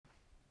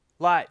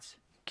Lights,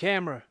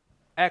 camera,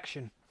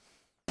 action.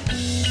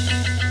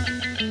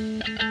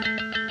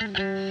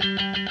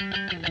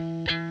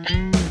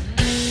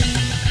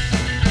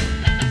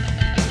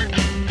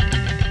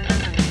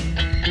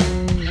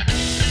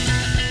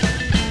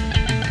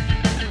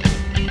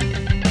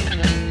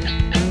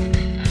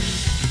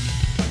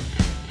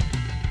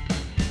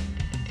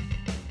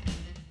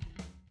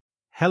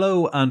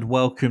 Hello and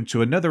welcome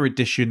to another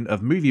edition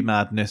of Movie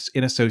Madness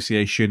in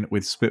association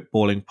with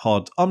Spitballing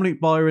Pod. I'm Luke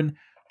Byron,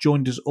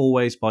 joined as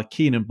always by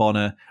Keenan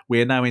Bonner.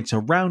 We are now into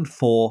round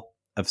 4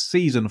 of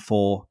season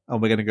 4,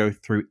 and we're going to go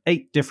through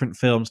 8 different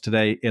films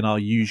today in our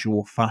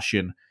usual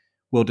fashion.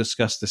 We'll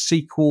discuss the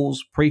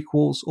sequels,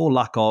 prequels, or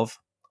lack of,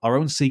 our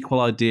own sequel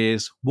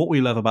ideas, what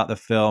we love about the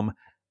film,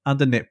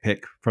 and a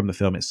nitpick from the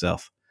film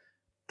itself.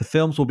 The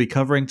films we'll be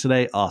covering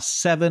today are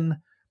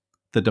Seven,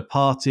 The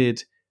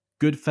Departed,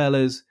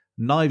 Goodfellas,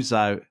 Knives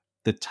Out,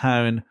 The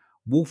Town,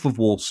 Wolf of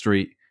Wall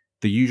Street,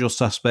 The Usual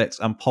Suspects,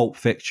 and Pulp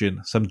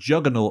Fiction. Some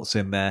juggernauts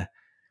in there.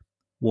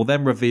 We'll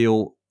then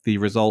reveal the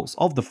results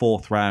of the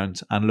 4th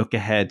round and look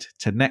ahead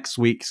to next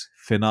week's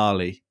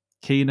finale.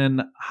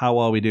 Keenan, how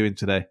are we doing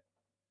today?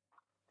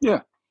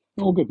 Yeah,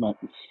 all good, mate.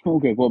 All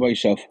good. What about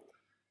yourself?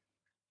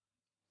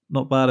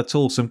 Not bad at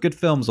all. Some good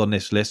films on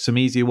this list. Some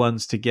easy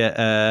ones to get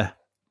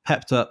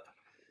pepped up,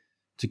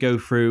 to go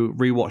through.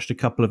 Rewatched a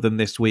couple of them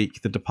this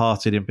week. The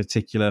Departed in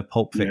particular,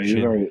 Pulp Fiction.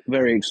 Yeah, you're very,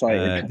 very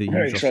excited.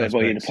 Very excited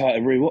by your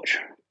Departed rewatch.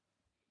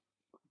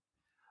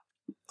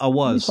 I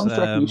was. How many times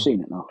do you reckon you've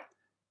seen it now?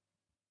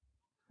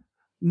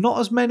 Not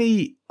as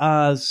many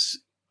as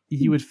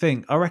you would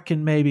think. I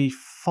reckon maybe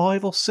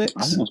 5 or 6.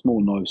 I think that's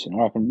more than I've seen.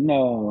 I reckon,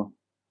 no.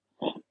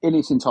 In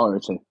its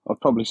entirety. I've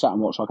probably sat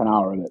and watched like an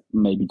hour of it,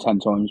 maybe 10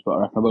 times, but I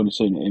reckon I've only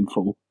seen it in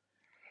full.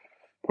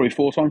 Probably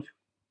 4 times.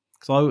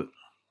 Because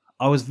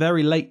I was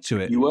very late to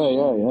it. You were,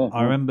 yeah.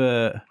 I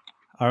remember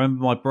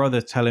my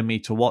brother telling me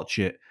to watch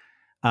it,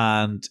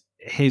 and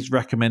his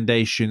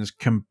recommendations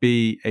can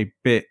be a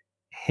bit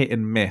hit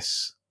and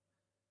miss.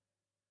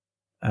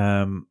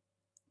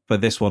 But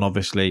this one,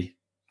 obviously,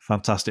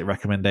 fantastic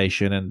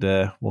recommendation,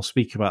 and we'll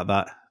speak about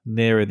that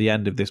nearer the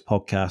end of this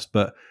podcast.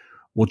 But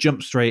we'll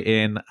jump straight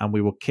in, and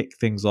we will kick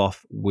things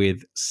off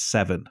with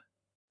Seven.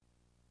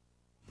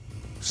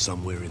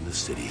 Somewhere in the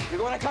city,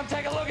 You want to come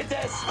take a look at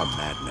this? a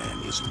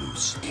madman is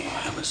loose,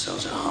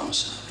 Episodes of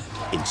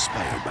homicide.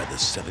 inspired by the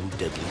 7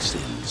 deadly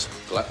sins.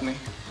 Gluttony,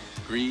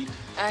 greed,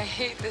 I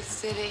hate this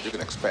city. you can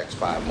expect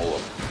 5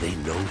 more. They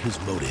know his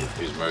motive.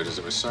 These murders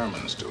are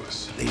sermons to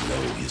us. They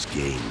know his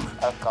game.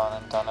 I've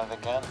gone and done it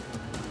again.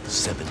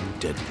 7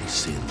 deadly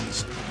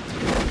sins.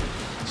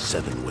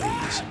 7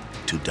 ways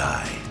to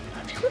die.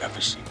 Have you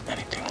ever seen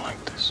anything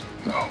like this?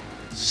 No.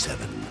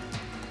 7.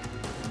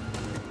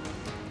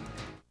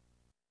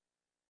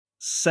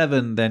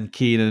 Seven, then,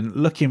 Keenan.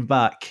 Looking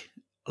back,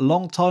 a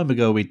long time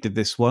ago we did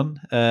this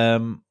one.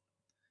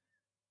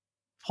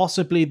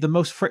 Possibly the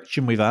most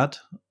friction we've had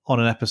on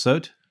an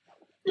episode.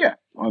 Yeah.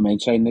 I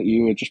maintain that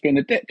you were just being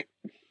a dick,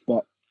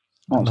 but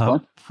that's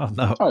fine.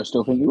 No. I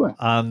still think you were.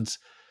 And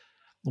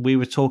we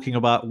were talking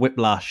about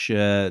Whiplash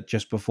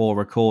just before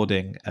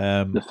recording.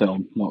 The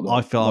film, not the...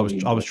 I felt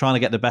I was the- trying to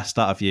get the best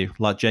out of you,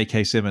 like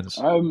J.K. Simmons.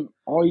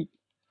 I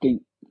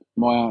think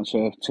my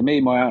answer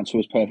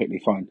was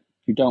perfectly fine.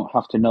 You don't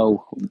have to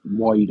know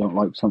why you don't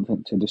like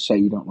something to just say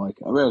you don't like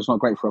it. I realise it's not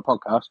great for a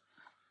podcast,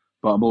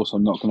 but I'm also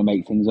not going to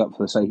make things up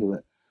for the sake of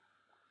it.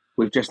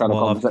 We've just had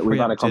we've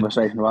had a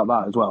conversation about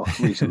that as well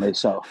recently.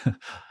 So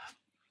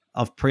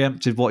I've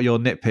preempted what your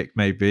nitpick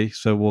may be,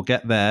 so we'll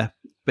get there.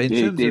 But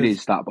it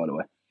is that, by the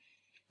way.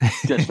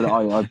 Just for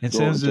that, in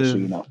terms of so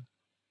you know.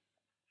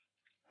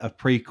 a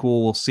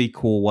prequel,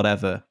 sequel,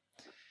 whatever.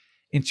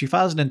 In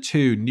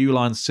 2002, New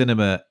Line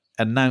Cinema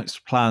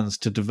announced plans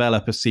to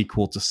develop a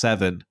sequel to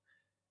Seven.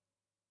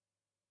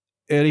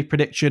 Early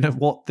prediction of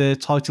what the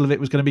title of it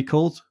was going to be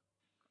called?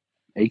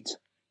 8.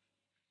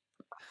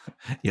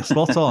 You're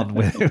spot on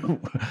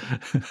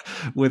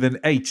with an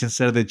 8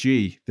 instead of the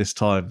G this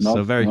time.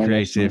 So very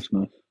creative.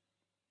 Nice.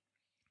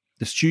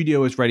 The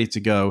studio was ready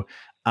to go,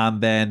 and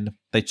then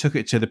they took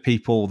it to the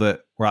people that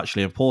were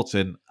actually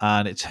important,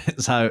 and it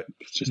turns out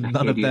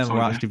none of them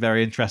were actually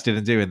very interested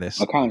in doing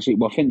this. I can't see.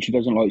 Well, Fincher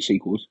doesn't like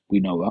sequels.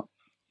 We know that.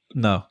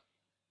 No.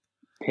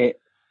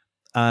 Pitt.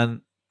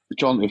 And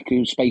John, if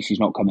Spacey's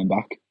not coming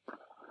back.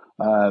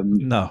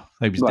 No,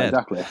 he was dead.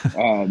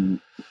 Exactly.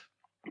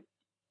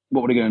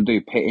 What were they going to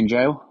do? Pitt in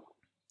jail?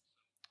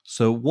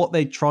 So what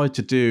they tried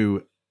to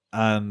do,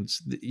 and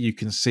you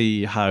can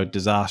see how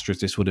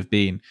disastrous this would have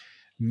been,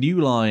 New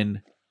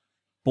Line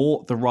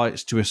bought the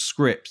rights to a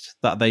script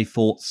that they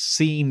thought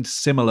seemed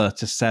similar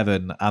to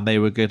Seven, and they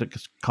were going to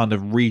kind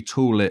of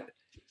retool it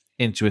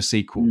into a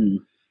sequel.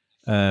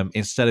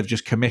 Instead of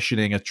just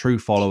commissioning a true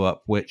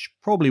follow-up, which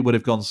probably would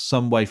have gone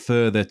some way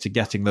further to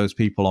getting those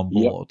people on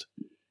board.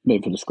 Yep.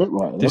 Maybe for the script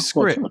writer. The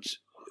script,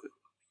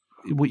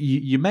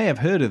 you may have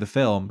heard of the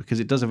film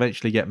because it does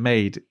eventually get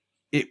made.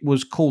 It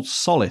was called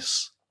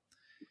Solace,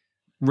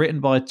 written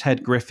by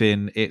Ted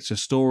Griffin. It's a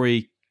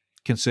story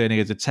concerning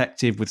a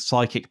detective with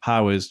psychic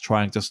powers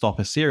trying to stop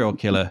a serial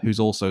killer who's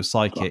also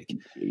psychic. Fucking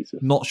Jesus.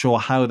 Not sure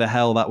how the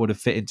hell that would have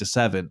fit into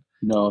Seven.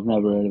 No, I've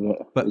never heard of it.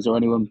 But- Is there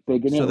anyone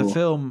big in it? So the or-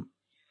 film,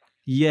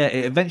 yeah,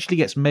 it eventually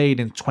gets made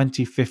in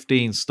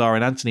 2015,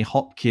 starring Anthony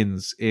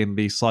Hopkins in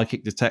the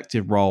psychic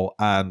detective role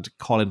and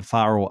Colin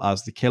Farrell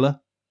as the killer.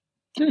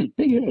 Dude,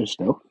 big it is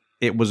still.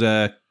 It was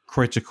a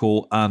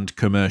critical and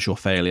commercial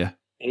failure.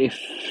 If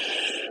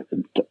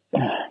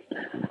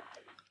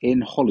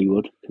in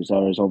Hollywood, because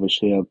there is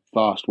obviously a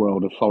vast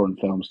world of foreign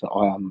films that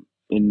I am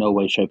in no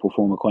way, shape, or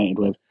form acquainted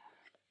with,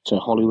 to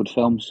Hollywood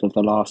films of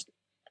the last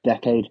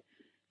decade,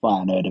 if I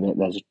hadn't heard of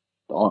it,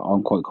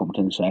 I'm quite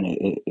confident in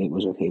saying it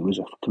was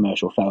a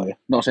commercial failure.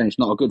 Not saying it's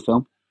not a good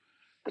film,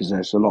 because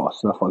there's a lot of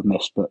stuff I've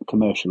missed, but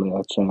commercially,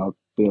 I'd say I'd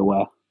be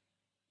aware.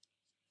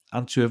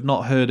 And to have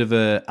not heard of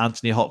a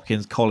Anthony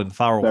Hopkins, Colin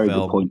Farrell Very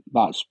film. good point.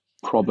 That's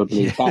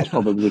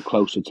probably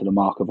closer to the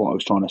mark of what I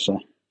was trying to say.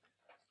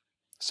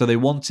 So they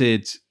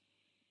wanted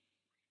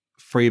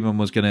Freeman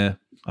was going to,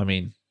 I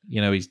mean,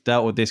 you know, he's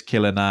dealt with this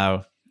killer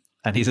now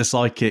and he's a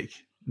psychic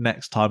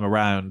next time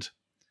around.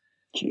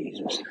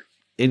 Jesus.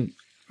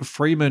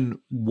 Freeman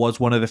was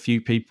one of the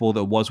few people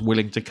that was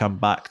willing to come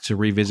back to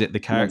revisit the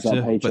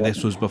character, page, but yeah.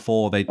 this was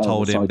before they Oh,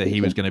 told the him that psychic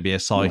he was thing. going to be a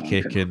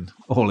psychic okay. and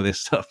all of this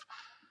stuff.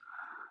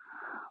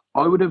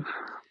 I would have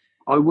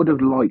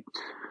liked.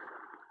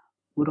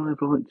 Would I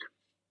have liked?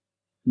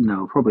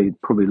 No, probably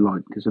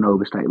liked is an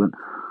overstatement.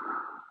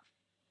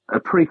 A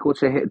prequel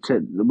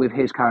with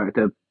his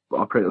character,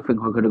 I think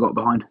I could have got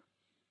behind.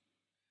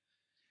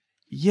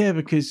 Yeah,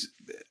 because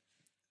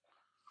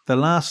the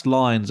last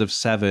lines of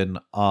Seven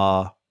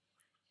are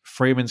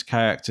Freeman's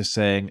character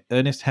saying,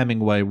 Ernest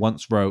Hemingway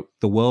once wrote,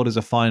 "The world is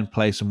a fine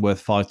place and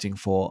worth fighting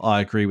for.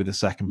 I agree with the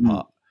second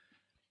part."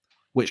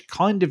 Which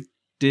kind of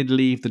did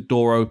leave the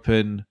door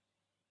open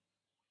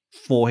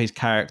for his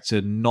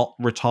character not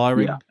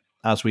retiring,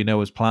 as we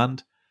know as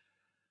planned.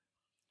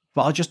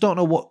 But I just don't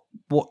know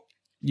what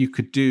you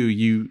could do.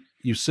 You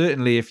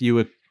certainly, if you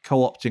were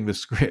co-opting the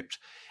script,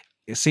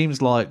 it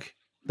seems like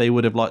they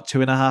would have like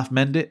 2.5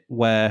 mend it,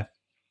 where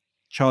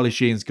Charlie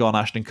Sheen's gone,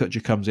 Ashton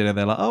Kutcher comes in, and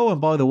they're like, "Oh,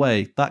 and by the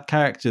way, that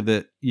character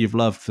that you've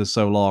loved for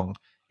so long,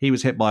 he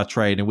was hit by a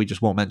train, and we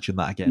just won't mention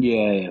that again."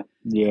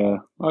 Yeah.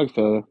 I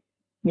feel.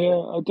 Yeah,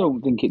 I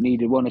don't think it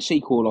needed one. A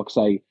sequel, like I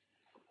say,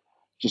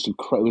 it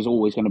was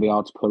always going to be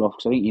hard to pull off,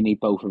 because I think you need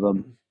both of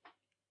them.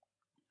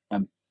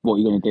 And what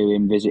you're going to do,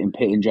 him visiting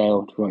Pitt in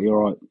jail, right, you're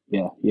right.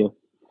 Yeah.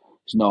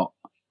 It's not.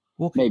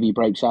 Well, Maybe he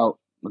breaks out,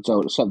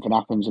 so something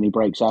happens and he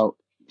breaks out.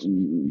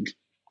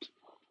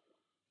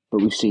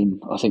 But we've seen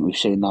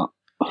that.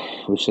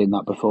 We've seen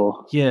that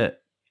before. yeah.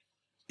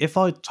 If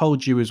I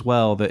told you as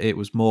well that it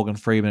was Morgan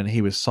Freeman and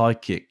he was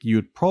psychic, you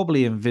would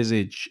probably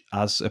envisage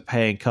as a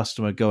paying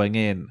customer going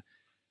in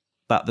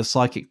that the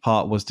psychic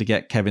part was to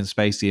get Kevin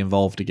Spacey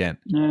involved again.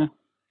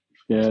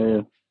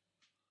 Yeah.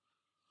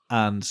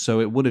 And so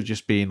it would have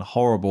just been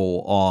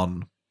horrible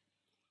on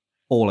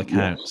all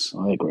accounts.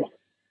 Yes, I agree.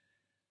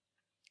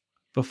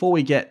 Before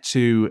we get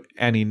to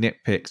any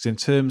nitpicks, in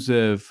terms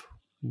of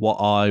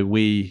what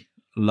we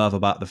love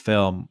about the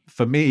film,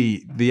 for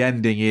me, the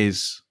ending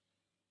is...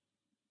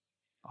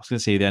 I was going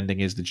to say the ending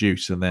is the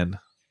juice, and then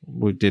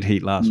we did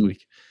Heat last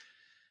week.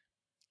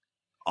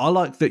 I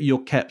like that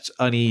you're kept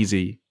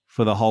uneasy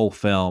for the whole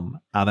film,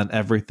 and then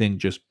everything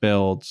just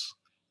builds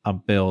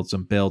and builds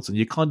and builds, and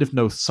you kind of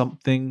know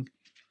something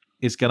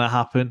is going to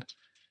happen.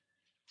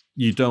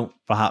 You don't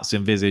perhaps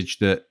envisage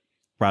that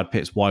Brad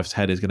Pitt's wife's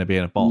head is going to be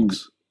in a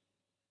box.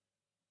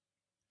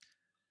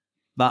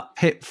 That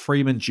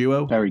Pitt-Freeman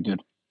duo, Very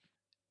good.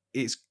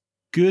 it's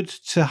good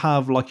to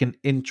have like an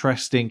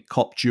interesting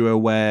cop duo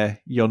where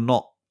you're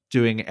not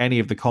doing any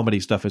of the comedy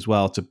stuff as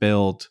well to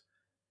build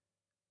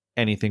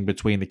anything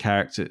between the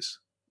characters.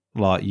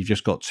 Like you've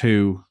just got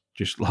two,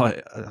 just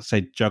like I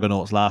say,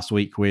 juggernauts last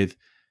week with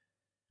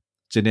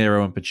De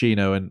Niro and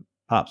Pacino, and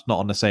perhaps not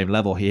on the same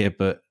level here,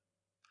 but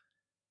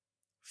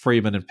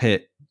Freeman and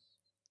Pitt,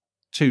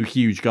 two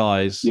huge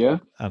guys,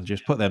 and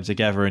just put them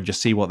together and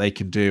just see what they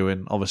can do,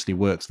 and obviously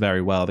works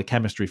very well. The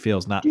chemistry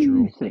feels Do natural.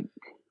 you think,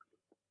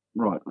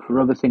 right, for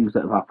other things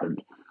that have happened,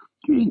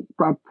 do you think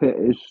Brad Pitt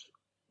is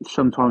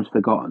sometimes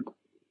forgotten?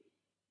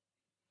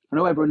 I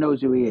know everyone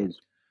knows who he is,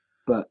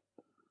 but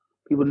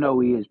people know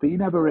who he is, but you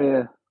never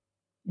hear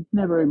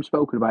him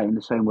spoken about in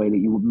the same way that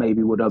you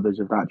maybe would others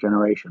of that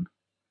generation.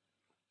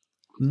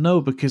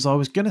 No, because I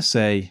was going to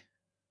say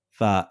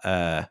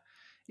that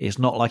it's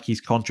not like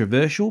he's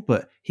controversial,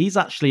 but he's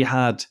actually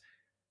had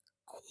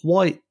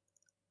quite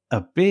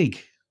a big...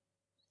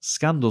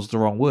 scandal's the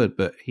wrong word,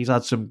 but he's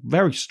had some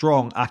very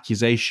strong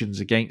accusations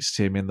against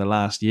him in the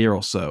last year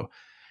or so,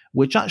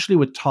 which actually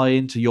would tie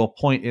into your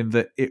point in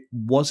that it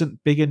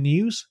wasn't bigger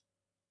news.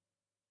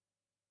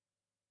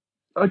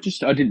 I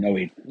didn't know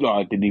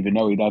I didn't even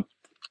know he'd had.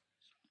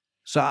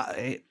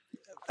 So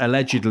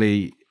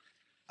allegedly,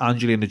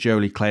 Angelina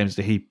Jolie claims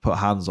that he put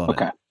hands on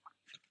it.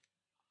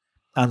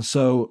 And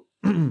so,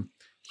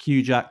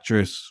 huge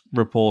actress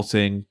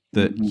reporting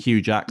that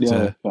huge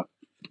actor,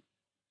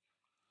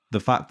 the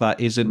fact that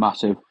isn't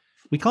Massive.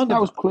 We kind That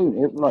of was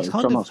Clooney. Like, He's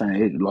kind I'm of- not saying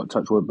it is like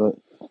Touchwood, but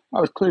that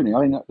was Clooney.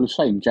 I think that was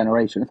the same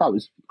generation. If that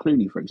was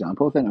Clooney, for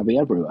example, I think that'd be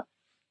everywhere.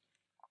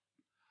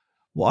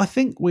 Well, I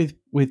think with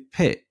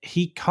Pitt,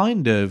 he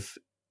kind of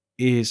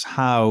is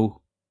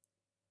how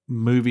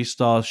movie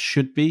stars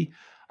should be.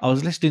 I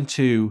was listening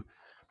to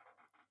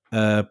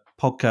a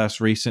podcast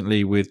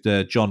recently with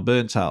John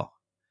Berntal,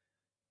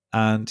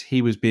 and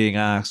he was being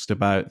asked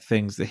about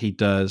things that he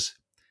does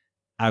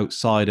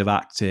outside of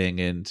acting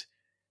and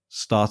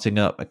starting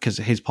up because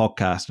of his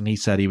podcast. And he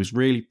said he was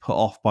really put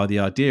off by the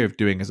idea of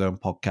doing his own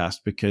podcast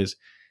because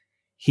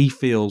he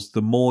feels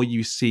the more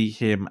you see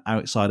him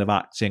outside of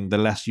acting, the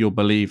less you'll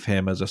believe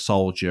him as a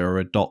soldier or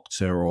a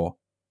doctor or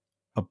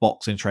a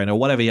boxing trainer or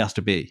whatever he has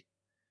to be.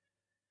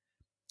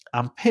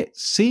 And Pitt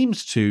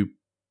seems to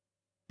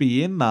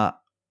be in that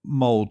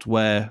mold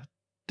where,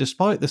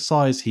 despite the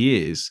size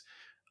he is,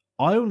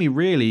 I only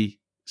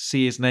really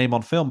see his name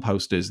on film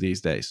posters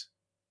these days.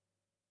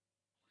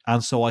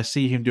 And so I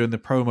see him doing the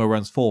promo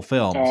runs for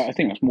films. I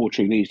think that's more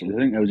true these days. I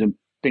think there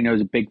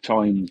was a big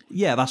time.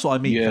 Yeah, that's what I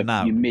mean for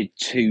now. Your mid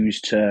twos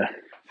to,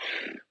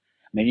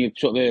 I mean, you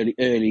sort of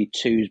early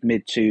twos,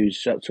 mid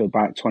twos up to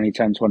about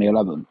 2010,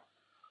 2011.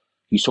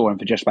 You saw him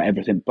for just about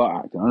everything but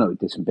acting. I know he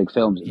did some big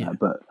films in there,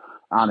 but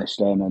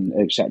Aniston and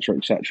etc.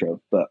 etc.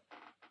 But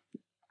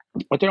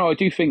I don't know. I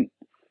do think,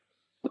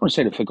 I don't want to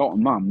say the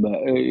forgotten man, but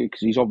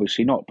because he's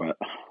obviously not. But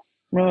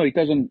no, he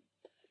doesn't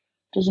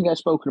get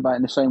spoken about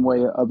in the same way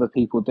that other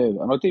people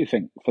do. And I do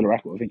think, for the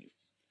record, I think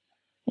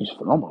he's a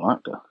phenomenal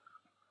actor.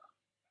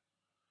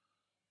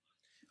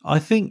 I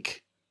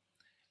think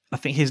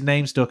his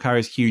name still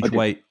carries huge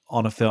weight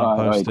on a film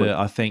poster.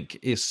 I think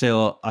it's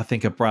still. I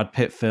think a Brad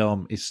Pitt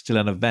film is still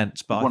an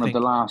event, but he's one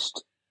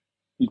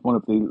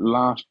of the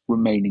last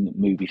remaining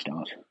movie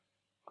stars.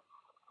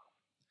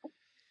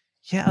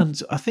 Yeah,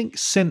 and I think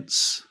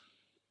since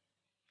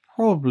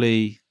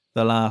probably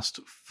the last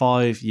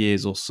 5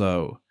 years or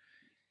so,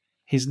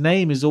 his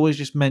name is always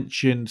just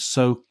mentioned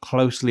so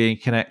closely in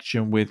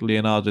connection with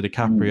Leonardo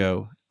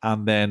DiCaprio,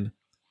 and then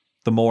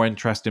the more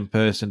interesting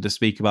person to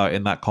speak about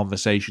in that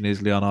conversation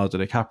is Leonardo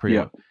DiCaprio.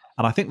 Yeah.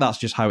 And I think that's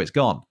just how it's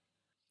gone.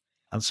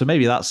 And so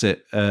maybe that's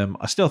it.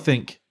 I still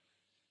think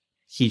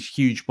he's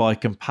huge by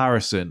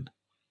comparison,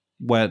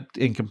 where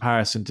in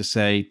comparison to,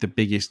 say, the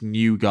biggest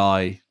new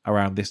guy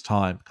around this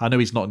time. I know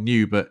he's not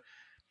new, but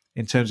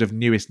in terms of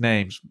newest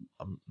names,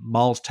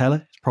 Miles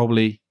Teller is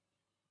probably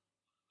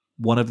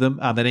one of them.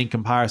 And then in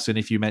comparison,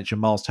 if you mention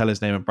Miles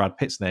Teller's name and Brad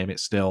Pitt's name,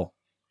 it's still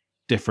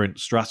different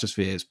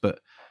stratospheres. But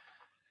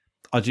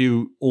I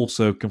do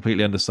also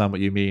completely understand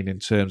what you mean in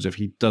terms of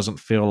he doesn't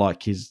feel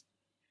like his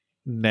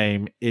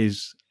name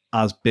is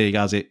as big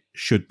as it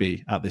should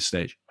be at this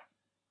stage.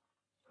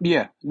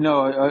 Yeah,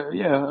 no,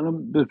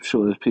 and I'm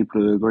sure there's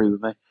people who agree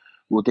with me,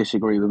 will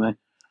disagree with me.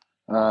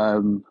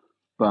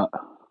 But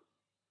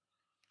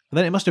And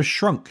then it must have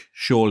shrunk,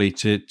 surely,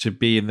 to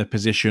be in the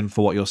position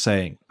for what you're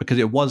saying, because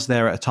it was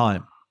there at a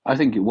time. I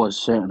think it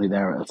was certainly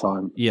there at a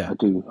time. Yeah. I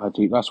do.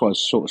 That's why I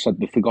sort of said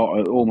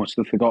almost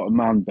the forgotten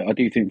man, but I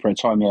do think for a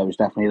time, it was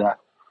definitely there.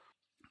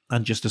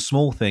 And just a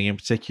small thing in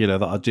particular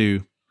that I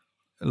do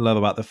love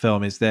about the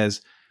film is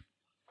there's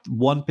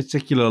one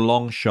particular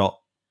long shot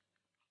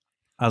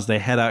as they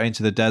head out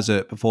into the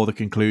desert before the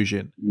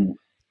conclusion,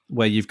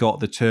 where you've got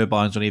the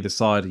turbines on either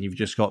side and you've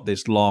just got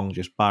this long,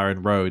 just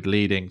barren road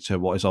leading to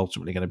what is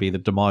ultimately going to be the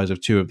demise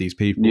of two of these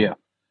people. Yeah.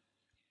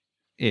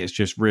 It's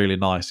just really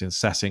nice in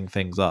setting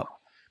things up,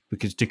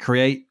 because to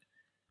create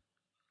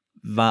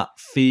that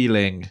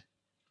feeling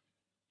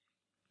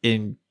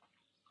in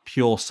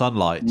pure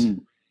sunlight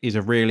is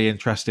a really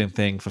interesting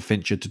thing for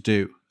Fincher to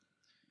do.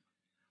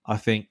 I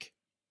think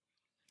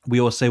we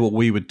always say what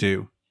we would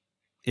do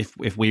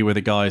if we were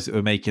the guys that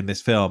were making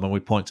this film, and we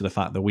point to the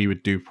fact that we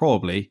would do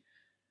probably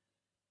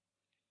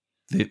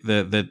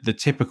the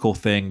typical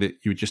thing that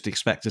you would just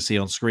expect to see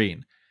on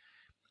screen.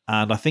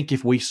 And I think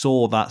if we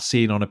saw that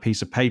scene on a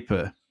piece of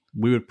paper,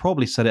 we would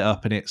probably set it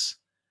up and it's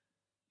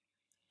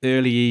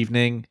early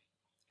evening,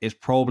 it's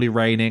probably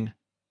raining,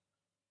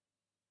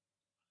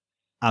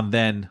 and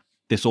then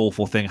this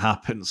awful thing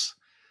happens.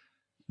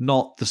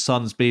 Not the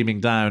sun's beaming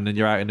down and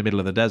you're out in the middle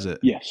of the desert.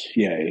 Yes,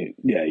 yeah,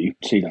 you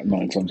see that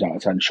 9 times out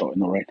of 10 shot in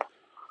the rain.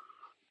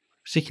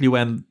 Particularly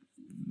when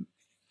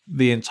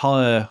the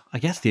entire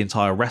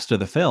rest of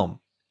the film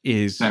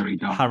is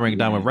hammering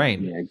down with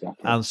rain. Yeah,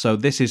 exactly. And so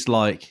this is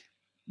like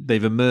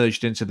they've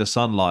emerged into the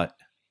sunlight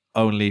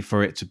only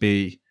for it to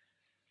be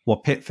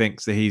what Pitt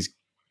thinks that he's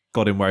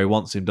got him where he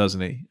wants him,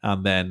 doesn't he?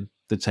 And then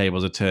the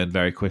tables are turned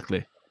very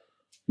quickly.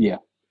 Yeah.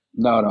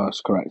 No,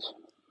 that's correct.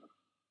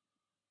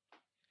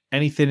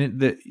 Anything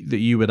that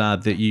you would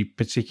add that you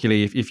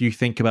particularly, if you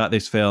think about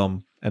this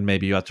film and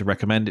maybe you had to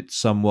recommend it to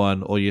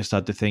someone, or you just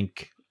had to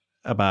think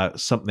about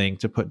something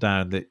to put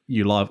down that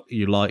you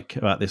like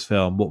about this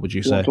film, what would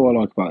you say? What do I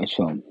like about this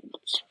film?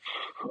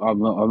 I'm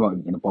not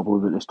even going to bother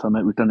with it this time,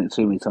 mate. We've done it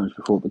too many times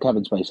before, but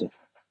Kevin Spacey.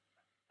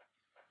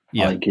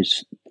 Yeah. I think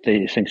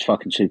it's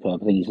fucking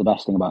superb. I think he's the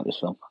best thing about this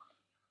film.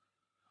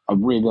 I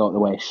really like the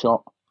way it's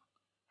shot.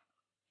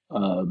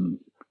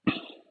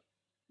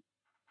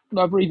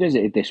 I've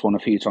revisited this one a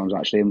few times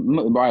actually.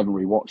 I haven't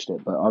rewatched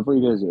it, but I've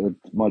revisited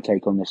my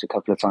take on this a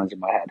couple of times in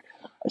my head.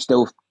 I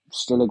still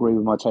agree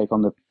with my take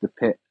on the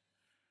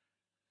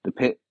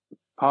pit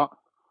part.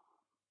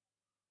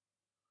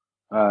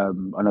 I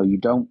know you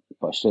don't,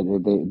 but still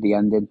the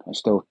ending.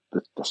 Still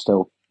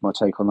my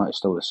take on that is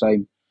still the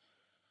same.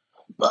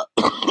 But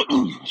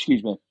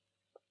excuse me.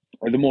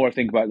 The more I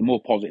think about it, the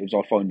more positives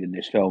I find in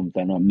this film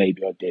than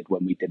maybe I did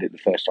when we did it the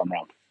first time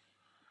round.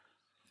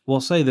 Well,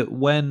 I'll say that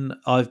when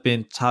I've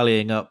been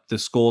tallying up the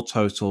score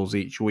totals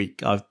each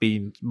week, I've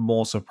been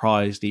more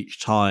surprised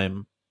each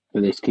time.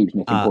 But this keeps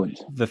nicking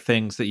points. The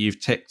things that you've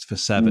ticked for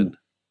 7.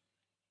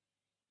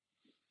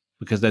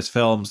 Because there's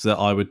films that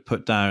I would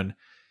put down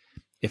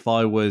if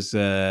I was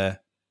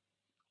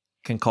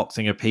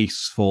concocting a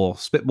piece for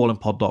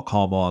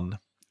spitballingpod.com on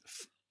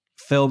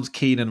films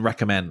Keenan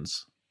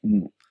recommends.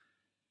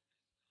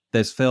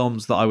 There's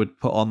films that I would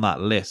put on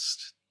that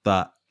list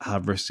that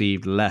have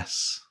received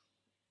less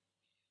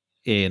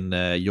in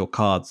your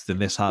cards than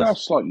this has.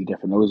 That's slightly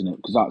different though, isn't it?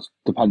 Because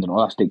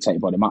that's dictated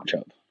by the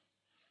matchup.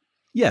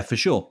 Yeah, for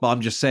sure. But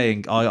I'm just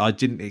saying I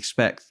didn't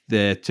expect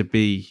there to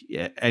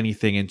be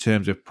anything in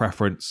terms of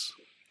preference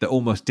that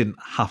almost didn't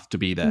have to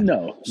be there.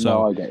 No,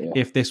 I get you.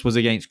 If this was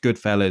against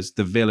Goodfellas,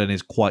 the villain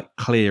is quite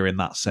clear in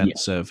that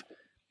sense of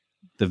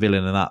the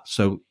villain and that.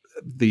 So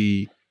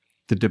the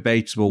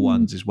debatable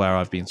ones is where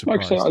I've been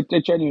surprised. Like I say, I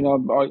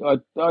genuinely,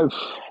 I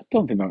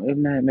don't think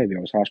maybe I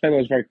was harsh. Maybe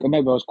I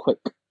was quick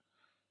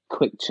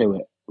to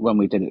it when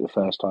we did it the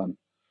first time.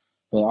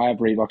 But I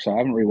haven't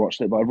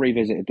rewatched it, but I've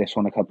revisited this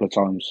one a couple of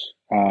times.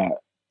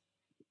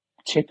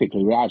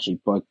 Typically, actually,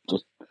 by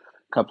just a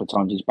couple of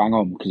times, it's bang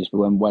on because it's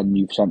when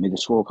you've sent me the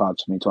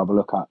scorecards for me to have a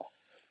look at.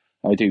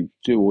 I do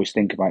always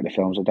think about the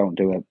films. I don't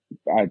ever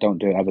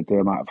do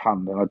them out of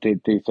hand, and I do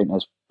think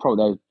there's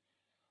a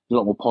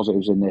lot more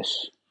positives in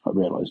this. I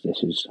realise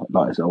this is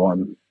like as though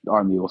I'm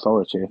the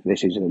authority.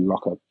 This is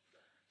like a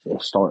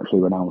historically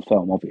renowned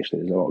film.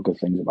 Obviously, there's a lot of good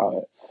things about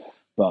it,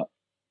 but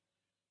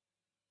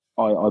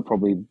I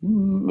probably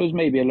was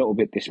maybe a little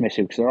bit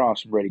dismissive because there are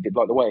some really good,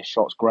 like the way it's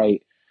shot's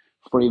great.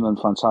 Freeman,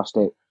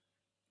 fantastic.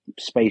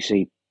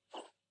 Spacey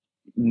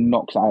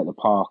knocks it out of the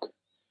park.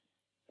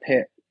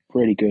 Pitt,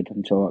 really good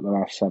until like the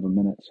last 7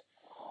 minutes.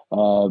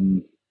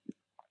 Well,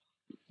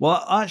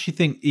 I actually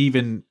think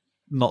even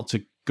not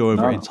to go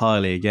over it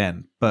entirely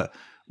again, but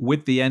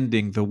with the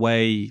ending, the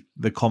way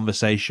the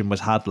conversation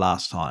was had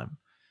last time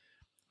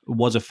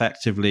was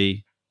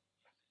effectively,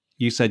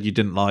 you said you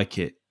didn't like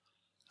it,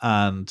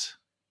 and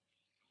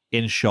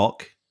in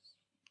shock,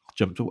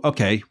 jumped to,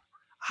 okay,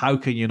 how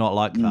can you not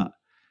like that?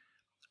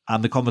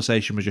 And the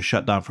conversation was just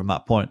shut down from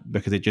that point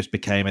because it just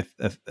became a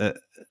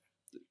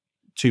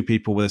two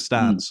people with a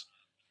stance,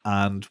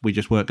 and we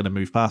just weren't going to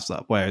move past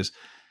that. Whereas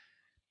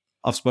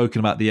I've spoken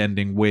about the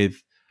ending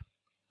with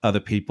other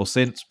people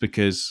since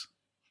because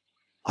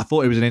I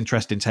thought it was an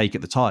interesting take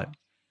at the time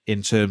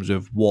in terms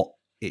of what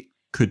it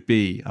could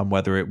be and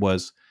whether it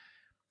was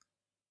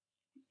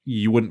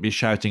you wouldn't be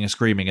shouting and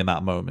screaming in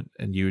that moment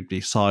and you would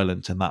be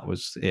silent and that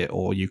was it,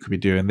 or you could be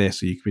doing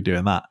this or you could be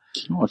doing that.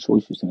 What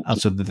choices?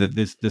 And so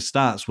the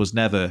stance was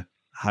never,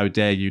 how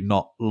dare you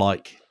not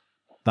like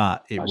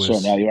that. It was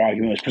certainly how your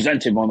argument was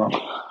presented, my man.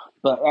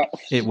 But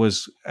it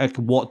was,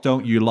 what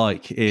don't you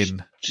like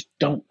in?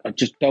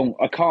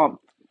 I can't.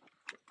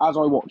 As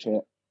I watch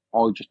it,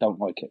 I just don't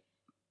like it.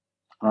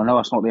 And I know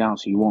that's not the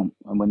answer you want,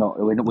 and we're not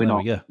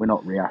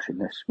rehashing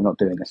this. We're not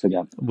doing this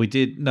again. We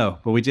did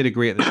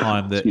agree at the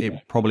time that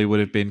it probably would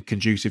have been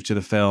conducive to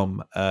the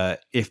film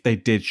if they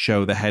did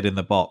show the head in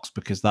the box,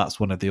 because that's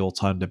one of the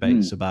all-time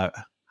debates about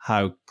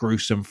how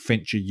gruesome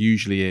Fincher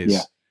usually is.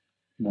 Yeah.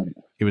 No.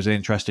 It was an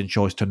interesting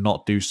choice to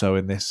not do so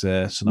in this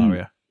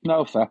scenario.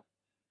 No, fair.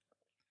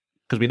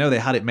 Because we know they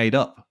had it made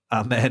up,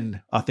 and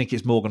then I think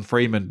it's Morgan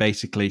Freeman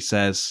basically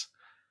says,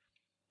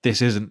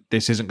 "This isn't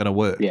going to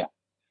work." Yeah.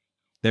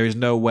 There is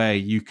no way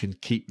you can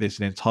keep this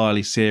an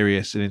entirely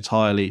serious and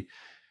entirely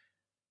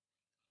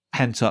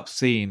pent-up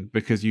scene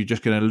because you're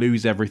just going to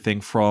lose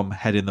everything from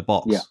head in the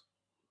box. Yeah.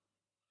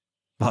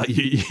 But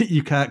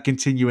you can't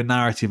continue a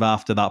narrative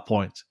after that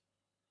point.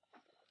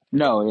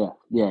 No,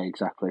 yeah,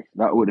 exactly.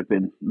 That would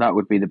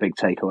be the big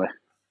takeaway.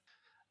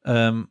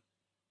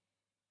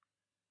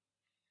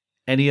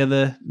 Any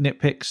other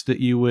nitpicks that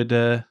you would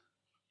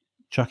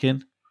chuck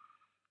in?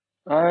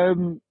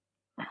 No,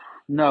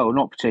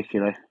 not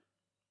particularly.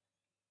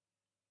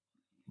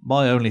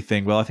 My only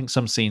thing, well, I think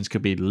some scenes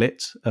could be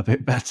lit a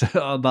bit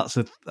better. That's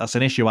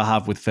an issue I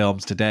have with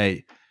films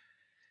today.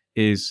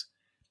 Is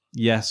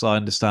yes, I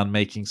understand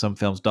making some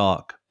films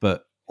dark,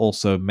 but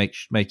also make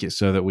it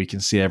so that we can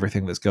see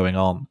everything that's going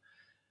on.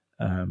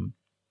 There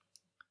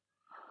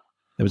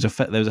was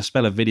a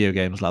spell of video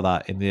games like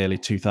that in the early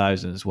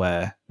 2000s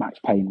where Max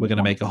Payne, we're going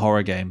to make a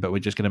horror game, but we're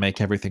just going to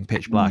make everything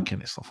pitch black,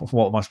 and it's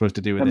what am I supposed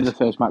to do with this? The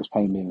first Max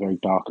Payne being very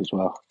dark as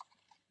well.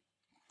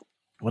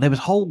 Well, there was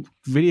whole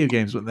video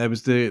games. There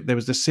was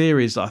the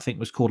series that I think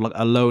was called like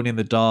Alone in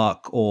the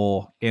Dark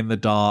or In the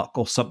Dark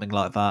or something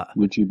like that.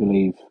 Would you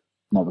believe?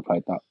 Never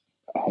played that.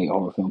 I hate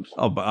horror films.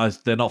 Oh,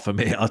 but they're not for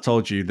me. I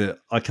told you that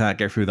I can't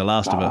get through The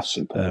Last of Us.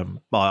 But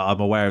I'm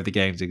aware of the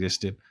games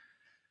existing.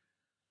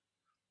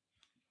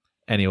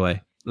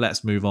 Anyway,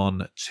 let's move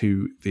on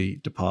to The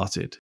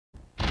Departed.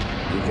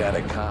 You got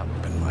a cop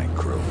in my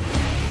crew.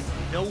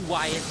 No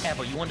Wyatt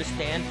ever, you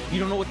understand? You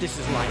don't know what this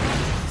is like.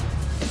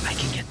 I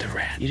can get the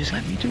rat. You just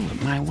let me do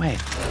it my way.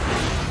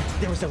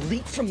 There was a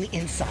leak from the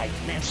inside,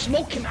 man.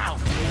 Smoke him out.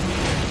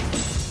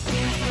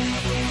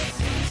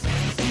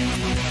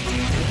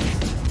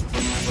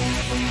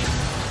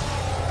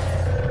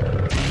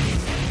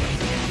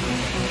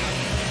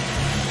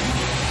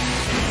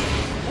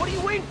 What are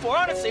you waiting for,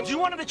 honestly? You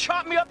wanted to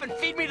chop me up and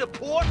feed me to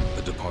poor?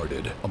 The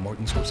Departed, a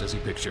Martin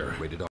Scorsese picture,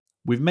 rated R.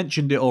 We've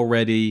mentioned it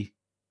already,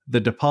 The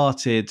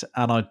Departed,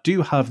 and I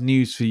do have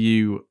news for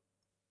you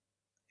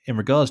in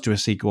regards to a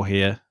sequel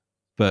here,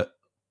 but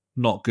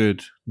not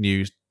good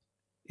news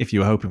if you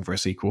were hoping for a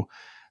sequel.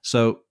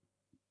 So,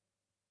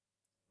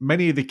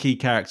 many of the key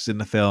characters in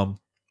the film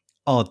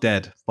are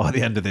dead by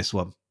the end of this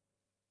one.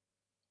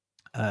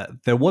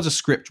 There was a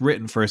script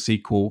written for a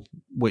sequel,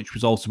 which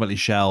was ultimately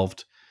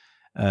shelved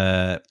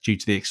due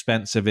to the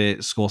expense of it,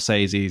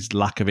 Scorsese's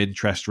lack of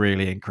interest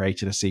really in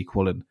creating a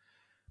sequel, and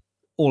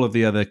all of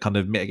the other kind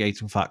of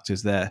mitigating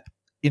factors there.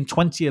 In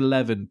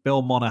 2011,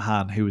 Bill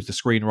Monahan, who was the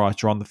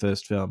screenwriter on the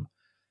first film,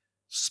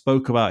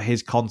 spoke about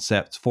his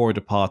concept for a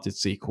Departed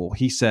sequel.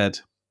 He said,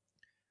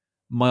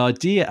 "My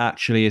idea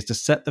actually is to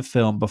set the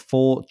film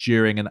before,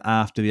 during, and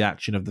after the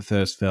action of the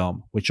first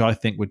film, which I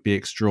think would be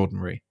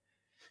extraordinary.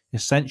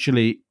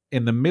 Essentially,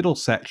 in the middle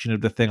section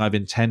of the thing I've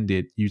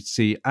intended, you'd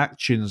see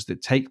actions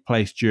that take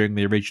place during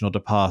the original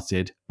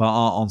Departed, but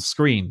aren't on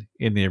screen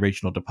in the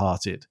original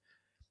Departed.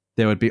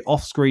 There would be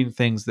off-screen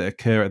things that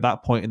occur at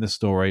that point in the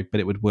story,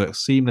 but it would work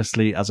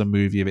seamlessly as a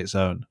movie of its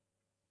own."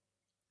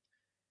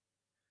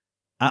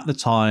 At the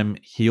time,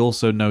 he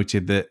also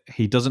noted that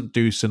he doesn't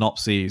do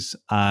synopses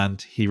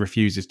and he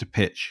refuses to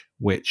pitch,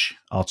 which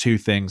are two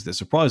things that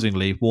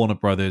surprisingly Warner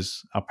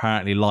Brothers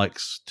apparently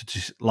likes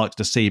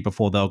to see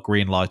before they'll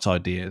greenlight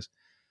ideas.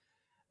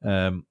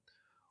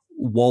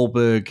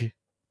 Wahlberg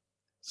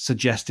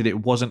suggested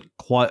it wasn't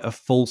quite a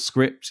full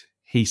script.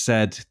 He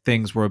said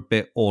things were a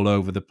bit all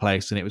over the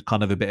place and it was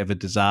kind of a bit of a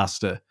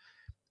disaster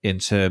in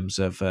terms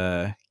of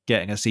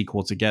getting a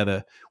sequel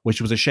together,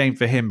 which was a shame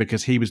for him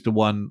because he was the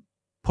one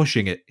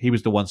pushing it. He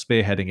was the one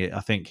spearheading it. I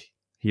think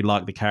he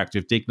liked the character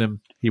of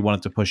Dignam. He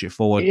wanted to push it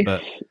forward. If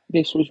but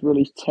this was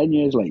released 10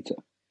 years later,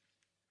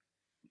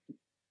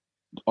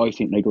 I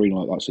think they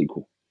greenlight that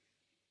sequel.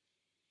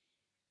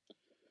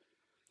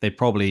 They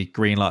probably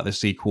greenlight the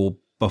sequel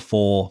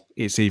before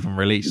it's even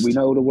released. We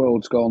know the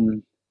world's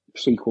gone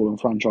sequel and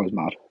franchise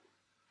mad.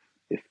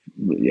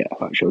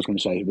 Actually, I was going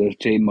to say, but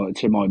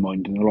to my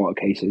mind, in a lot of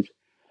cases,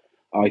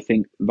 I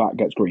think that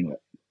gets greenlit.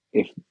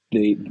 If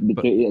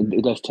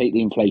it does take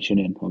the inflation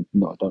in.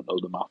 No, I don't know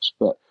the maths,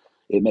 but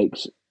it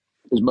makes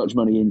as much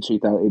money in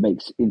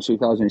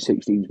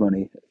 2016's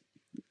money.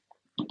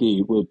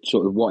 Would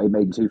sort of what it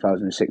made in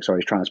 2006,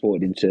 is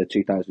transported into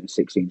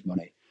 2016's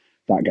money.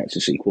 That gets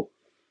a sequel.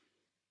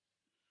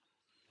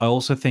 I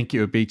also think it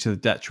would be to the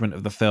detriment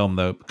of the film,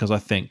 though, because I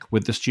think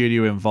with the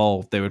studio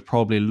involved, they would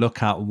probably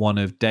look at one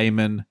of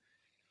Damon,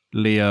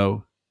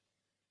 Leo,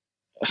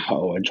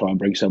 and try and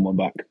bring someone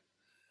back.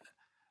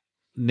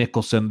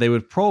 Nicholson. They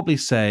would probably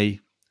say,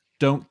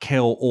 "Don't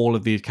kill all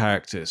of these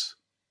characters."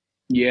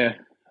 Yeah,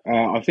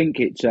 I think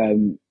it's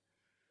who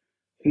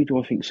do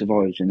I think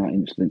survives in that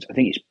instance? I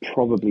think it's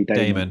probably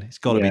Damon. It's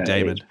got to be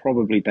Damon. It's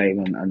probably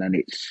Damon, and then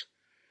it's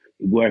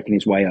working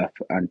his way up,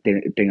 and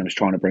Dingham's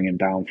trying to bring him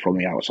down from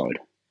the outside.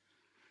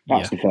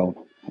 That's the film.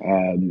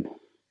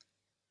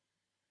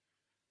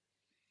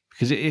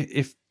 Because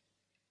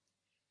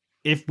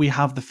if we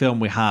have the film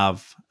we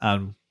have,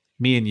 and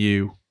me and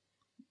you,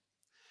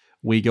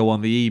 we go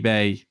on the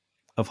eBay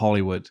of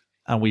Hollywood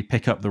and we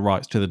pick up the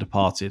rights to The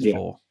Departed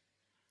for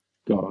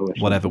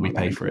whatever we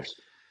pay for it.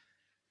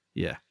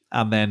 Yeah.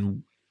 And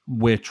then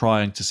we're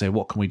trying to say,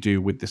 what can we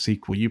do with the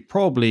sequel? You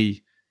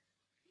probably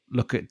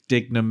look at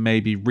Dignam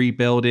maybe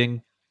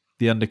rebuilding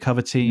the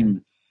undercover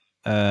team.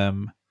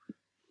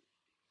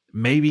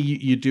 Maybe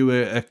you do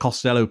a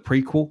Costello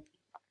prequel.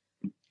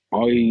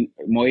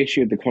 My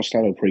issue with the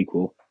Costello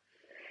prequel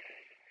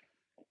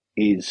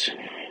is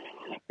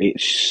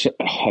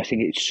I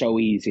think it's so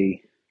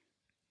easy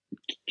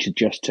to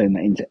just turn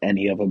that into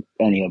any other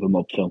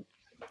mob film.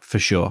 For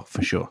sure.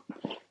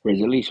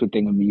 Whereas at least with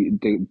Dignam,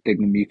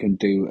 you can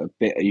do a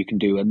bit. You can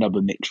do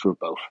another mixture of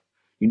both.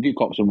 You can do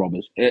cops and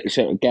robbers.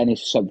 So again,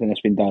 it's something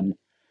that's been done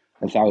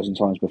 1,000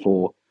 times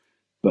before.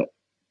 But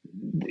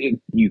I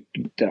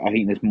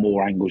think there's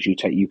more angles you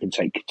can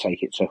take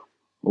it to,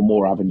 or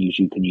more avenues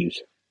you can use.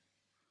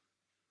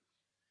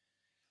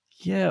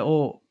 Yeah,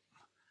 or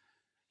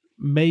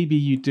maybe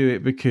you do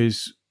it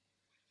because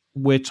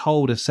we're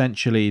told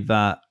essentially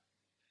that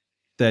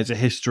there's a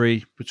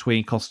history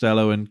between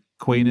Costello and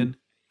Queenan,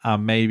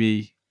 and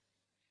maybe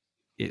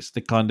it's the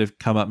kind of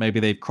come up,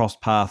 maybe they've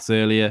crossed paths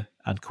earlier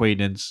and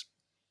Queenan's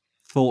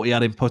thought he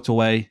had him put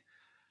away,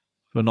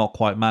 but not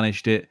quite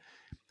managed it.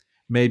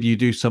 Maybe you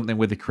do something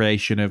with the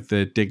creation of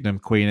the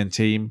Dignam Queen and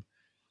team.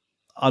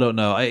 I don't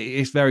know.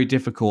 It's very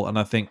difficult, and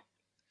I think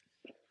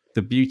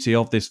the beauty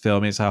of this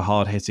film is how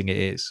hard-hitting it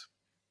is.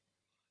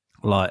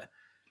 Like,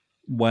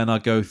 when I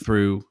go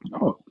through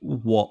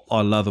what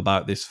I love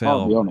about this film,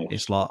 I'll be honest,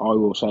 it's like... I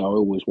will say I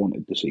always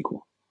wanted the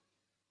sequel.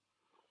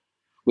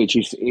 Which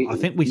is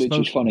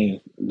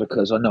funny,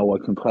 because I know I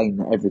complain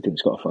that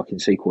everything's got a fucking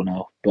sequel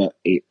now, but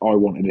I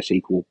wanted a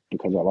sequel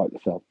because I like the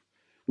film,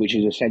 which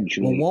is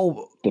essentially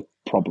the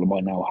problem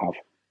I now have.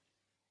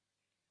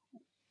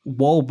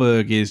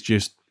 Wahlberg is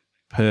just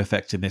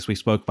perfect in this. We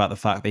spoke about the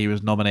fact that he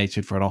was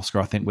nominated for an Oscar,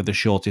 I think, with the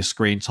shortest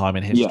screen time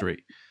in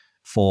history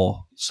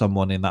for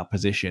someone in that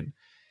position.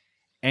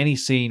 Any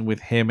scene with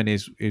him and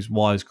his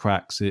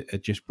wisecracks are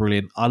just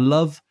brilliant. I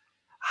love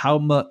how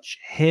much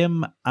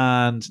him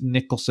and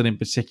Nicholson in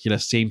particular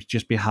seem to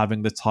just be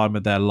having the time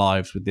of their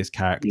lives with this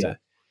character. Yeah.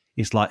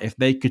 It's like if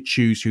they could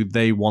choose who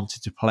they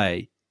wanted to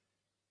play,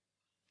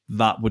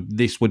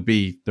 this would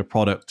be the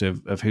product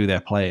of who they're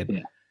playing.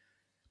 Yeah.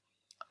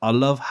 I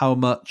love how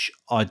much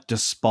I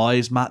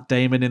despise Matt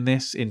Damon in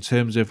this in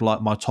terms of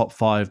like my top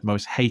 5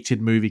 most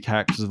hated movie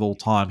characters of all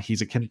time.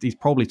 He's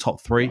probably top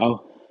 3.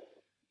 Oh.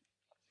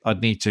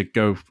 I'd need to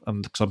go,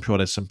 because I'm sure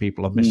there's some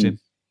people I'm missing.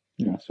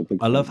 Yeah,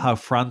 I love how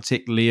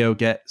frantic Leo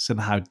gets and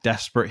how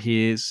desperate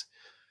he is.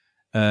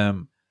 I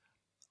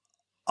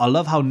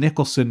love how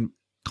Nicholson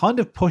kind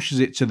of pushes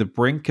it to the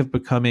brink of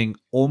becoming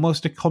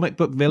almost a comic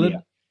book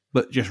villain,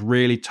 but just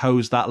really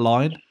toes that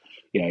line.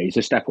 Yeah, he's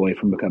a step away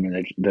from becoming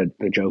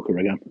the Joker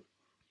again.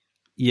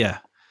 Yeah.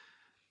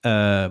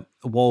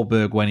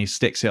 Wahlberg when he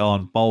sticks it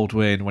on,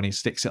 Baldwin when he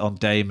sticks it on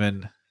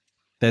Damon.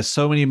 There's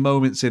so many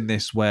moments in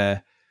this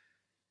where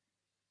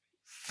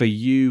for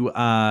you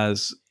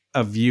as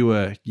a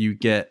viewer, you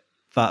get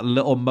that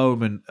little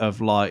moment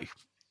of like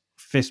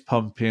fist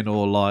pumping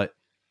or like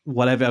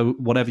whatever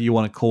you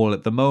want to call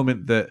it. The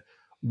moment that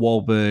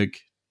Wahlberg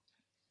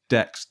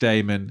decks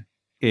Damon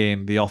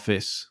in the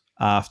office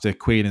after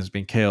Queen has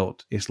been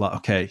killed, it's like,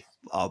 okay,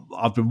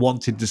 I've been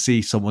wanting to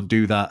see someone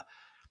do that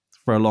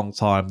for a long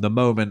time. The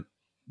moment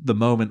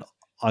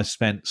I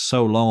spent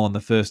so long on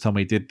the first time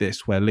we did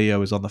this, where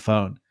Leo is on the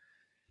phone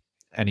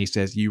and he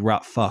says, "You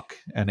rat fuck,"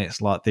 and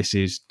it's like, this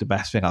is the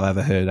best thing I've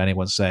ever heard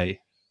anyone say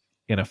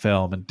in a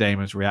film, and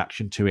Damon's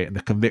reaction to it and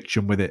the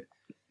conviction with it.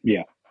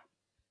 Yeah.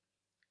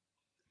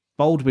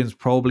 Baldwin's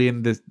probably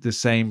in the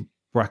same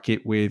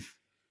bracket with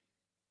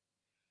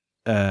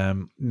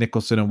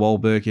Nicholson and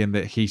Wahlberg, in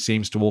that he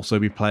seems to also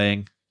be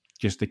playing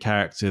just the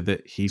character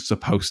that he's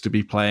supposed to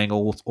be playing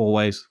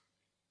always.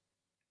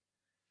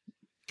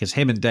 Because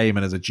him and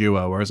Damon as a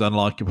duo are as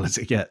unlikable as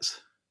it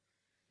gets.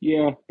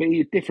 Yeah, but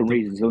different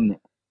reasons, isn't it?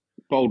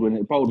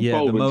 Baldwin's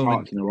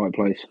heart's in the right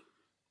place.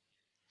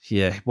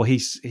 Yeah, well, he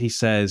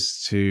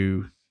says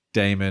to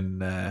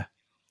Damon,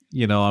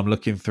 I'm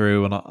looking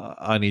through and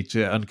I need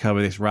to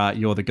uncover this rat.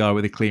 You're the guy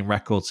with the clean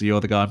record, so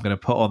you're the guy I'm going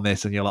to put on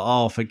this. And you're like,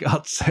 oh, for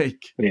God's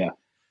sake. Yeah.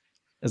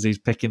 As he's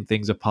picking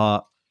things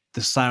apart.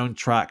 The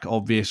soundtrack,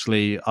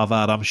 obviously,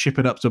 I'm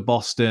shipping up to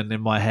Boston in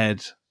my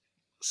head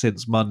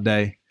since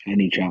Monday.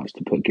 Any chance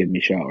to put Give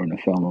Me Shelter in a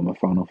film I'm a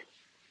fan of.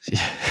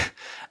 Yeah.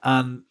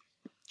 And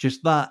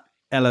just that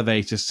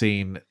elevator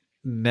scene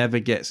never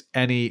gets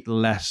any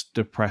less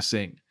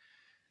depressing.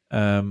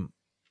 In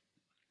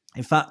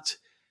fact,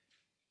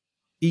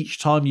 each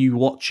time you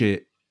watch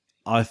it,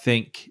 I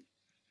think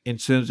in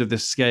terms of the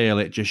scale,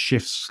 it just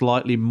shifts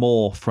slightly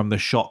more from the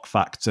shock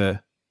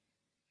factor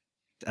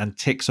and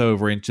ticks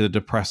over into the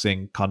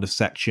depressing kind of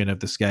section of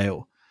the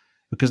scale.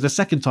 Because the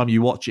second time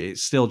you watch it,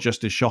 it's still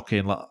just as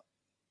shocking. Like,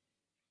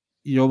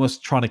 you're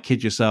almost trying to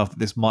kid yourself that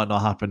this might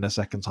not happen the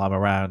second time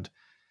around.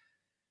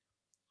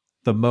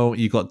 The moment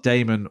you got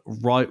Damon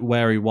right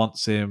where he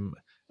wants him,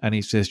 and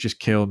he says, "Just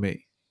kill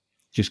me.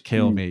 Just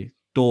kill me."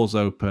 Doors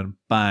open,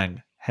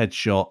 bang,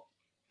 headshot.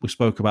 We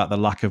spoke about the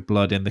lack of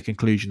blood in the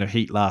conclusion of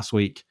Heat last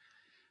week.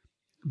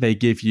 They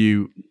give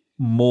you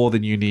more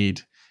than you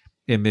need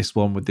in this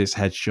one with this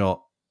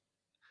headshot.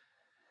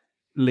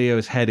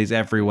 Leo's head is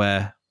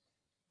everywhere.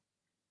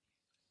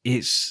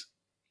 It's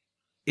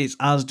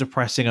as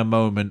depressing a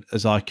moment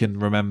as I can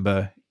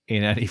remember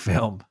in any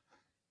film.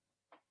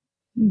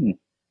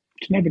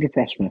 It's never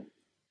depressed me.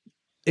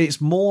 It's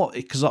more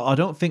because I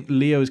don't think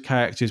Leo's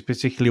character is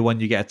particularly one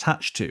you get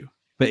attached to,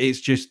 but it's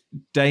just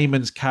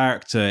Damon's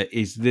character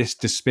is this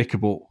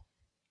despicable.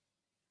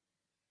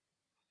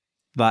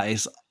 That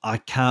is, I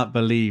can't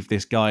believe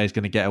this guy is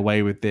going to get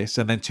away with this.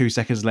 And then 2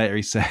 seconds later,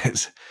 he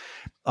says,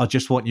 I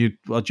just want you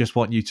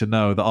to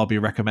know that I'll be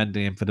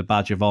recommending him for the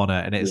Badge of Honor.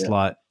 And it's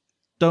like,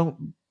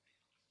 don't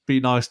be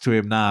nice to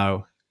him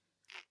now.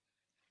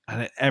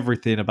 And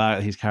everything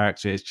about his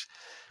character is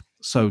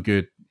so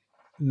good.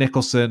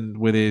 Nicholson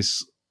with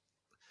his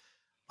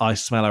 "I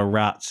smell a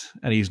rat"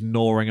 and he's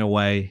gnawing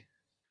away.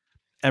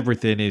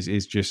 Everything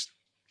is just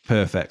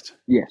perfect.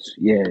 Yes,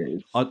 yeah.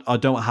 I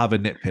don't have a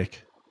nitpick.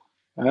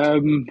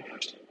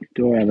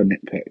 Do I have a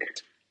nitpick?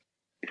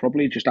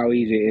 Probably just how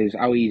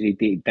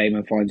easy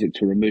Damon finds it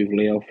to remove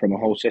Leo from a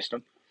whole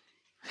system.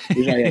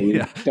 He's like, yeah, you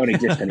Yeah. don't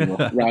exist anymore.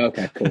 Right,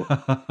 okay, cool.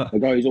 The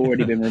guy who's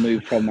already been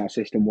removed from that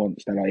system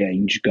once, they're like, yeah,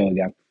 you can just go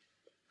again.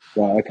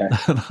 Right, okay.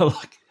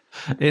 Like,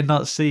 in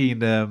that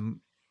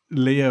scene,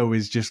 Leo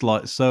is just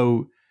like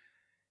so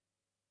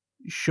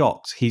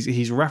shocked. He's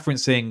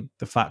referencing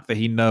the fact that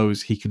he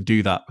knows he can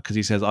do that because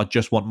he says, I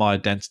just want my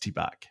identity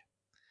back.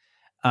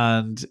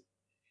 And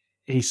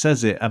he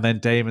says it, and then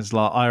Damon's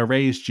like, I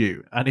erased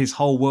you. And his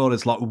whole world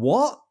is like,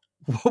 what?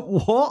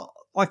 What?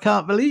 I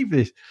can't believe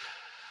this.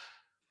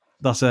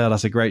 That's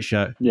a great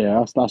show.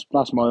 Yeah,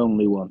 that's my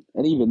only one.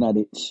 And even then,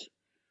 it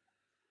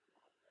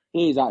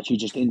is actually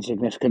just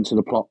insignificant to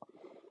the plot.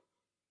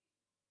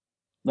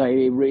 Like,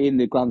 in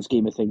the grand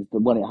scheme of things,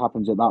 when it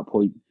happens at that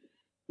point,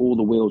 all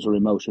the wheels are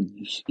in motion.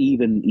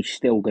 He's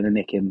still going to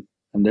nick him,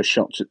 and the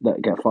shots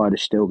that get fired are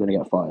still going to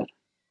get fired.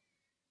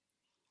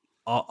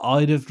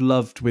 I'd have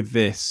loved with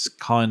this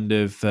kind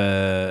of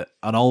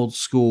an old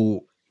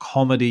school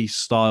comedy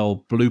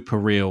style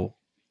blooper reel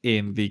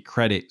in the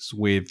credits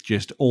with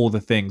just all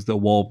the things that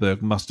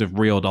Wahlberg must have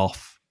reeled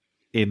off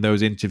in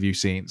those interview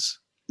scenes.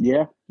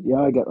 Yeah,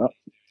 I get that.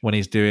 When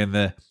he's doing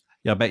I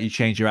bet you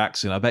change your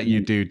accent. I bet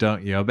you do,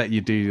 don't you? I bet you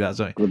do that,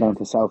 don't you? Go down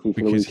to Southie for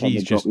because the weekend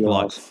he's and drop just your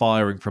like ass.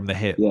 firing from the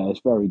hip. Yeah, it's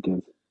very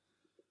good.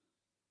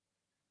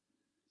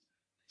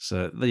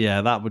 So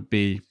yeah, that would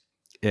be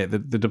it. The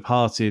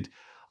Departed.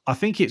 I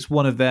think it's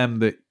one of them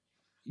that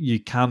you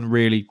can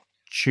really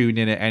tune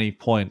in at any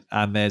point,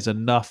 and there's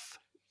enough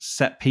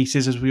set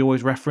pieces, as we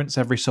always reference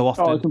every so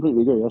often. Oh, I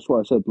completely agree. That's why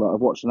I said, like, I've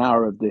watched an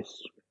hour of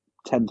this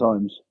 10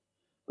 times.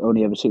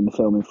 Only ever seen the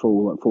film in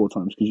full like 4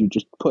 times, because you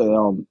just put it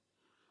on,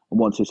 and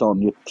once it's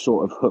on, you're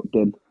sort of hooked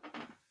in.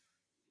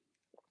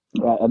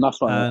 And that's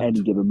not at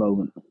any given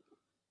moment.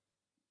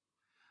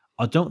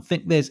 I don't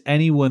think there's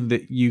anyone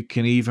that you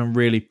can even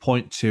really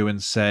point to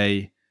and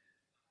say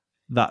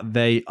that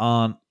they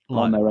aren't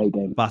like on their A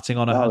game, batting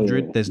on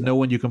 100. Yeah. There's no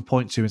one you can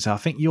point to and say, I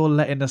think you're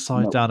letting the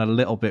side down a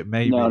little bit,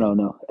 maybe.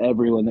 No.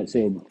 Everyone that's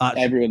in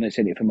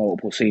it for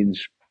multiple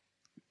scenes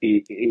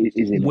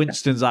is in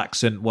Winston's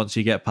accent, once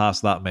you get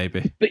past that,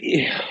 maybe. But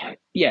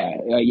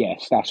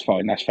yes, that's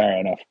fine. That's fair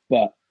enough.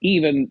 But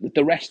even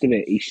the rest of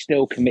it, he's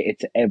still committed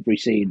to every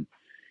scene.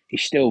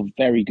 He's still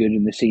very good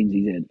in the scenes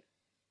he's in.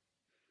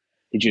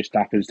 It just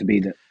happens to be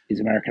that his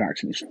American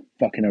accent is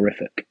fucking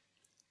horrific.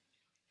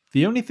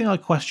 The only thing I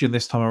question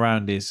this time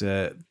around is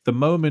the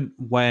moment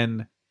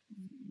when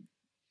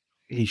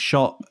he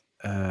shot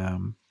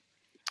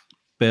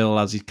Bill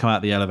as he's come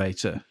out the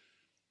elevator,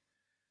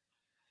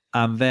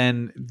 and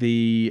then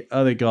the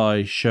other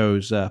guy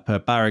shows up,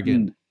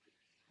 Barrigan,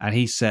 and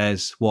he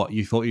says, "What,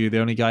 you thought you were the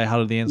only guy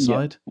out of the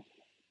inside?" Yeah.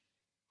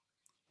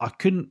 I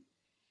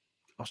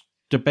was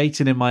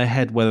debating in my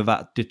head whether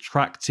that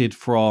detracted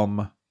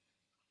from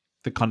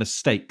the kind of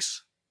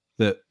stakes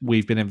that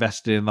we've been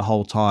invested in the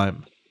whole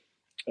time.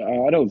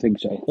 I don't think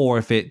so. Or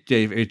if it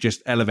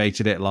just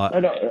elevated it, like, I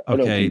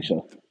don't think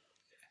so.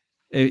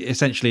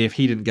 Essentially, if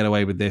he didn't get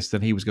away with this,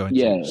 then he was going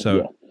to. So,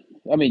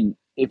 yeah. I mean,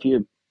 if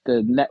you're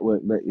the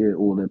network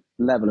or the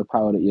level of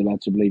power that you're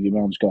led to believe your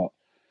man's got,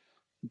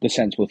 the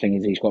sensible thing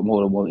is he's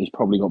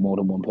probably got more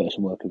than one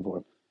person working for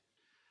him.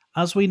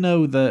 As we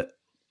know that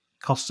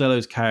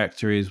Costello's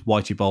character is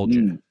Whitey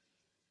Bulger,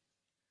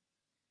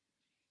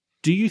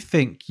 do you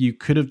think you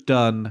could have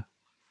done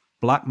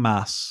Black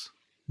Mass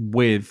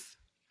with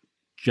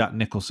Jack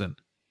Nicholson?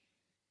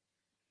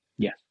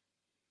 Yes.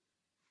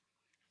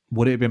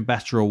 Would it have been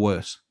better or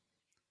worse?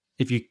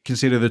 If you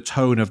consider the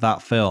tone of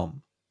that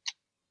film.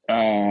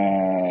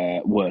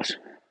 Worse.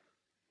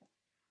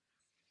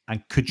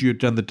 And could you have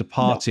done The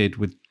Departed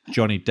with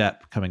Johnny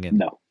Depp coming in?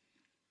 No.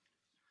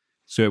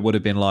 So it would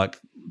have been like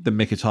the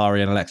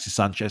Mkhitaryan and Alexis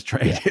Sanchez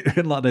trade.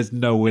 Yeah. Like there's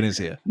no winners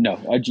here. No,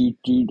 I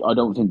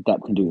don't think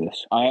Depp can do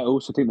this. I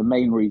also think the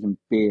main reason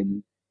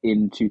being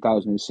in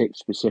 2006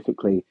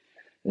 specifically,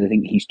 I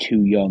think he's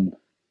too young.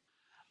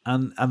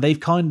 And they've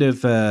kind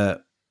of... I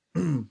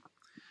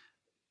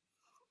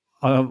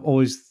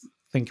always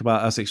think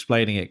about us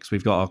explaining it because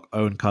we've got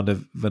our own kind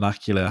of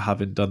vernacular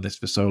having done this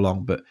for so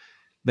long, but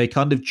they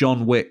kind of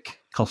John Wick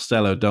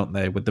Costello, don't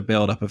they, with the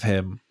build-up of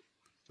him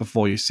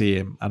before you see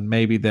him. And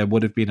maybe there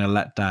would have been a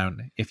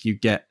letdown if you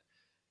get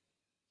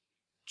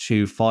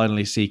to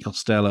finally see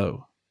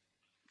Costello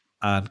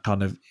and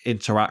kind of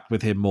interact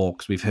with him more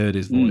because we've heard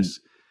his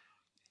voice.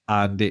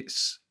 And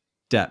it's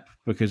Depp,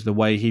 because the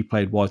way he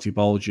played Whitey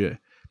Bulger,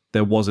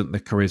 there wasn't the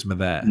charisma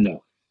there.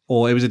 No.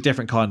 Or it was a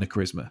different kind of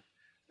charisma.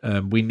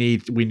 We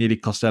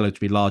needed Costello to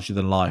be larger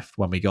than life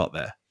when we got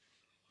there,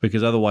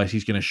 because otherwise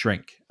he's going to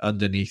shrink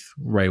underneath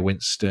Ray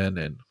Winston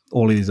and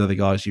all of these other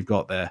guys you've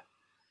got there.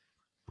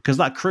 Because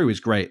that crew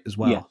is great as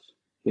well. Yes,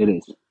 it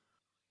is.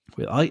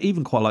 I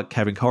even quite like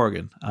Kevin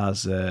Corrigan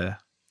as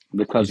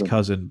his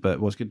cousin, but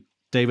was good.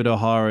 David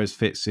O'Hara as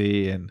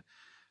Fitzy and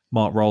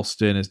Mark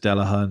Rolston as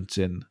Della Hunt,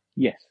 and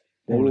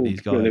all of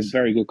these guys. They're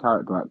very good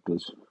character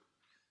actors.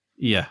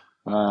 Yeah.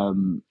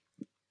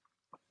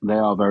 They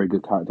are very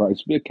good character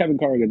actors. Kevin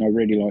Corrigan I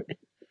really like.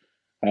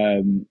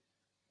 I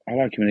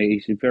like him.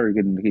 He's very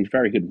good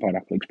in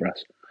Pineapple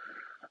Express.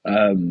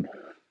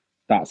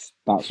 That's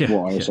Yeah,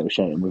 what I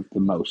associate him with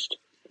the most,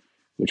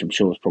 which I'm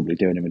sure is probably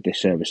doing him a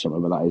disservice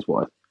somewhere, but that is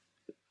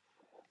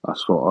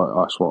that's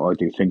what I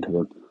do think of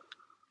him.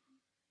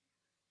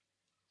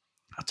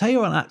 I'll tell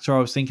you an actor I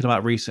was thinking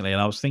about recently,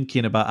 and I was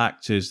thinking about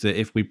actors that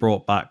if we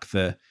brought back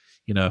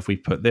if we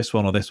put this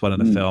one or this one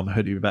in the film,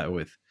 who'd you be better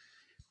with?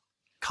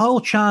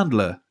 Kyle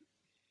Chandler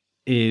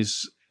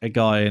is a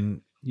guy,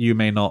 and you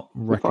may not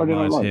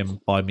recognize him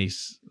by me.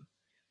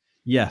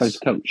 Yes. As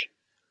coach.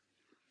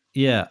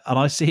 Yeah, and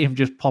I see him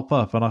just pop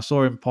up, and I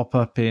saw him pop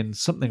up in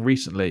something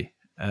recently.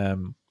 I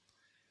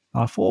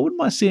thought I wouldn't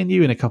mind seeing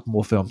you in a couple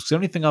more films, because the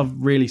only thing I've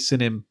really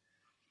seen him,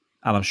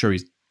 and I'm sure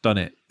he's done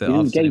it, that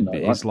I've seen him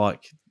is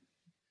like...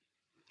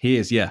 He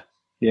is, yeah.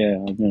 Yeah,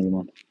 I know him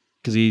on.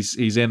 Because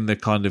he's in the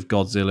kind of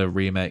Godzilla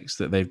remakes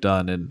that they've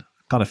done, and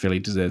I kind of feel he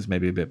deserves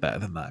maybe a bit better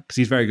than that, because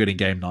he's very good in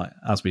Game Night,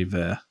 as we've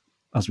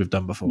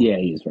done before. Yeah,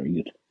 he is very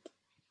good.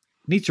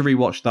 Need to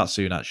rewatch that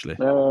soon, actually.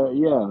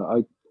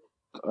 Yeah,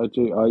 I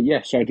do.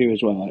 Yes, I do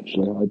as well,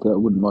 actually. I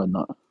wouldn't mind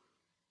that.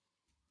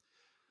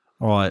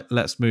 All right,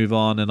 let's move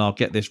on, and I'll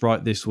get this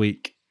right this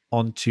week.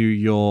 On to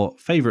your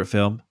favourite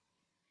film,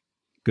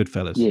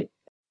 Goodfellas. Yeah.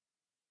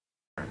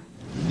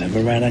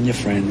 Never rat on your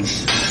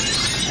friends,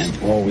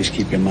 and always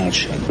keep your mouth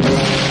shut.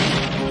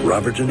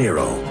 Robert De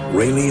Niro,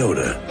 Ray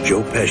Liotta,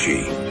 Joe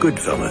Pesci,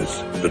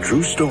 Goodfellas. The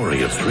true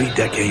story of 3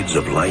 decades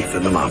of life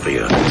in the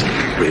Mafia.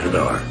 Rated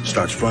R.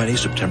 Starts Friday,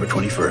 September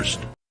 21st.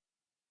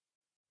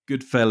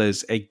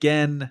 Goodfellas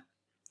again.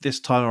 This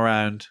time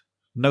around,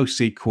 no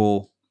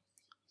sequel.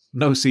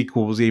 No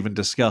sequel was even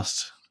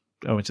discussed,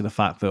 owing to the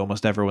fact that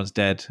almost everyone's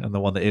dead, and the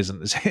one that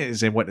isn't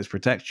is in witness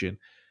protection.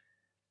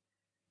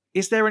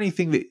 Is there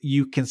anything that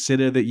you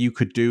consider that you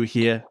could do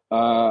here?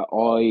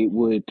 I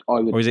would.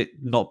 Or is it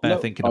not better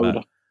thinking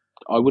about?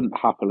 I wouldn't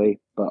happily,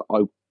 but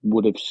I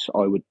would have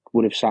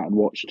sat and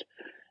watched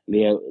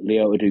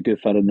Liotta do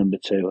Goodfellas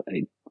 #2.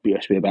 It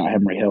used to be about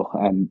Henry Hill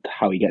and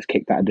how he gets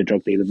kicked out of the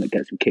drug dealing that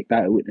gets him kicked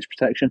out of witness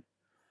protection.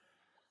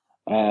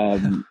 I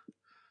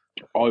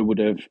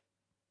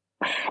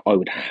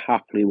would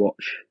happily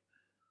watch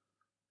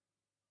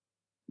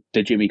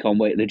the Jimmy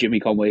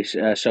Conway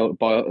solo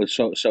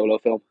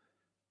film.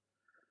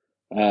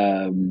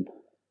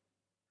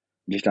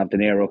 Just have De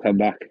Niro come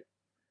back.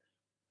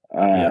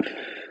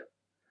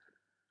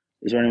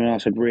 Is there anyone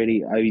else I'd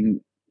really? I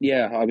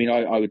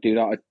would do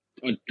that.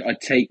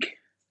 I'd take.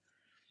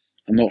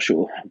 I'm not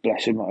sure.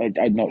 Bless him.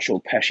 I'm not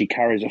sure Pesci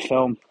carries a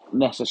film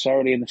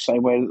necessarily in the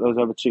same way that those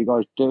other two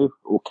guys do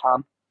or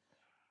can.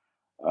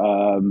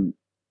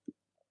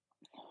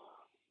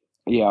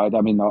 Yeah, I'd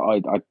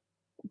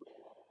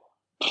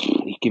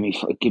give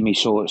me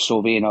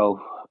Sorvino.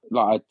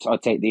 Like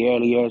I'd take the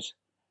early years.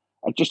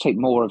 I'd just take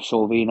more of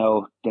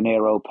Sorvino, De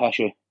Niro,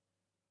 Pesci.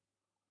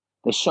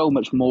 There's so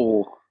much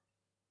more.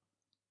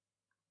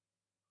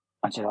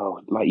 I don't know,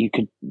 like you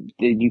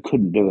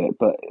couldn't do it,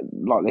 but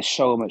like there's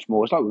so much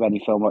more. It's like with any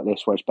film like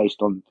this where it's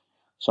based on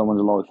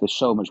someone's life. There's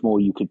so much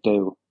more you could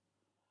do.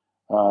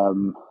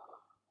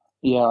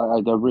 Yeah, I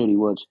really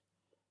would.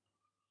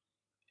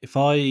 If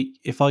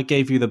I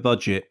gave you the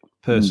budget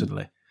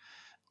personally,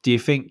 do you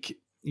think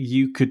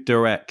you could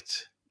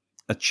direct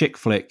a chick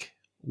flick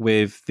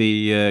with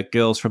the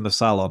girls from the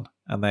salon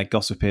and they're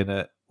gossiping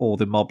at all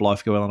the mob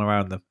life going on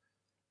around them?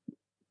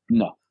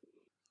 No.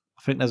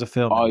 I think there's a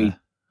film in there.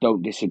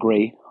 Don't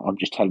disagree. I'm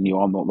just telling you,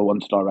 I'm not the one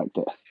to direct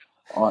it.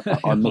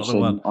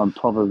 I'm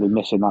probably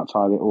missing that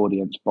target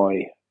audience by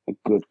a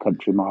good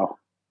country mile.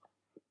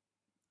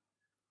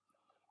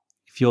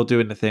 If you're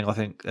doing the thing, I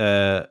think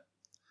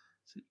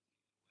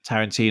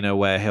Tarantino,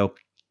 where he'll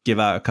give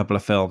out a couple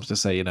of films to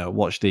say,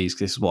 watch these.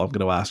 This is what I'm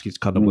going to ask you to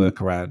kind of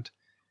work around.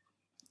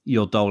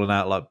 You're doling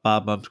out like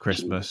Bad Moms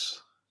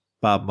Christmas,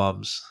 Bad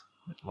Moms.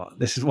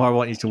 This is what I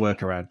want you to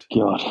work around.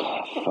 God,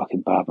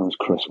 fucking Bad Moms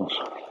Christmas.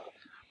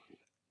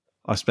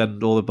 I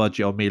spend all the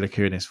budget on Mila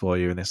Kunis for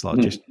you, and it's like,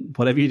 just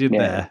whatever you did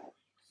there,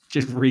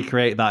 just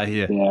recreate that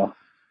here. Yeah.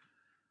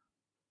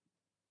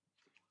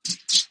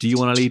 Do you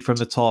want to lead from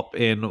the top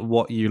in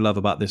what you love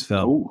about this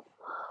film?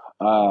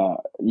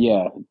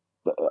 Yeah.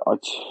 I'll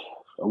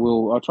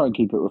try and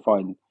keep it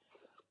refined.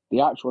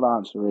 The actual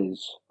answer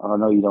is, and I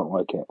know you don't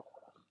like it,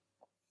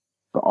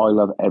 but I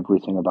love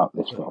everything about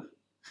this film.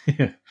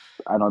 Yeah.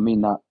 And I mean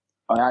that,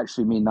 I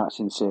actually mean that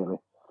sincerely.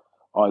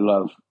 I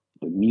love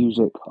the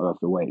music, I love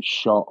the way it's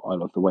shot, I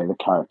love the way the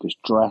characters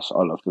dress,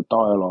 I love the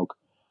dialogue,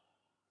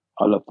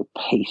 I love the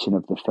pacing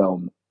of the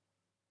film.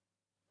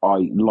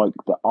 I like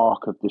the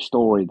arc of the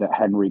story that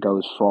Henry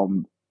goes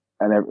from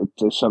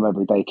to some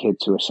everyday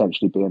kid to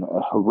essentially being a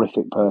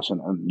horrific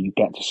person, and you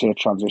get to see a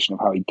transition of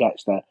how he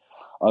gets there.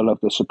 I love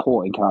the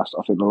supporting cast.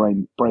 I think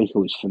Lorraine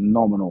Bracco is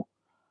phenomenal.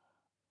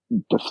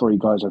 The 3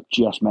 guys I've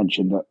just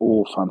mentioned are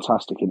all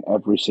fantastic in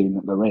every scene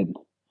that they're in.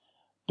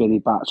 Billy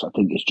Batts, I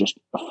think, is just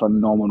a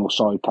phenomenal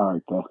side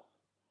character.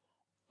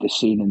 The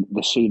scene in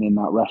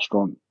that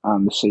restaurant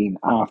and the scene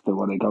after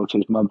when they go to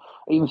his mum.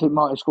 I even think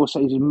Martin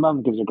Scorsese's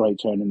mum gives a great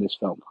turn in this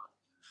film.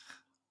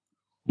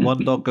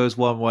 One dog goes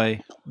one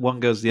way, one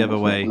goes the other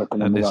way,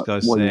 and this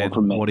guy's saying,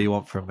 "What do you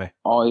want from me?"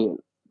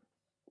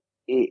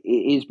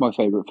 it is my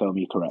favourite film.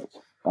 You're correct.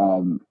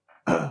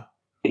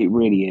 It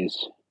really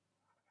is.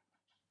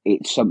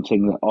 It's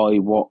something that I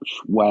watch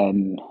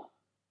when.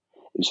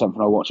 It's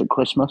something I watch at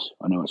Christmas.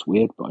 I know it's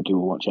weird, but I do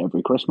watch it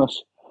every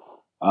Christmas.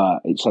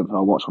 It's something I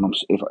watch when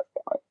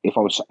if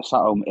I was sat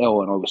home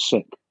ill and I was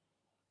sick,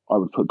 I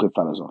would put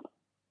Goodfellas on.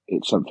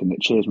 It's something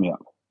that cheers me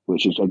up,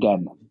 which is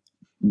again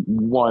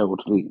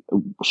wildly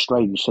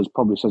strange.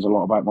 Probably says a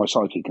lot about my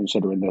psyche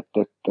considering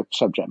the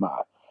subject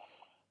matter.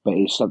 But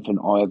it's something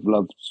I've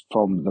loved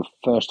from the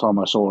first time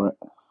I saw it,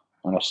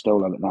 and I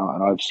still love it now.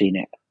 And I've seen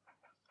it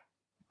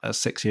at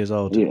 6 years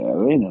old. Yeah,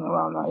 in and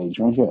around that age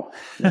range. Yeah.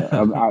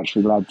 I'm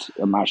actually glad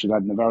in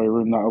the very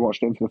room that I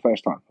watched it for the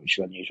first time, which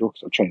is unusual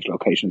because I've changed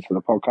locations for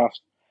the podcast.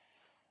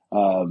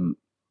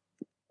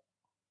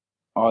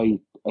 I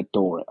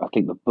adore it. I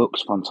think the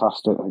book's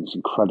fantastic. I think it's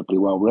incredibly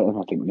well written.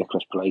 I think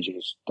Nicholas Pileggi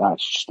is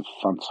just a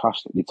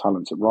fantastically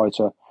talented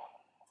writer.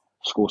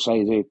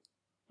 Scorsese,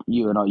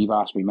 you've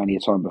asked me many a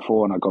time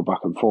before, and I go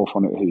back and forth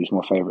on it. Who's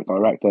my favourite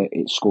director?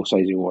 It's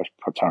Scorsese or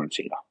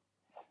Tarantino.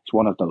 It's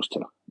one of those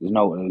two. There's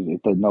no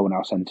one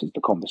else enters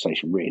the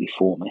conversation really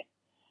for me.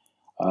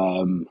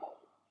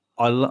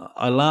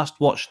 I last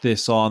watched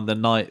this on the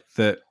night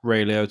that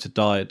Ray Liotta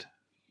died.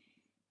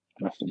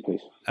 Rest in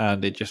peace.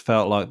 And it just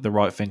felt like the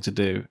right thing to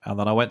do. And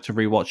then I went to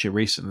rewatch it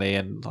recently,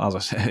 and as I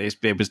said,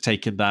 it was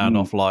taken down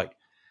off like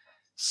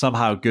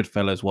somehow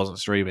Goodfellas wasn't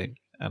streaming,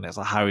 and it's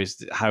like how is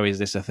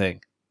this a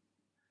thing?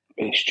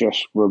 It's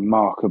just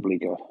remarkably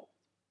good.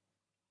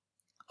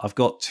 I've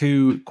got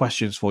 2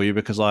 questions for you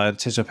because I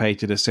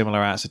anticipated a similar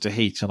answer to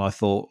Heat, and I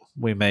thought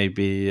we may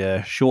be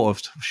short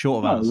of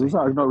answering.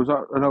 Was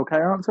that an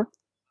okay answer?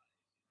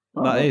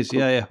 That is,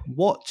 cool. Yeah.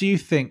 What do you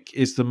think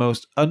is the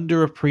most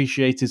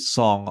underappreciated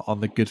song on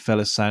the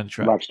Goodfellas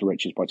soundtrack? Rags to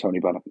Riches by Tony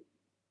Bennett.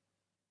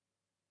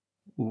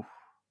 Oof.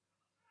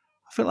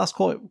 I feel that's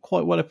quite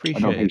well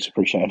appreciated. I don't think it's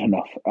appreciated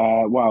enough.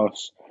 What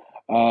else?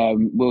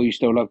 Will You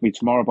Still Love Me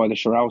Tomorrow by the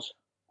Shirelles.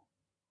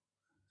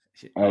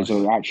 Nice.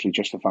 It's actually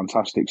just a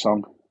fantastic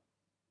song.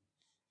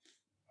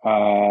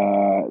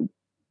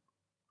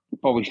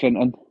 Bobby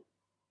Flinton,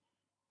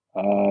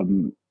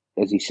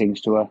 as he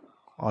sings to her.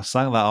 I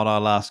sang that on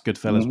our last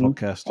Goodfellas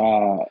podcast.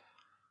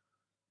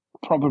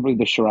 Probably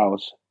the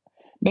Shirelles.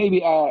 Maybe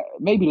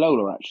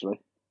Lola actually.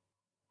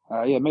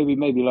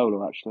 Maybe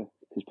Lola actually,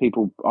 because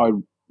people I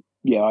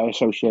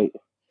associate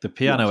the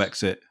piano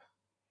exit.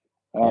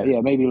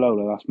 Maybe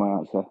Lola. That's my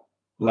answer.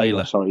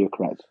 Layla. Sorry, you're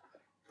correct.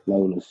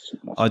 Lola's.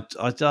 I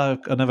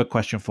another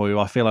question for you.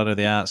 I feel I know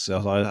the answer.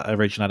 I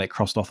originally had it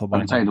crossed off on my. I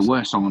can tell you the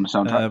worst song on the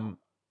soundtrack.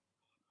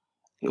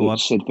 Go on.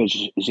 Sid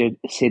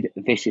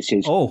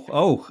Vicious's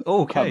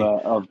okay. cover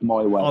of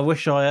My Way. I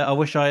wish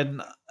I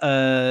hadn't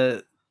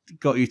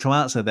got you to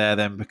answer there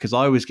then, because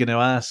I was going to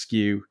ask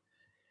you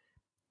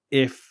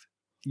if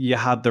you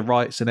had the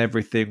rights and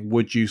everything,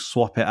 would you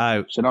swap it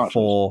out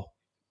for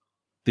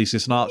the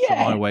Sinatra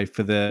My Way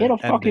for the in a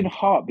fucking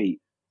heartbeat,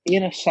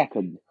 in a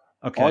second.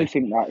 Okay, I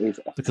think that is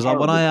because I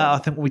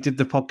think when we did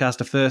the podcast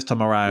the first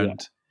time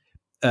around,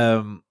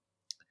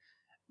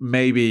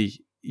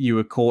 maybe you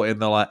were caught in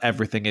the like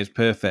everything is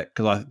perfect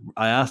because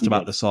I asked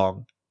about the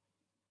song,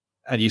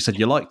 and you said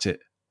you liked it.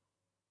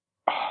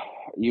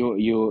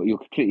 You're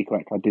completely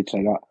correct. I did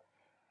say that,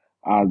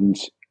 and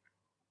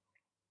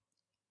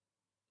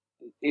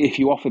if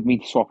you offered me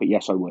to swap it,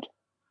 yes, I would.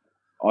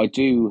 I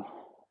do.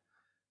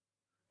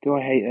 Do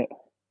I hate it?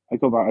 I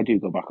do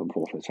go back and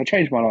forth. So I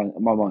change my mind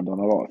on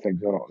a lot of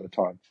things a lot of the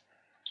time.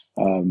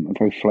 I'm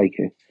very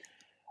flaky.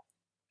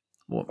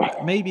 Well,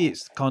 maybe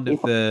it's kind of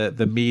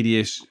the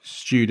media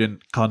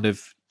student kind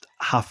of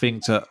having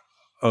to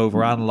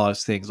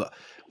overanalyze things.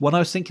 When I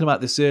was thinking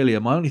about this earlier,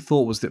 my only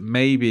thought was that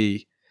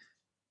maybe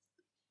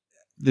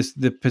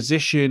the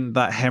position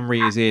that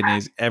Henry is in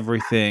is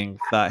everything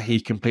that he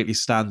completely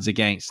stands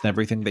against and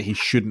everything that he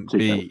shouldn't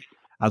be.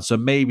 And so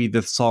maybe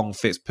the song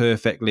fits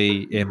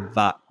perfectly in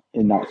that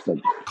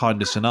sense.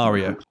 Kind of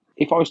scenario.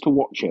 If I was to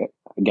watch it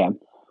again,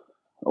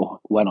 or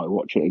when I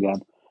watch it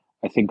again,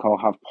 I think I'll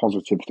have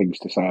positive things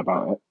to say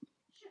about it.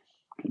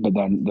 But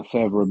then the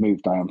further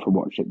removed I am from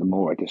watching it, the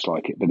more I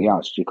dislike it. But the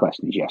answer to your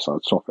question is yes,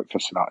 I'd swap it for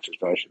Sinatra's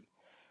version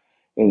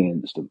in an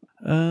instant.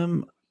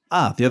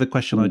 The other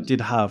question I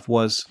did have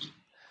was,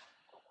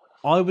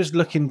 I was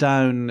looking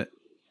down,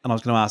 and I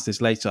was going to ask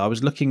this later, I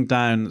was looking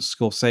down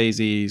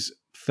Scorsese's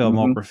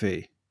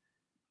filmography,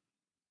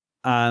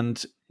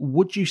 and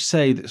would you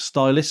say that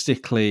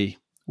stylistically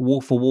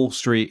Wolf of Wall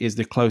Street is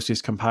the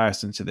closest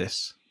comparison to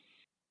this?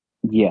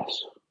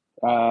 Yes.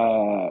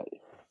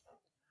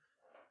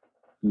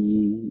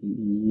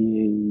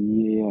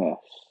 Yes.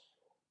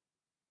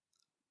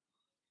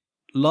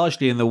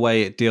 Largely in the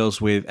way it deals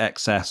with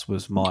excess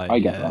was my... I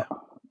get that.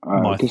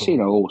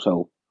 Casino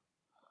also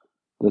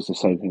does the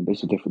same thing, but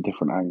it's a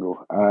different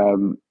angle.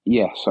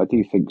 Yes, I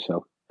do think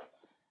so.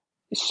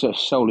 It's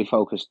solely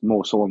focused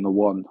more so on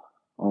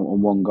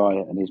on one guy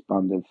and his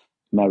band of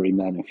merry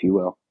men, if you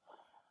will.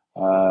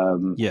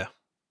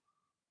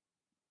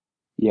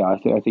 Yeah, I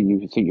think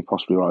you're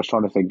possibly right. I was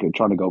trying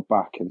to go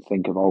back and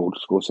think of old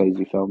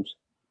Scorsese films.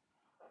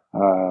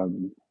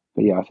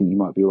 But yeah, I think you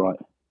might be right.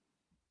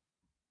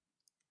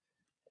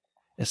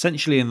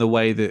 Essentially, in the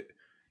way that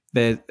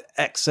the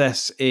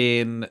excess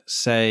in,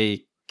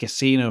 say,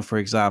 Casino, for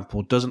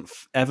example, doesn't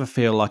ever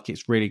feel like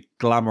it's really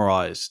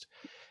glamorized.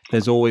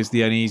 There's always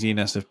the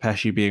uneasiness of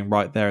Pesci being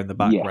right there in the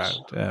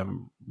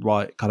background,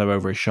 right kind of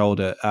over his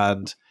shoulder.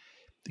 And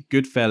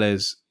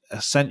Goodfellas,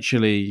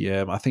 essentially,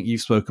 I think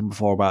you've spoken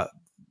before about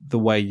the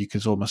way you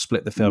can almost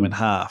split the film in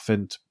half.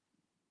 And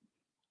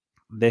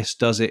this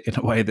does it in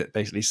a way that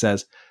basically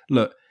says,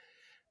 look,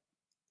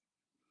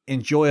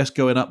 enjoy us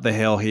going up the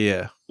hill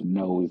here.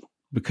 No,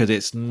 because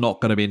it's not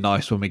going to be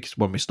nice when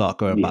we start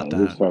going back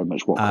down. It's very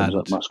much what comes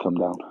up must come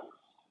down.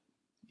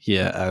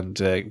 Yeah, and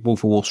Wolf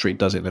of Wall Street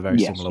does it in a very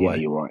similar way.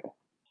 Yeah, you're right.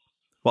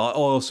 But I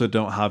also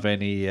don't have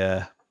any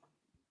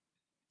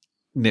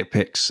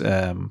nitpicks.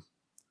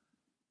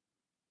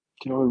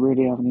 Do I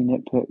really have any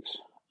nitpicks?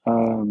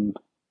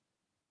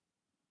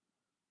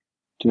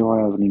 Do I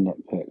have any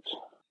nitpicks?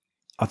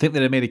 I think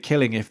they'd have made a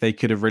killing if they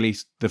could have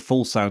released the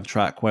full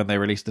soundtrack when they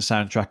released the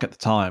soundtrack at the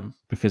time,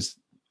 because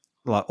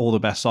like all the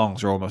best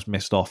songs are almost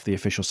missed off the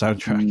official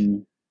soundtrack.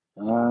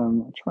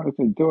 I'm trying to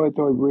think. Do I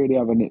really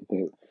have a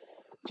nitpick?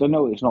 Because I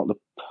know it's not the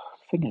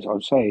thing. Is,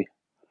 I'd say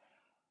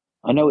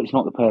I know it's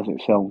not the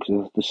perfect film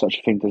because there's such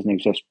a thing doesn't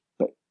exist.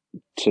 But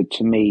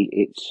to me,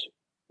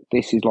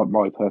 this is like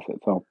my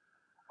perfect film.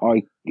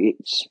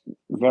 It's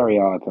very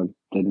hard, and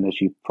as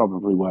you've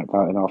probably worked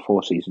out in our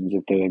 4 seasons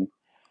of doing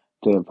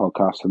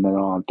podcasts, and then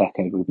our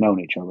decade we've known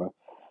each other.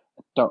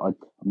 I'm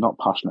not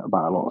passionate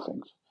about a lot of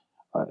things,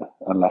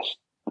 unless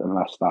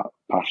that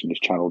passion is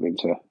channeled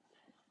into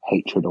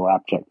hatred or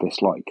abject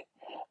dislike.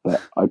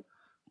 But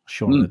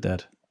Shaun of the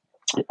Dead.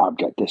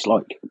 Abject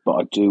dislike. But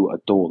I do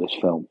adore this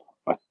film.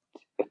 I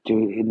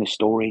do it in the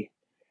story.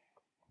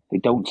 They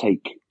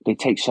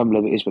take some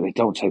liberties, but they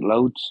don't take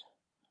loads.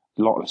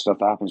 A lot of the stuff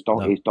that happens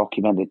is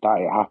documented that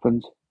it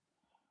happened.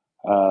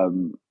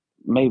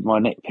 Maybe my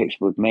nitpicks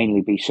would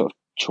mainly be sort of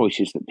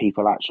choices that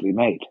people actually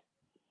made.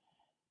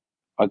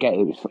 I get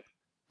it.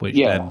 Which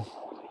then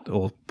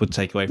or would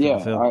take away from the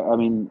film. I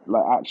mean,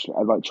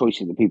 like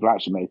choices that people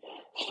actually made.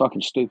 It's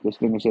fucking stupidest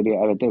thing this idiot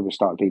ever did was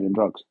start dealing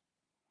drugs.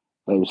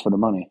 But it was for the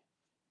money.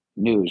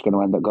 Knew it was going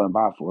to end up going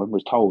bad for him.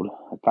 Was told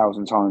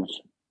 1,000 times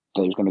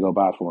that it was going to go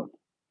bad for him.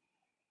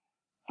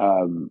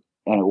 And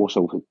it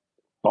also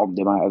bombed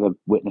him out of the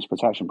witness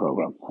protection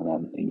program, and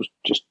then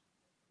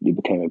he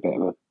became a bit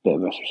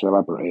of a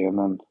celebrity, and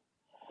then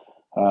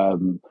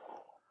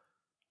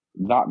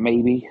that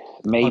maybe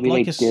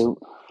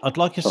I'd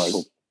like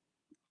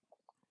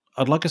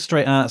a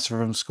straight answer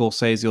from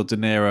Scorsese or De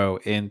Niro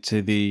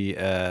into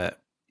the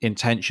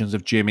intentions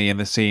of Jimmy in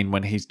the scene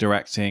when he's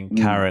directing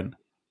Karen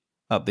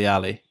up the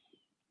alley.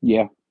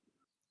 Yeah.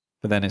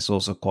 But then it's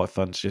also quite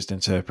fun to just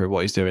interpret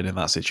what he's doing in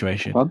that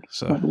situation. Fun?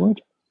 So Not the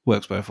word.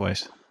 Works both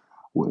ways.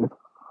 Weird.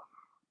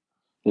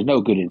 There's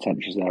no good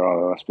intentions there, are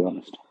there? Let's be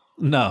honest.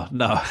 No.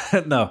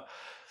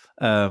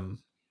 But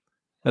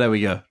there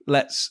we go.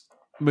 Let's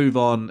move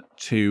on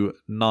to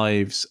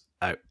Knives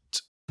Out.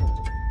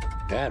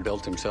 Dad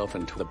built himself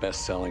into the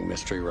best-selling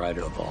mystery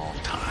writer of all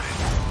time.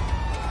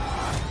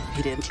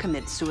 He didn't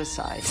commit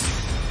suicide.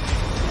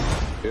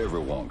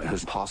 Everyone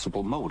has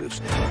possible motives.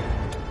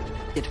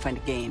 He had to find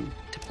a game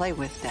to play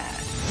with,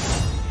 Dad.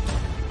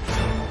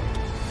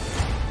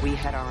 We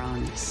had our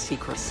own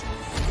secrets.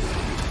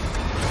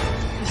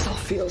 This all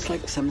feels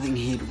like something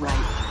he'd write.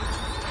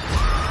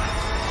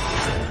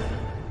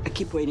 I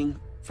keep waiting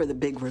for the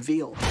big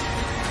reveal.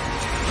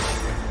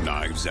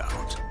 Knives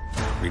Out.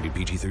 Rated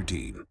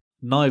PG-13.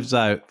 Knives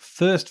Out,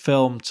 first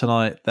film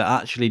tonight that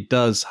actually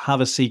does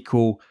have a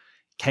sequel,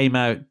 came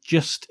out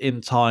just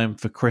in time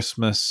for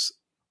Christmas,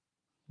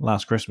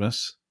 last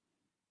Christmas.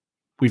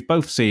 We've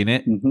both seen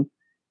it. Mm-hmm.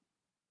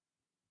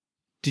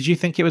 Did you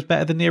think it was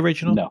better than the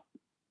original?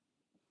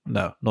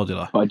 No, nor did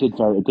I. But I did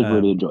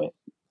really enjoy it.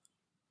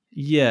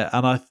 Yeah,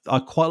 and I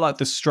quite like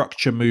the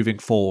structure moving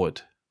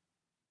forward.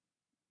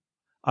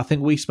 I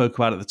think we spoke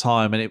about it at the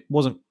time, and it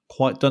wasn't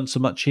quite done so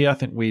much here. I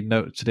think we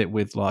noted it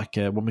with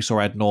when we saw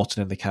Ed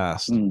Norton in the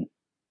cast.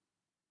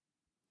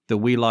 That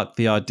we like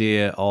the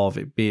idea of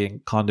it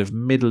being kind of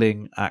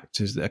middling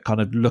actors that are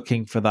kind of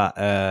looking for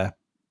that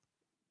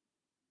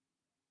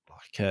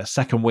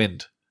second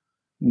wind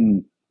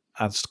and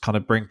kind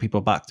of bring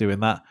people back doing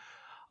that.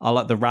 I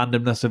like the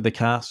randomness of the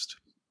cast.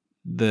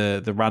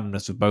 The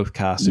randomness of both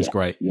casts is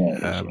great.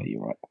 Yeah,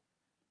 you're right.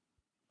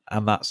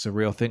 And that's a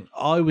real thing.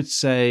 I would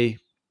say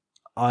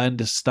I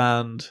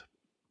understand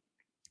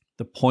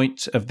the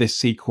point of this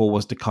sequel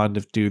was to kind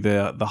of do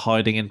the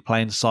hiding in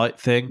plain sight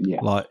thing,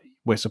 like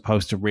we're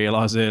supposed to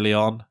realize early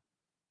on.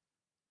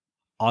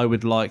 I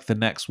would like the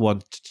next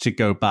one to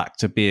go back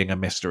to being a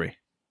mystery.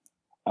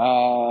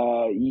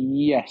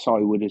 Yes, I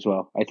would as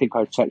well. I think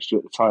I texted you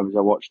at the time as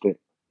I watched it.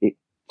 It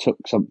took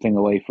something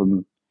away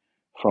from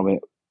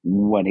it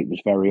when it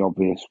was very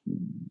obvious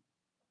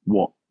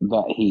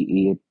that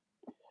he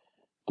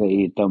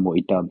had done what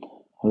he'd done.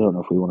 I don't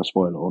know if we want to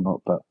spoil it or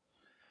not, but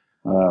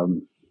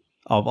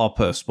I'll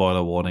put a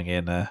spoiler warning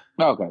in there.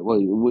 Okay,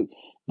 well,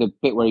 the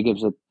bit where he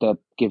gives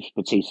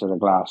Batista the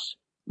glass,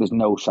 there's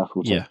no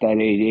shuffle. Yeah.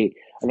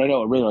 And I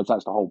don't realise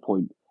that's the whole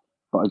point,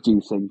 but I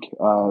do think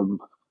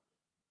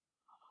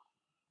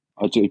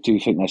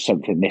think there's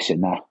something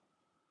missing there.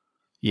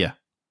 Yeah.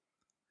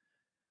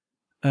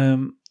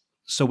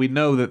 So we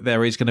know that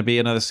there is going to be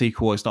another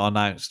sequel. It's not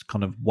announced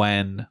kind of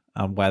when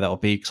and where that'll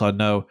be, because I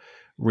know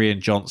Rian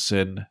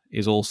Johnson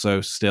is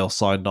also still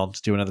signed on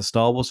to do another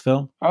Star Wars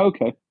film. Oh,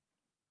 okay.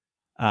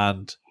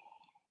 And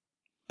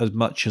as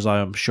much as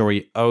I am sure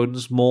he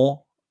owns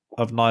more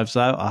of Knives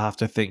Out, I have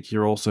to think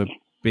you're also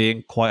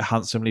being quite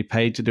handsomely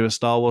paid to do a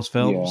Star Wars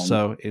film. Yeah,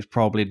 so it's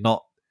probably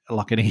not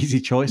like an easy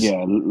choice.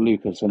 Yeah,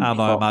 Lucas and Fox,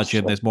 I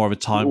imagine there's more of a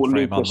time frame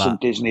Lucas on that. And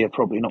Disney are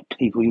probably not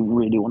people you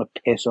really want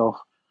to piss off.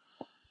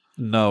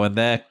 No, and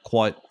they're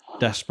quite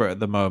desperate at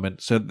the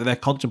moment. So they're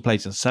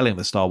contemplating selling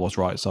the Star Wars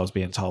rights, I was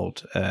being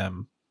told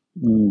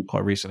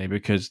quite recently,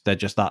 because they're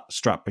just that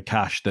strapped for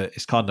cash that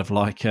it's kind of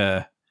like...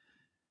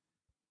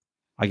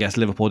 I guess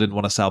Liverpool didn't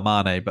want to sell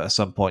Mane, but at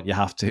some point you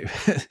have to.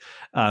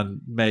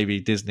 And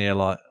maybe Disney are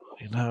like,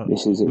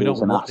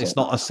 it's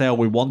not a sale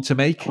we want to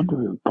make. I wonder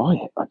who would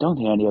buy it. I don't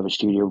think any other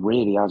studio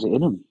really has it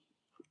in them.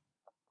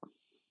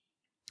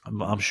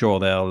 I'm sure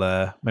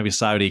they'll, maybe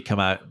Saudi come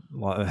out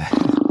like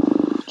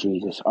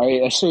Jesus. I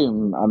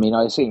assume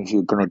if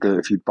you're going to do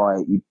it, if you'd buy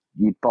it,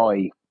 you'd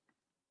buy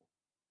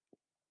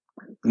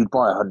 100%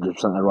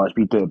 of the rights,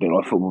 but you'd do a bit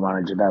like Football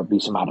Manager. There would be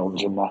some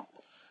add-ons in there.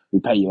 We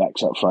pay you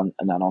X up front,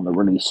 and then on the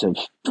release of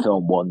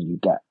film 1, you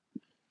get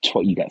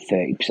 30%.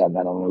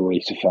 Then on the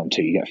release of film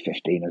 2, you get 15%,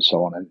 and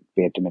so on, and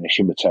be a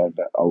diminishing return,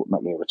 but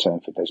ultimately a return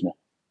for Disney.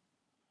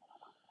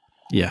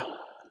 Yeah.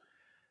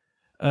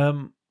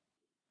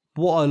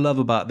 What I love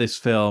about this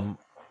film,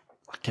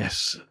 I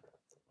guess,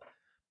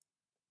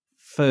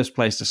 first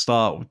place to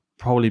start would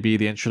probably be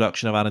the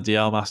introduction of Ana de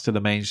Armas to the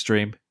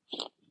mainstream.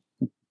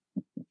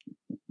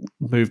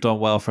 Moved on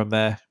well from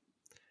there.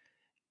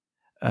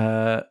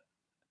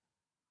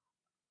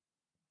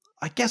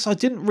 I guess I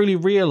didn't really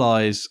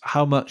realise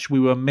how much we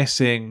were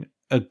missing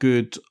a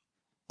good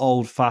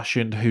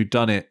old-fashioned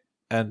whodunit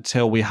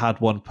until we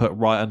had one put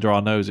right under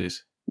our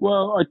noses.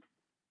 Well, I'm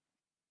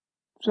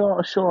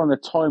not sure on the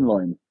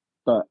timeline,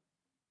 but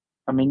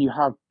I mean, you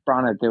have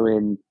Branagh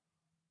doing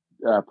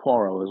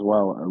Poirot as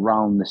well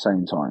around the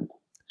same time.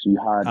 So you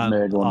had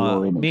Murder on the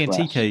Orient me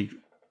Express. and TK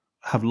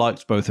have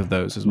liked both of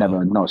those as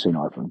well. Not seen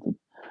either of them.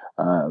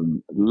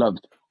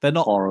 Loved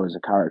Poirot as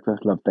a character.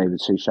 Loved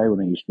David Suchet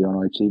when he used to be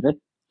on ITV.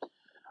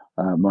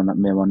 Me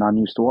and my nan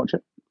used to watch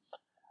it.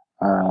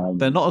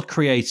 They're not as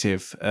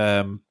creative,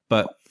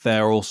 but they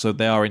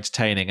are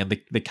entertaining, and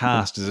the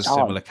cast is a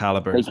similar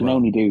caliber. They can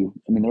only do.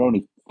 I mean, they're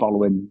only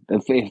following.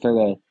 If they're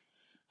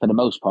for the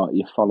most part,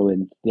 you're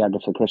following the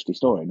Agatha Christie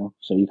story, no?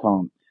 So you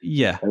can't.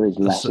 Yeah, there is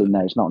less in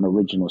there. It's not an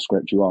original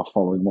script. You are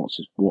following what's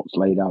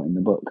laid out in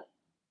the book.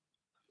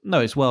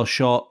 No, it's well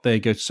shot. They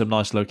go to some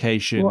nice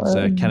locations.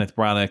 Kenneth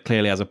Branagh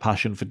clearly has a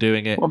passion for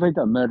doing it. What have they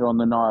done? Murder on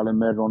the Nile and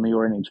Murder on the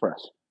Orient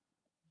Express.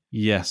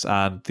 Yes,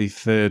 and the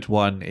third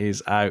one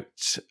is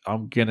out,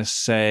 I'm going to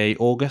say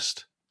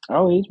August.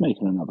 Oh, he's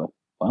making another.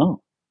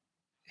 Wow.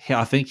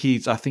 Yeah, I think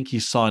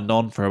he's signed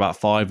on for about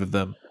 5 of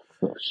them.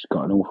 He's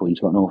got an awful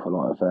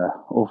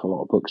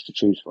lot of books to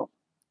choose from.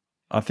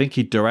 I think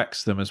he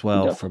directs them as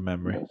well, from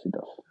memory. He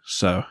does.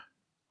 So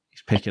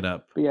he's picking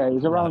up. But yeah,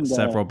 he's around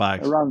several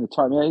bags around the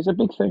time. Yeah, it's a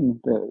big thing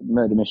that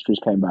Murder Mysteries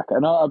came back,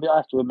 and I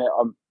have to admit,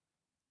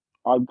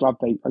 I'm glad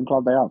they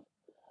have.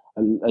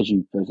 As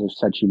I've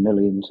said to you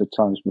millions of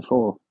times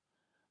before,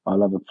 I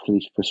love a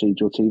police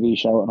procedural TV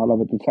show and I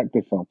love a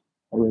detective film.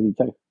 I really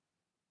do.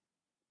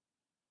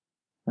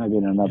 Maybe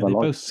in another they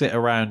life. both sit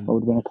around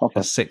would have been a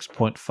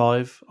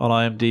 6.5 on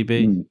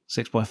IMDb,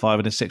 6.5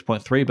 and a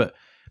 6.3, but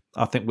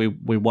I think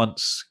we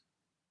once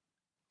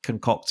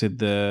concocted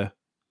the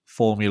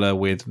formula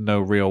with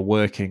no real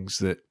workings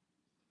that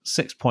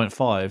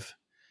 6.5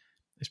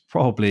 is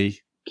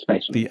probably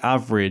the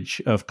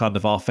average of kind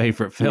of our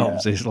favourite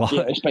films. Is like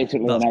it's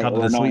basically that's kind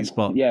of the sweet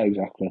spot. Yeah,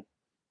 exactly.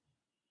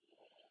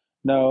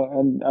 No,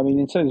 and I mean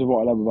in terms of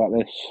what I love about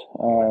this,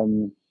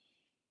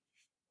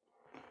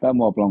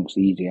 Benoit Blanc's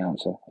the easy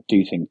answer. I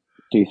do think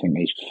he's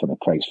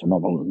Craig's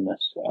phenomenal in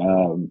this,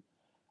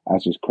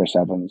 as is Chris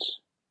Evans.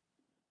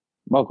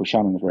 Michael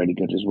Shannon's really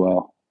good as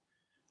well.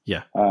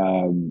 Yeah.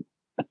 I'm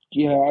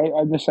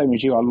the same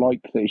as you. I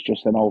like that it's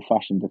just an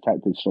old-fashioned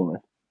detective story,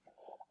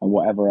 and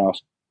whatever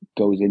else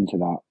goes into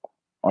that,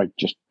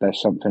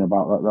 there's something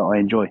about that I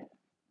enjoy.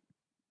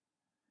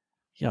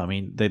 Yeah, I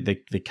mean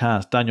the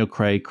cast: Daniel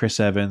Craig, Chris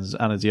Evans,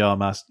 Ana de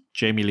Armas,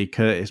 Jamie Lee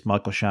Curtis,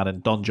 Michael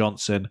Shannon, Don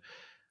Johnson,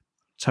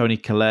 Toni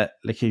Collette,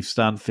 Lakeith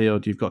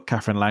Stanfield. You've got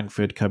Catherine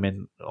Langford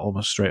coming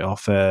almost straight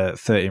off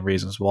 13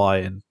 Reasons Why,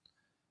 and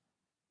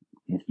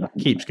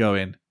keeps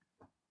going.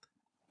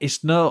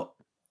 It's not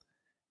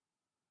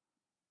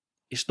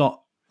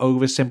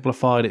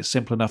oversimplified. It's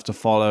simple enough to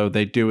follow.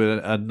 They do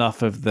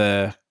enough of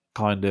the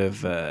kind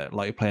of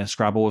like you're playing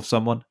Scrabble with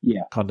someone.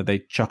 Yeah. Kind of they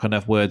chuck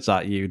enough words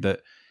at you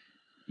that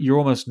you're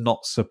almost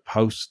not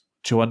supposed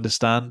to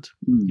understand.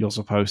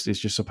 It's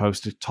just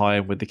supposed to tie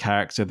in with the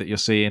character that you're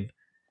seeing.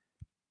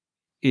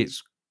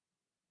 it's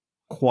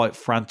quite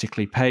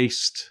frantically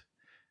paced.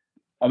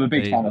 I'm a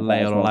big fan of that.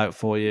 Lay it all out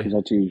for you.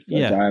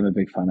 Because I am a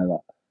big fan of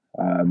that.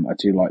 I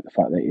do like the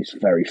fact that it's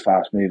very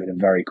fast moving and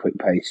very quick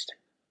paced.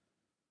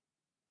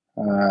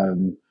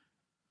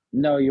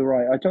 No, you're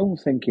right. I don't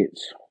think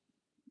it's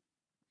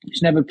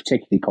never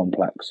particularly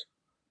complex.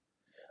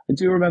 I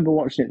do remember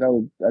watching it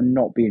though and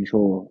not being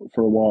sure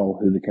for a while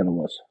who the killer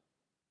was.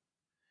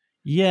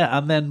 Yeah,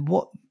 and then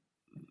what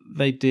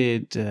they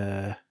did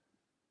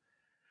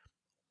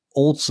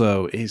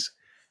also is,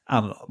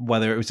 and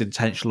whether it was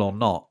intentional or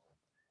not,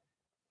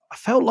 I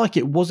felt like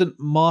it wasn't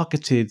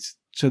marketed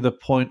to the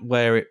point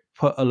where it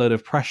put a lot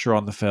of pressure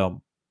on the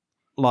film.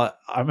 Like,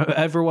 I remember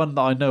everyone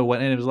that I know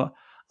went in and was like,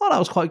 oh, that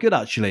was quite good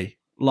actually.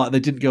 Like, they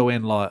didn't go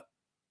in like,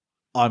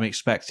 I'm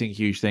expecting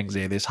huge things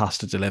here, this has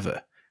to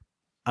deliver.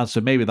 And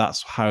so maybe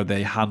that's how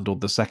they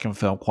handled the second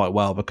film quite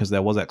well, because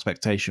there was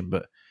expectation,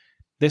 but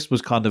this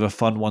was kind of a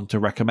fun one to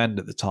recommend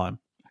at the time.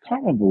 I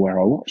can't remember where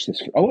I watched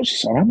this. I watched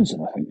this on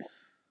Amazon, I think.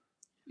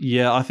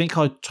 Yeah, I think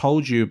I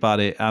told you about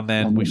it, and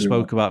then we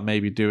spoke about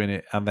maybe doing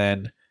it, and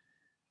then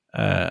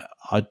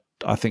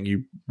I think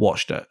you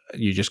watched it.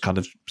 You just kind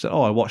of said,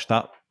 oh, I watched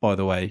that, by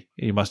the way.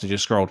 You must have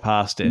just scrolled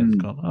past it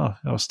and gone, oh,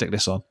 I'll stick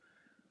this on.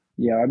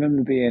 Yeah, I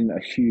remember being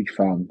a huge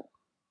fan.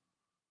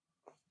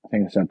 I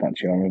think I said that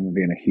to you. I remember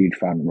being a huge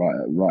fan right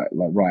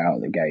out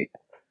of the gate.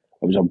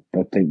 I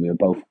think we were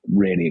both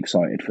really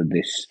excited for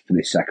this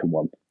second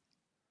one.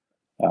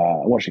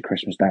 I watched it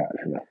Christmas Day,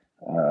 actually.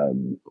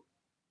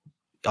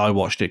 I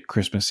watched it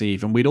Christmas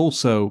Eve, and we'd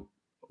also,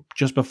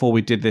 just before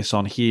we did this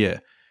on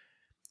here,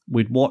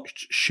 we'd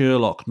watched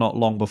Sherlock not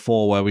long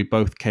before, where we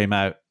both came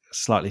out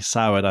slightly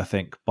soured, I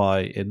think,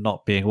 by it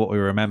not being what we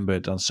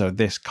remembered, and so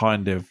this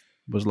kind of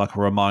was like a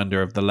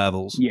reminder of the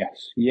levels.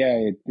 Yes,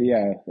 yeah,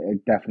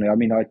 definitely. I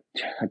mean, I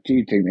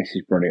do think this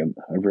is brilliant.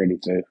 I really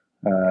do.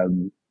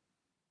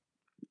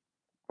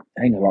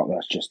 I think a lot of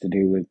that's just to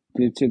do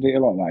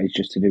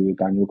with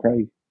Daniel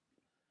Craig.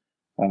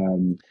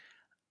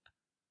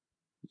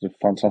 He's a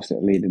fantastic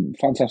leading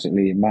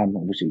man.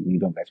 Obviously, you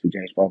don't get to be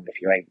James Bond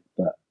if you ain't,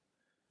 but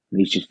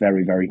he's just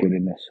very, very good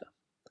in this.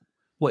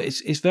 Well,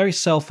 it's very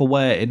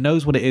self-aware. It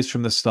knows what it is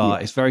from the start.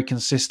 Yeah. It's very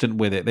consistent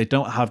with it. They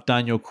don't have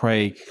Daniel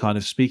Craig kind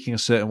of speaking a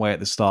certain way at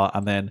the start,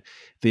 and then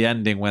the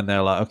ending when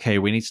they're like, okay,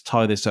 we need to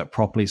tie this up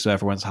properly so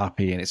everyone's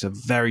happy, and it's a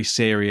very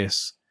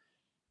serious,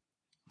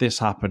 this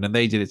happened, and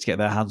they did it to get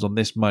their hands on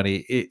this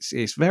money.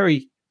 It's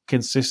very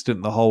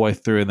consistent the whole way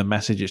through, and the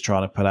message it's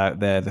trying to put out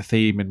there, the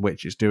theme in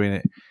which it's doing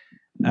it.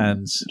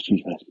 And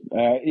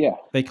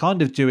they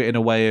kind of do it in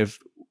a way of,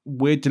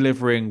 we're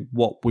delivering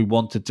what we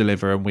want to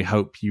deliver, and we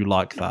hope you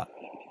like that,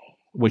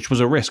 which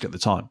was a risk at the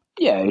time.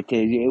 Yeah,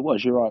 it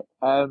was. You're right.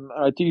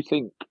 I do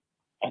think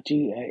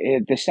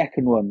the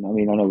second one. I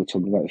mean, I know we're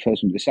talking about the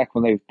first one, but the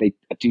second one,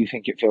 I do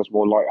think it feels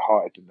more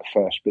light-hearted than the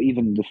first. But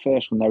even the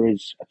first one, there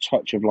is a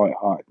touch of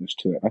light-heartedness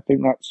to it. I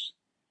think that's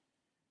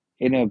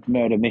in a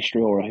murder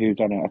mystery or a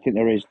whodunit. I think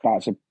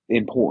that's an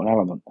important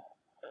element.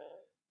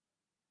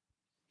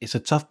 It's a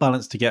tough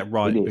balance to get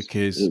right,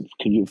 because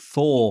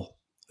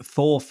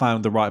Thor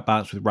found the right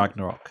balance with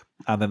Ragnarok,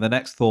 and then the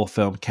next Thor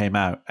film came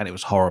out and it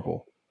was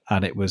horrible,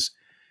 and it was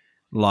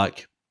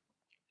like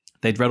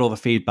they'd read all the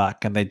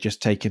feedback and they'd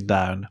just taken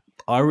down,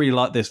 I really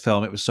like this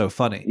film, it was so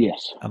funny.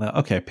 Yes. And then,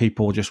 okay,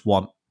 people just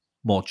want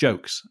more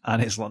jokes,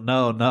 and it's like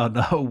no,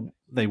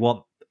 they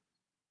want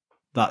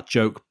that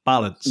joke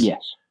balance.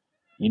 Yes.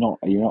 You're not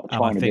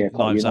trying to be a comedy. I think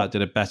Knives Out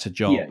did a better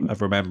job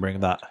of remembering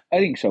that. I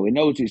think so. It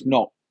knows it's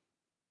not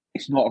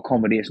a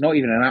comedy. It's not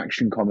even an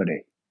action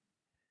comedy.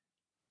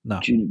 No,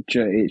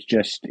 it's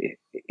just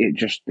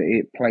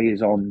it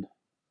plays on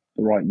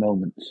the right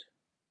moments.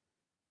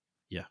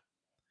 Yeah.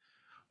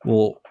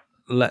 Well,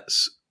 do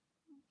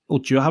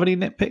you have any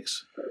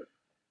nitpicks?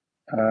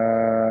 Do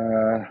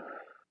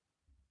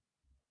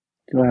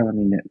I have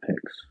any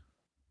nitpicks?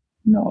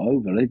 Not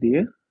overly, do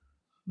you?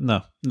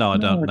 No, I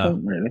don't. I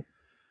don't really.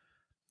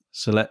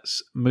 So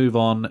let's move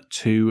on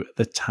to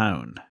The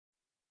Town.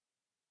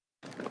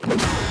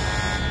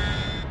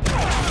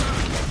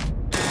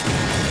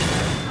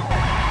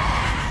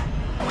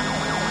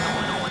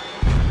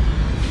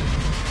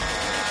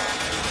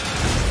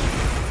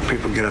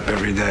 People get up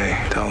every day,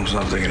 tell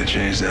themselves they're going to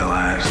change their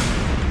lives.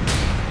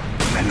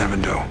 They never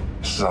do.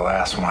 This is the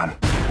last one.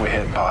 We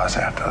hit pause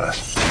after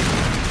this.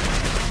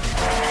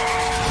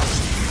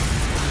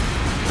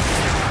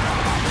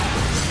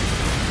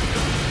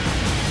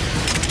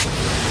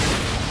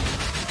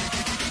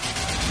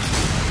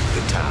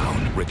 The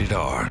Town, rated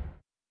R.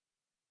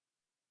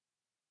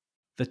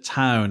 The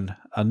Town,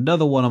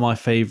 another one of my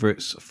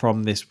favourites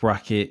from this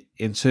bracket.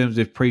 In terms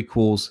of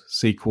prequels,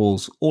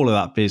 sequels, all of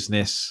that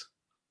business,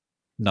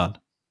 none.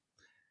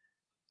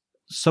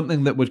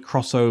 Something that would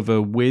cross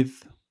over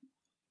with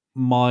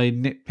my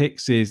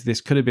nitpicks is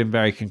this could have been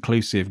very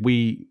conclusive.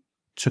 We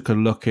took a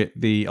look at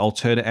the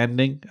alternate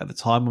ending at the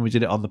time when we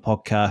did it on the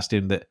podcast,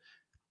 in that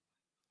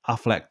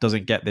Affleck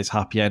doesn't get this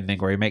happy ending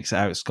where he makes it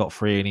out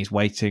scot-free and he's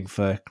waiting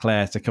for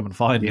Claire to come and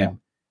find him.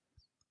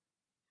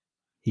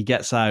 He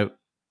gets out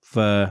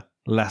for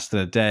less than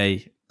a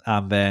day,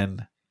 and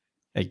then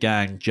a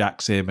gang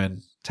jacks him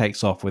and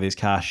takes off with his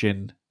cash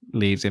and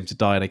leaves him to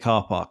die in a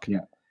car park.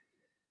 Yeah.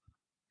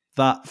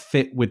 That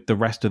fit with the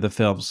rest of the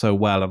film so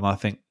well, and I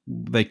think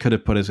they could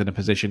have put us in a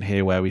position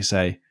here where we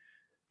say,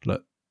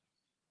 look,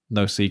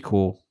 no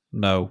sequel,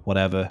 no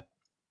whatever.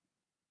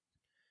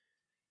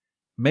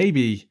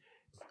 Maybe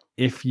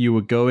if you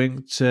were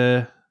going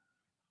to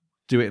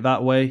do it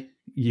that way,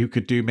 you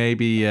could do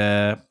maybe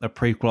a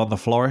prequel on The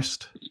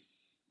Florist.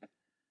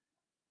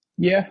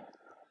 Yeah.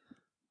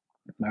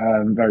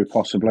 Very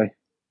possibly.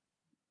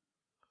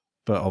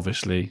 But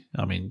obviously,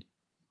 I mean,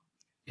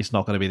 it's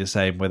not going to be the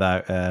same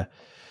without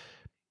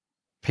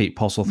Pete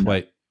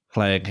Postlethwaite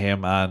playing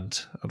him, and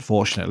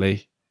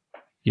unfortunately,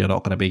 you're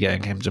not going to be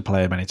getting him to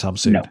play him anytime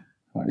soon. No,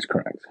 that is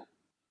correct.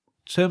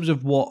 In terms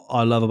of what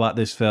I love about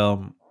this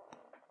film,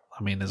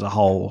 I mean, there's a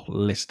whole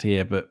list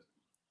here, but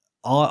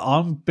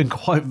I've been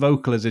quite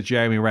vocal as a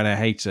Jeremy Renner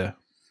hater.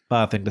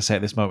 Bad thing to say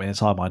at this moment in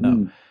time, I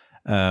know.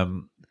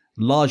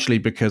 Largely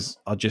because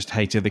I just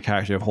hated the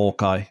character of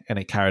Hawkeye and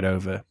it carried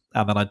over.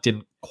 And then I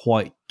didn't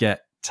quite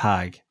get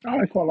Tag.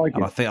 I quite like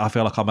and it. I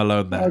feel like I'm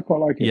alone there. I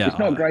quite like it. Yeah, it's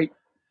not great,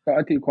 but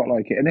I do quite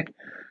like it. And it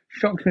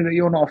shocks me that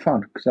you're not a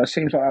fan, because that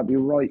seems like that'd be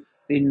right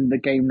in the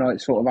game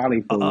night sort of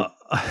alley for you.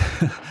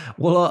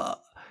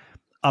 Well,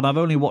 and I've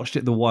only watched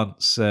it the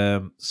once,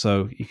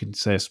 so you can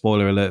say a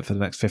spoiler alert for the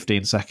next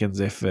 15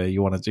 seconds if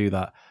you want to do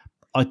that.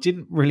 I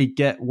didn't really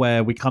get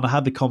where we kind of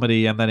had the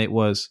comedy, and then it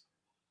was,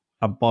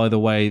 and by the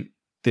way,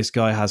 this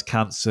guy has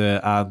cancer,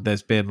 and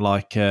there's been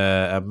like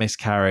a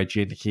miscarriage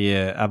in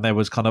here, and there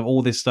was kind of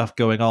all this stuff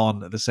going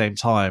on at the same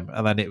time,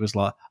 and then it was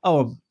like,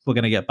 oh, we're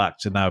going to get back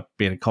to now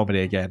being a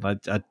comedy again.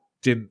 I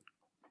didn't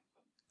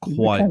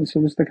quite.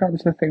 Was the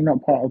cancer thing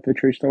not part of the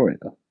true story,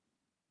 though?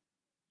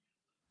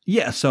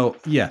 Yeah, so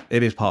yeah,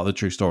 it is part of the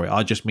true story.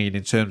 I just mean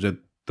in terms of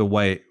the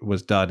way it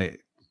was done,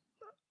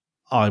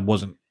 I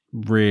wasn't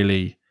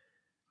really,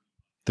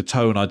 the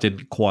tone I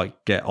didn't quite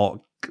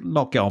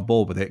not get on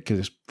board with it, because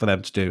it's for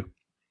them to do.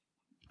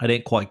 I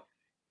didn't quite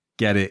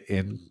get it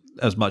in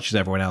as much as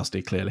everyone else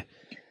did, clearly.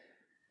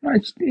 No,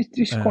 it's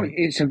just quite.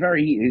 It's a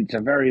very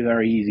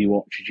very easy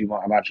watch, as you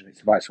might imagine.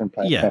 It's about someone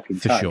playing fucking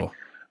for tag. Sure.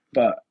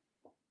 But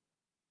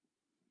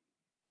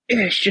it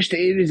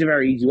is a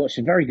very easy watch. It's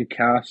a very good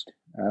cast.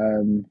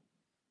 Yeah,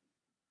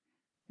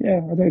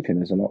 I don't think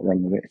there's a lot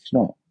wrong with it.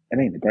 It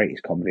ain't the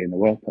greatest comedy in the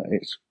world, but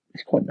it's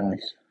quite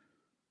nice.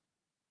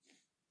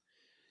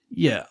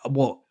 Yeah,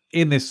 well,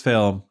 in this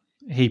film,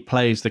 he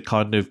plays the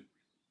kind of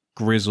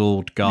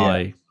grizzled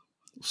guy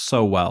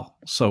so well.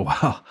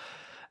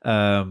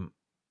 I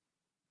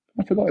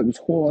forgot it was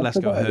Hawkeye. Let's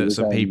go hurt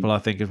some people, I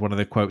think, is one of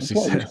the quotes he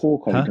said. It was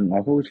Hawkeye, didn't I?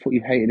 I've always thought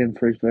you hated him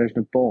for his version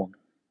of Bourne.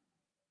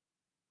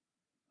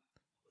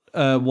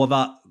 Well,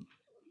 that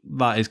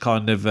is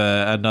kind of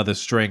another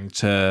string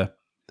to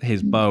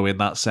his bow in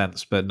that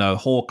sense. But no,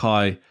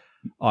 Hawkeye,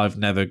 I've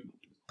never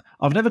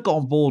got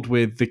on board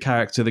with the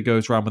character that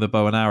goes around with a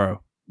bow and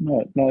arrow.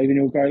 Not even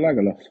your guy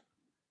Legolas.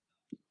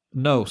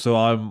 No, so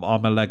I'm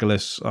a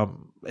Legolas.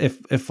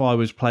 If I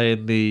was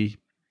playing the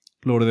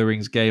Lord of the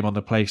Rings game on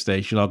the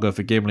PlayStation, I'll go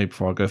for Gimli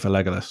before I go for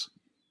Legolas.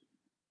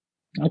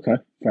 Okay,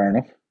 fair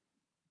enough.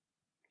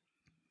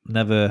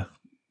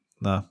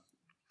 No.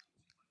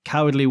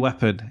 Cowardly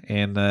weapon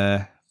in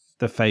the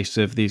face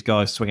of these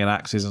guys swinging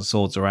axes and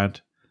swords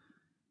around.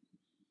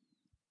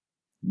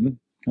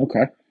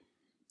 Okay.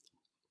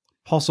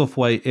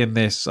 Postlethwaite in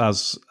this,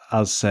 as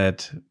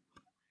said,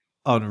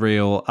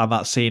 unreal, and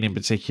that scene in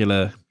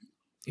particular,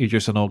 he's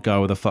just an old guy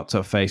with a fucked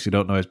up face who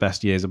don't know his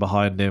best years are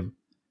behind him,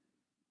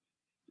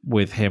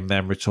 with him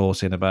then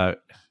retorting about,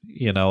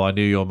 I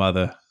knew your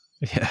mother,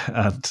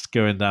 and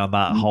going down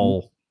that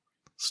whole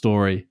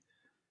story.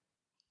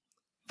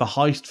 The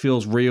heist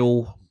feels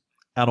real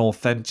and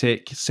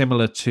authentic,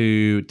 similar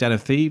to Den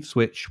of Thieves,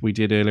 which we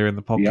did earlier in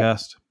the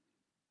podcast.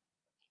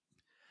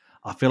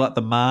 I feel like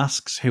the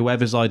masks,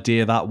 whoever's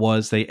idea that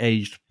was, they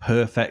aged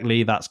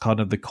perfectly. That's kind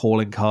of the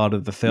calling card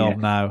of the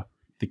film now.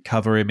 The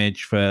cover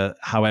image for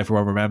how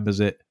everyone remembers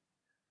it.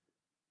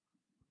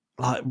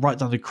 Like right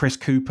down to Chris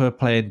Cooper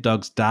playing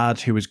Doug's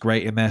dad, who was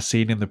great in their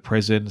scene in the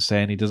prison,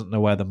 saying he doesn't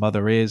know where the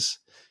mother is.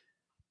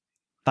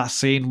 That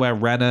scene where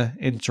Renner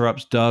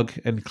interrupts Doug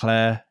and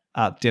Claire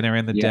at dinner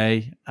in the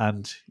day,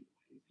 and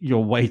you're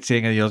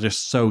waiting and you're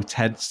just so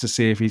tense to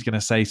see if he's going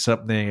to say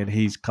something, and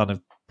he's kind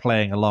of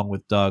playing along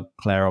with Doug.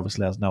 Claire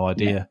obviously has no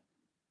idea. Yeah.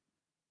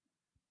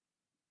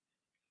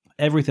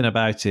 Everything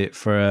about it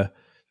for a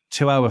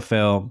 2-hour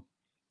film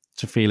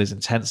to feel as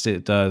intense as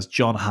it does.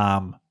 John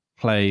Hamm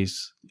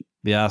plays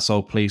the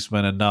arsehole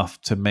policeman enough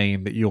to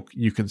mean that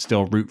you can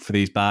still root for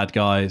these bad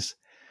guys.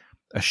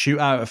 A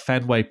shootout at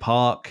Fenway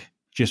Park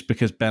just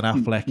because Ben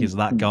Affleck is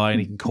that guy and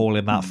he can call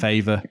in that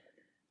favour.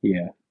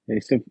 Yeah, there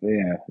is a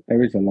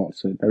lot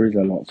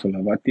to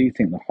love. I do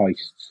think the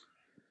heists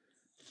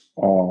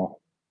are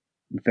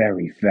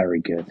very, very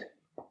good.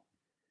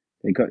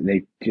 I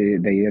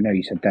know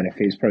you said Den of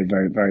Thieves probably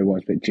very, very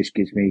was, but it just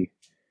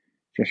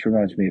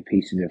reminds me of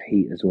Pieces of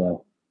Heat as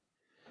well.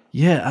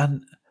 Yeah,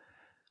 and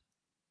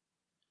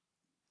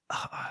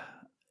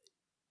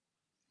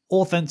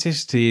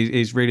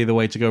authenticity is really the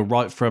way to go.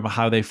 Right from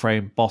how they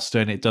frame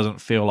Boston, it doesn't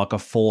feel like a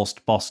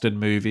forced Boston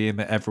movie in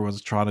that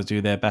everyone's trying to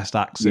do their best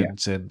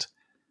accent and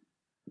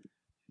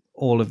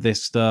all of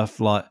this stuff,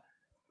 like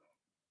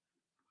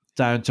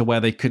down to where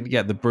they couldn't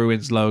get the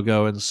Bruins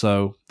logo, and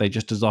so they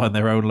just designed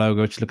their own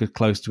logo to look as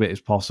close to it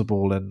as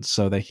possible, and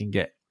so they can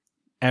get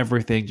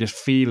everything just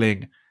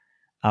feeling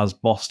as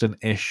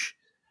Boston-ish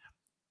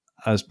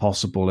as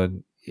possible.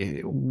 And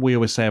we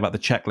always say about the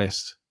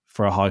checklist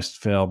for a heist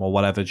film or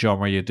whatever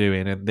genre you're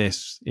doing, and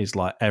this is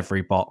like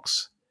every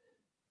box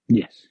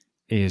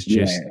is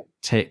just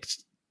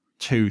ticked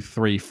 2,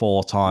 3,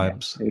 4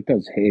 times. It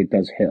does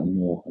hit them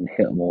more and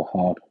hit them more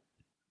hard.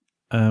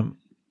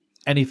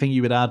 Anything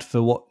you would add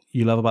for what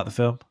you love about the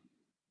film?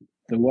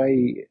 The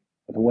way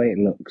it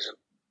looks.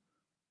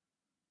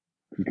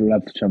 I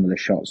love some of the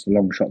shots, the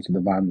long shots of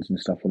the vans and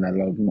stuff when they're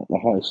loading up the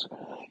heist.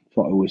 That's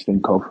what I always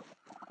think of.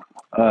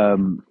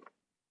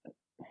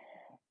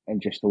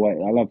 And just the way,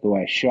 I love the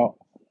way it's shot.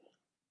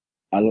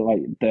 I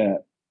like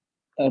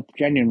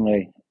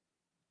genuinely,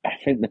 I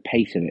think the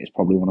pace of it is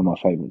probably one of my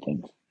favourite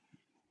things.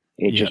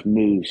 It just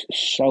moves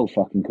so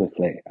fucking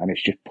quickly, and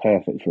it's just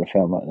perfect for a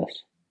film like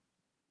this.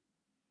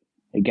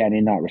 Again,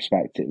 in that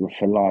respect,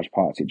 for large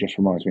parts, it just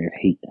reminds me of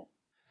Heat.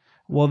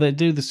 Well, they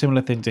do the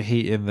similar thing to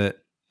Heat in that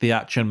the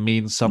action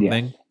means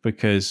something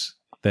because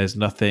there's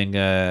nothing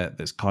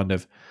that's kind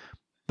of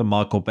the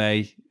Michael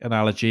Bay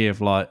analogy of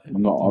like,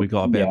 we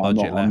got a bit of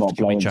budget left,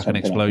 can we chuck an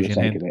explosion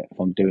in? If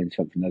I'm doing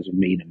something, there's a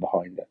meaning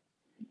behind it.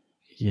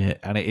 Yeah,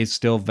 and it is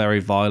still very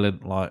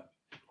violent, like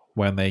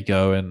when they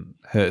go and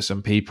hurt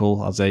some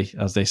people, as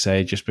they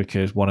say, just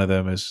because one of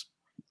them has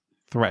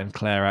threatened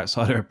Claire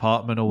outside her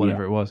apartment or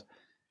whatever it was.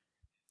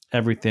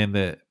 Everything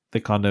that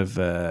the kind of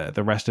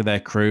the rest of their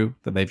crew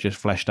that they've just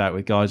fleshed out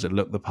with guys that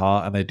look the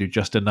part, and they do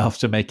just enough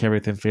to make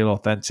everything feel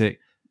authentic.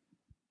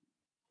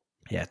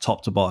 Yeah,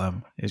 top to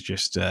bottom is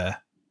just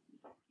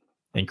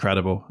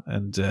incredible.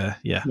 And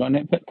yeah, got a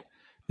nitpick?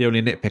 The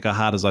only nitpick I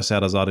had, as I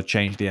said, is I'd have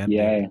changed the ending.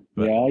 Yeah,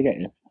 I get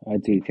you. I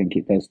do think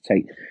it does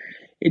take.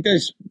 It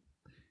does.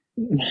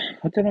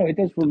 I don't know. It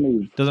does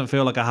remove. Doesn't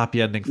feel like a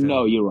happy ending film.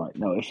 No, you're right.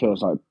 No, it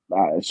feels like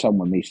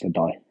someone needs to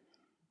die.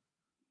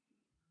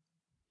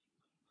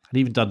 And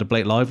even done to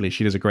Blake Lively,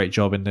 she does a great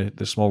job in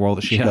the small role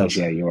that she has. Does,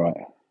 yeah, you're right.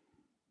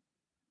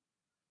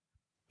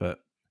 But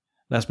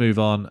let's move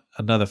on.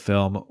 Another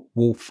film,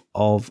 Wolf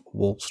of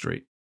Wall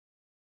Street.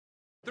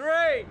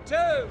 3, 2,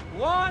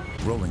 1.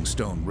 Rolling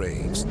Stone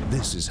raves.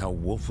 This is how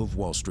Wolf of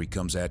Wall Street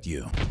comes at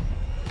you.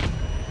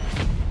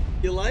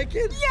 You like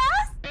it?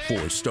 Yes!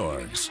 4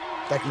 stars.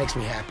 That makes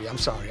me happy. I'm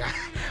sorry.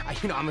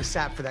 I'm a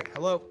sap for that.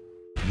 Hello?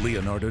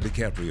 Leonardo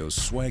DiCaprio's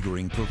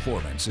swaggering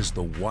performance is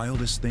the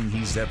wildest thing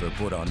he's ever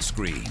put on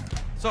screen.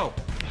 So,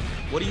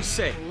 what do you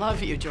say?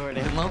 Love you,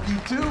 Jordan. I love you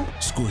too.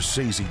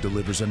 Scorsese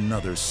delivers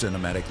another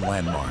cinematic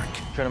landmark.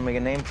 Trying to make a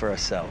name for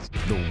ourselves.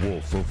 The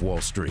Wolf of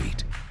Wall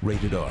Street.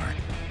 Rated R.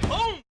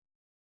 Boom!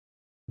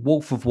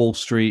 Wolf of Wall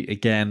Street,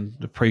 again,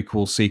 the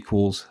prequel,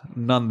 sequels,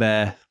 none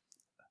there.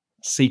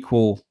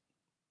 Sequel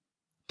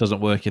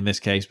doesn't work in this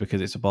case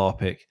because it's a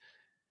biopic.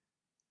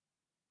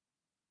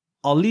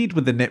 I'll lead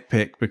with the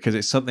nitpick because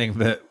it's something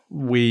that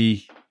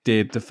we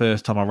did the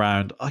first time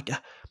around. I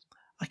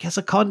guess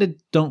I kind of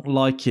don't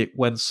like it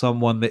when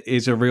someone that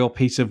is a real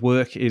piece of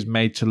work is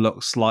made to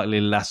look slightly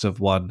less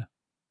of one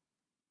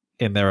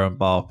in their own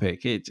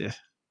biopic. It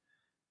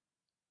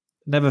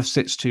never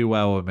sits too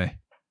well with me.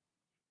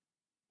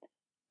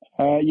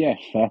 Yeah,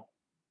 fair.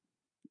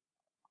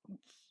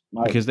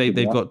 Because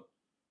they've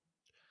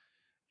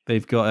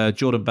got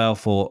Jordan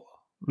Belfort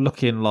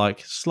looking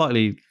like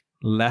slightly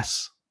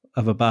less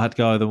of a bad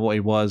guy than what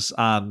he was,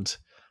 and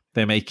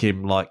they make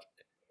him like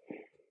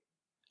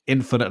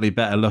infinitely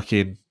better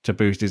looking to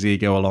boost his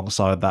ego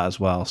alongside that as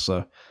well.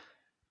 So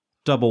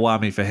double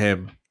whammy for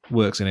him,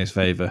 works in his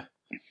favour.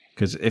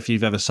 Because if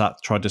you've ever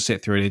tried to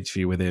sit through an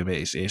interview with him,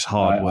 it's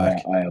hard work.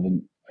 I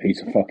haven't.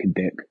 He's a fucking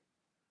dick.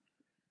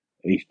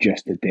 He's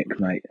just a dick,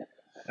 mate.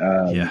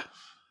 Yeah.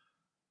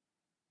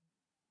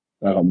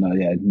 I got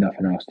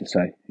nothing else to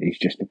say. He's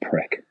just a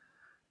prick.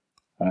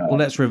 Well,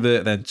 let's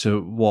revert then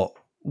to what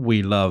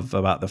we love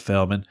about the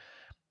film, and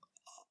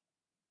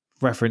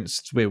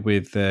referenced with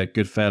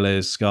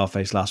Goodfellas,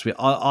 Scarface last week.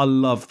 I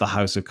love the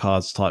House of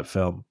Cards type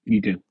film.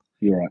 You do.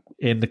 You're right.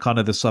 In the kind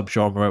of the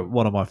subgenre,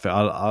 one of my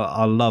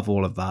I love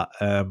all of that.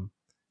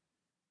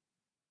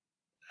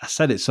 I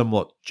said it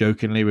somewhat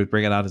jokingly with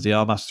bringing Ana de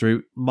Armas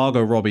through.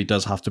 Margot Robbie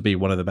does have to be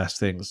one of the best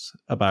things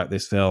about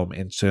this film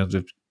in terms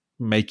of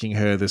making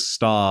her the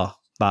star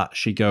that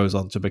she goes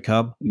on to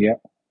become. Yeah.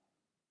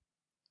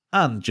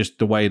 And just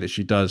the way that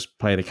she does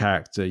play the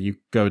character, you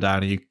go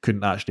down and you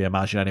couldn't actually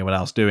imagine anyone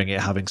else doing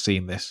it having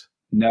seen this.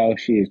 No,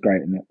 she is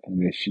great in it.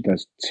 And she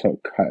does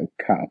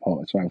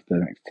catapult as well for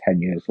the next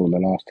 10 years, or the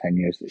last 10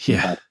 years that she's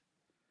had.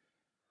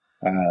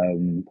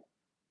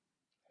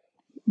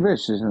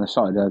 This is an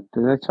aside. Did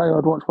they tell you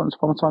I'd watched Once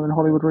Upon a Time in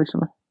Hollywood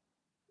recently?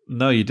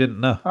 No, you didn't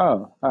know.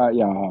 Oh,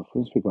 yeah, I have.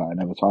 We'll speak about it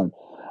another time.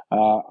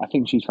 I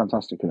think she's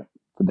fantastic in it.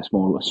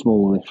 for the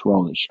smallish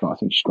role that she's got. I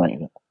think she's great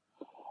in it.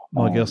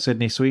 My girl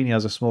Sydney Sweeney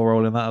has a small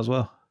role in that as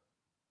well.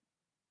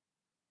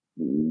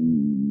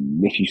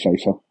 If you say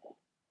so.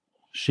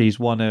 She's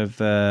one of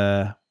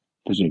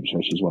presume so.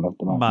 She's one of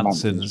the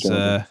Manson's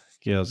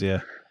girls.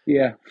 Yeah.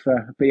 Yeah,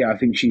 fair. But yeah, I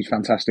think she's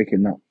fantastic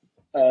in that.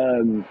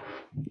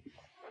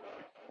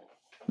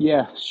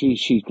 Yeah,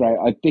 she's great.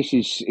 This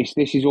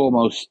is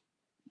almost.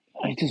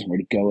 It doesn't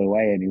really go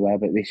away anywhere,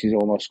 but this is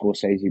almost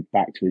Scorsese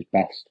back to his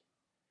best.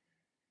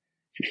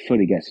 He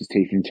fully gets his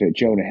teeth into it.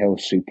 Jonah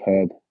Hill's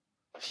superb.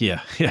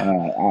 Yeah.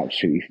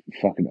 Absolutely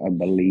fucking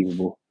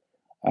unbelievable.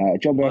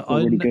 John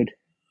Bernthal really good.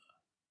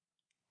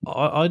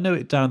 I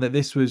noted down that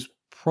this was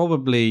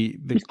probably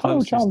the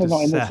closest Carl Chandler to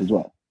not in Seth. this as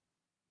well?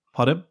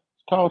 Pardon?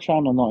 Is Carl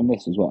Chandler not in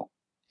this as well?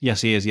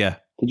 Yes, he is. Yeah.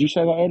 Did you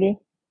say that earlier?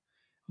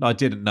 No, I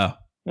didn't know.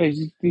 No,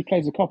 he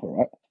plays the copper,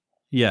 right?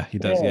 Yeah, he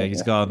does. Yeah,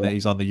 he's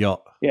on the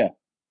yacht. Yeah.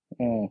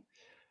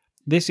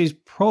 This is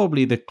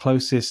probably the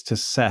closest to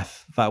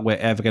Seth that we're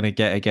ever going to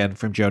get again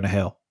from Jonah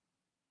Hill.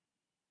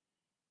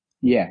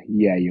 Yeah,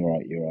 you're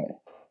right.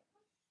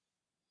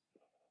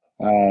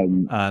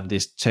 And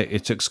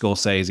it took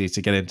Scorsese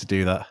to get him to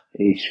do that.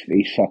 He's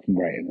fucking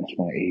great in this,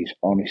 mate. He's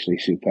honestly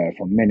superb.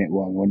 From minute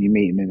one, when you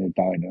meet him in the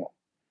diner,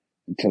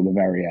 until the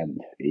very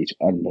end, he's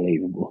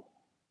unbelievable.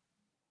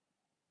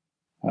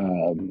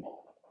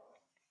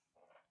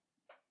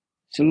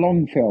 It's a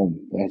long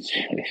film. It's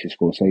a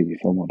Scorsese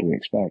film, what do we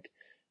expect?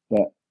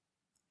 But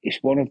it's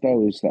one of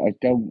those that I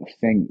don't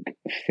think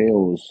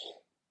feels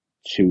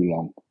too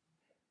long.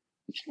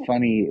 It's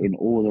funny in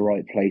all the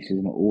right places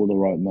and at all the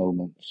right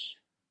moments.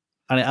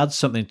 And it adds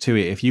something to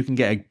it. If you can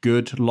get a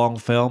good long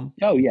film,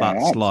 oh yeah,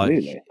 that's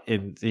absolutely.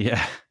 I'm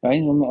not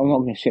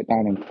going to sit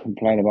down and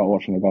complain about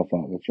watching The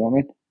Godfather. Do you know what I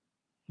mean?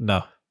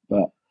 No.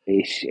 But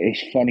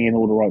it's funny in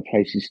all the right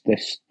places.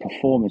 This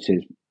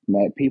performances,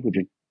 like people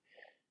just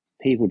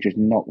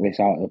knock this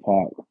out of the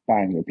park.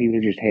 Bang! People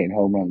are just hitting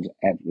home runs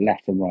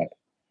left and right,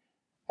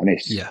 and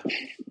it's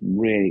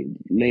really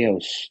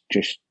Leo's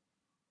just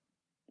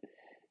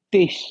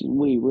this.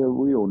 We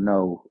all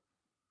know.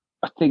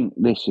 I think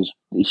this is.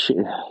 Should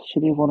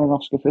he have won an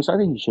Oscar for this? I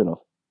think he should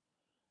have.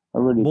 I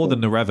really more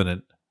than The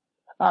Revenant.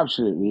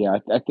 Absolutely, yeah.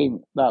 I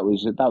think that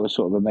was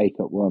sort of a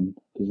make-up one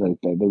because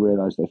they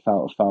realised they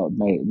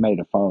made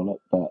a foul up.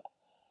 But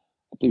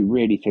I do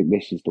really think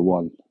this is the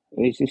one.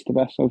 Is this the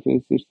best I've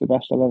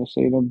ever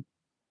seen him?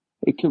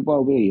 It could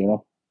well be, you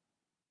know.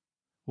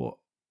 What?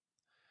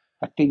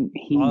 I think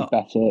he's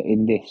better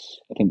in this.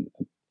 I think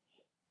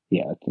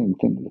The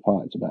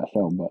Departed's a better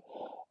film, but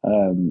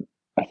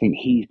I think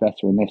he's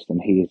better in this than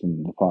he is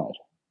in The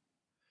Departed.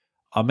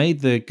 I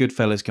made the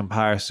Goodfellas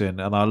comparison,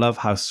 and I love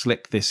how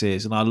slick this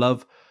is, and I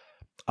love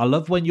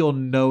when you're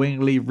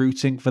knowingly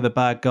rooting for the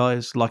bad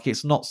guys. Like,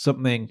 it's not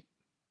something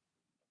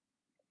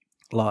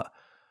like,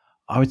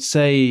 I would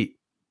say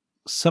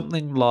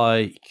something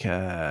like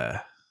I'm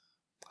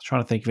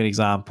trying to think of an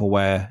example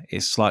where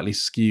it's slightly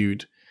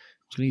skewed. I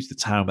was going to use The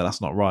Town, but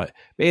that's not right.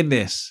 But in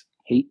this,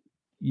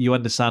 you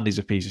understand he's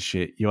a piece of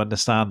shit. You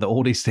understand that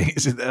all these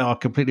things are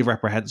completely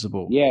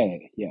reprehensible. Yeah.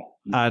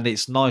 And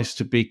it's nice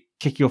to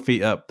kick your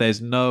feet up.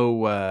 There's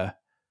no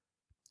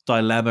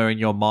dilemma in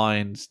your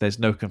mind. There's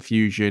no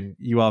confusion.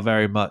 You are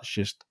very much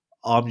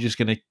I'm just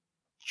going to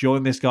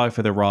join this guy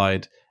for the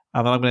ride,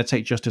 and then I'm going to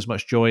take just as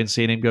much joy in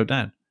seeing him go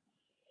down.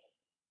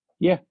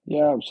 Yeah,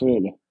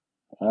 absolutely.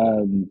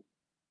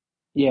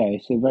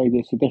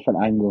 It's a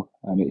different angle,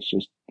 and it's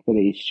just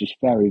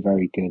very,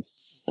 very good.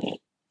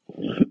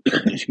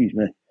 Excuse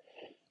me.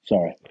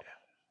 Sorry.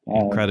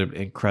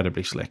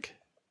 Incredibly slick.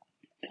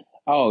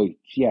 Oh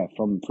yeah,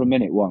 from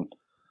minute one.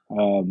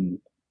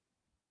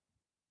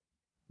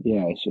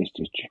 It's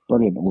just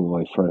brilliant all the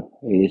way through.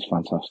 It is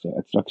fantastic.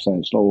 It's like I say,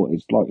 it's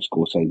like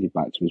Scorsese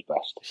back to his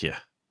best. Yeah.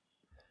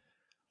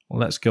 Well,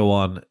 let's go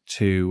on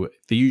to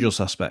The Usual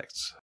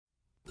Suspects.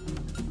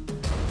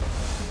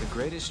 The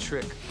greatest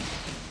trick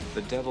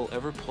the devil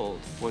ever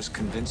pulled was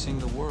convincing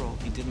the world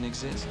he didn't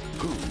exist.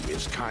 Who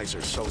is Kaiser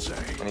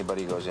Soze?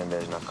 Anybody goes in there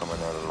is not coming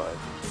out alive.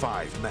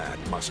 5 men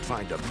must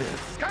find a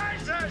myth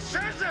Kaiser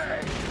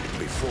Soze!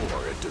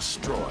 before it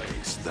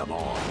destroys them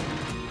all.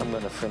 I'm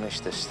gonna finish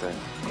this thing.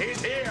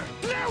 He's here!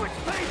 Now it's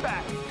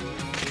payback!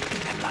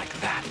 And like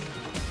that,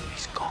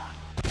 he's gone.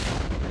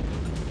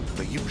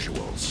 The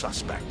Usual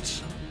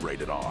Suspects.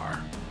 Rated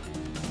R.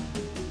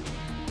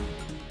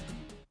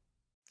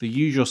 The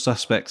Usual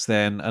Suspects,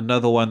 then,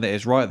 another one that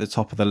is right at the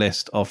top of the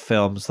list of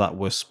films that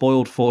were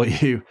spoiled for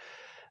you.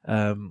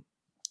 Prequels,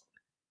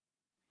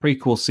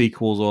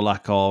 sequels, or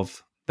lack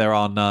of, there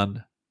are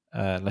none,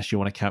 unless you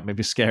want to count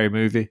maybe Scary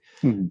Movie.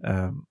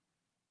 Mm-hmm.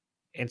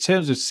 In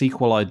terms of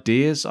sequel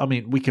ideas, I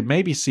mean, we could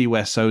maybe see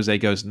where Soze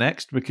goes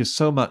next, because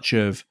so much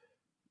of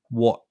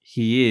what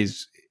he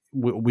is,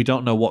 we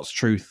don't know what's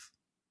truth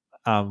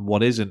and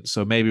what isn't.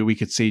 So maybe we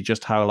could see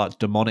just how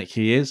demonic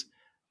he is.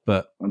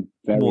 But I'm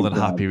more than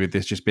happy with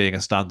this just being a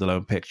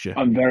standalone picture.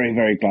 I'm very,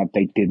 very glad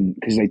they didn't,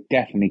 because they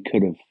definitely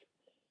could have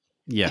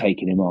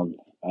taken him on.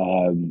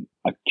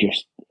 I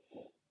just,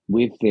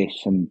 with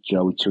this, and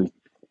Joe, to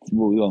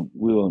we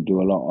won't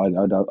do a lot.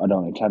 I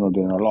don't intend on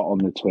doing a lot on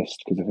the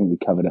twist because I think we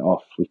covered it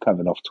off. We've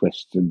covered off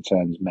twists and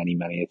turns many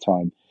a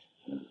time.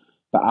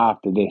 But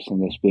after this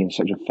and this being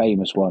such a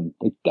famous one,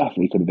 they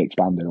definitely could have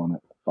expanded on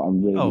it. But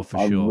I'm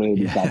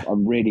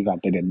really glad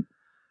they didn't.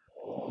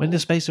 In the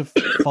space of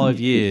 5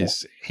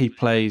 years, he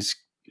plays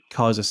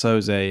Kaiser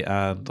Soze,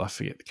 and I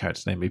forget the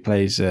character's name. He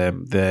plays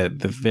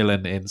the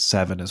villain in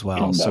Seven as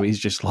well. So he's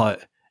just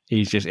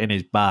in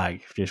his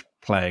bag, just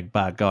playing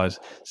bad guys.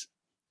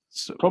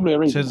 So probably a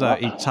reason. Turns out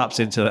he taps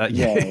into that.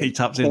 Yeah, he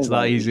taps into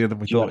that easier than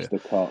we thought. The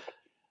clock.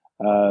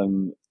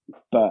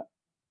 But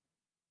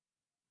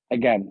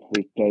again,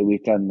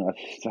 we've done.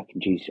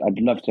 Geez, I'd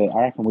love to.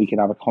 I reckon we could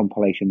have a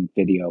compilation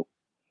video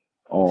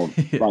of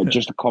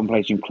just a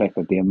compilation clip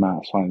of the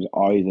amount of times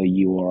either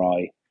you or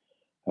I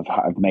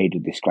have made a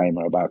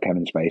disclaimer about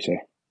Kevin Spacey.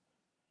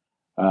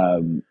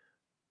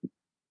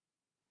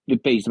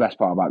 He's the best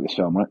part about this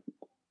film, right?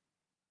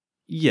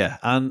 Yeah,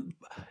 and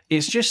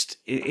it's just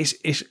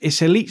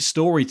it's elite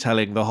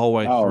storytelling the whole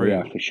way through. Oh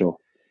yeah, for sure.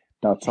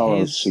 Del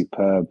Toro's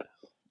superb.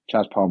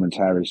 Chaz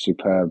Palminteri's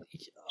superb.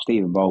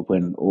 Stephen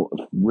Baldwin,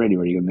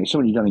 really good. There's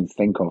someone you don't even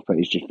think of, but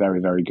he's just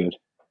very good.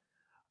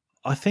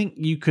 I think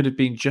you could have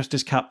been just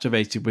as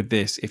captivated with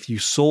this if you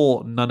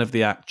saw none of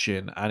the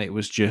action and it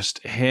was just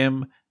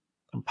him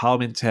and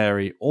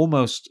Palminteri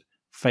almost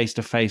face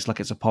to face,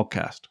 like it's a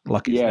podcast,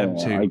 like it's them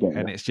two,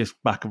 and it's just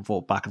back and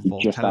forth,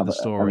 telling the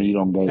story,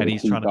 and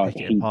he's trying to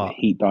pick it apart.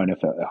 Heat diner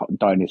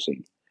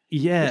scene.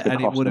 Yeah,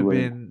 and it would have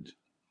been.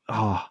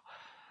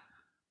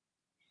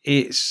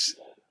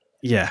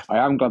 Yeah. I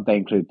am glad they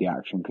include the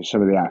action because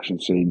some of the action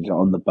scenes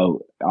on the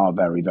boat are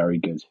very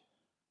good.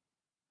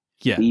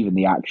 Yeah, even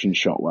the action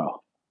shot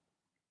well.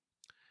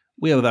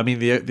 Well, I mean,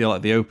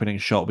 the opening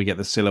shot, we get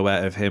the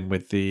silhouette of him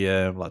with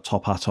the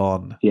top hat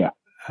on,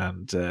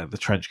 and the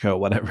trench coat,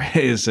 whatever it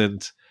is,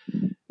 and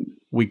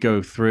we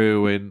go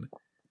through, and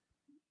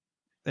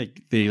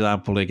the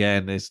example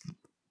again is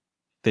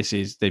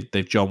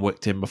they've John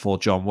Wicked him before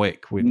John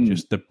Wick with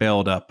just the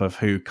build up of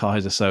who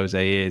Kaiser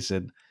Soze is,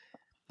 and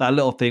that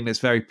little thing that's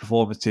very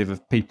performative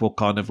of people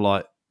kind of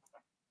like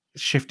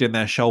shifting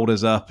their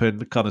shoulders up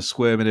and kind of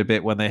squirming a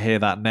bit when they hear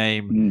that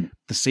name.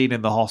 The scene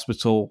in the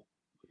hospital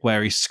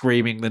where he's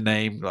screaming the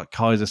name like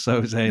Kaiser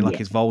Soze, like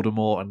it's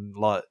Voldemort, and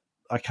like,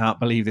 I can't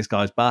believe this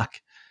guy's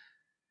back.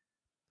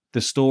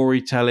 The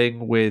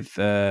storytelling with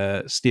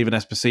Stephen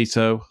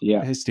Esposito.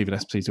 Yeah. It's Stephen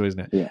Esposito, isn't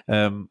it? Yeah.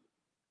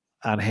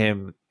 And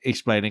him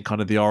explaining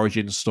kind of the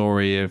origin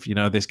story of,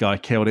 this guy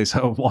killed his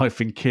own wife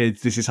and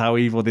kids. This is how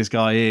evil this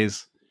guy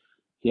is.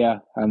 Yeah,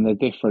 and the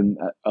different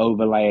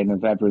overlaying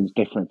of everyone's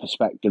different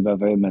perspective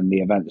of him and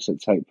the events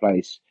that take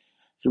place.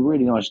 It's a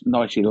really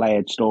nicely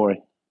layered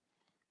story.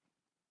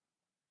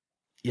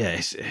 Yeah,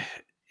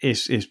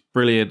 it's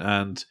brilliant,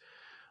 and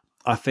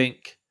I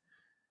think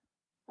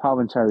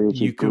Palminteri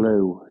is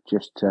glue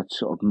just to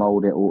sort of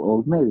mould it all,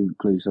 or maybe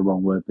glue's the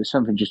wrong word, but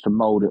something just to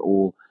mould it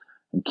all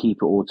and keep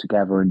it all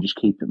together and just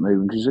keep it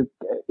moving, because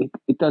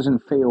it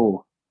doesn't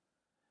feel.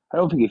 I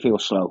don't think it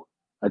feels slow.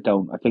 I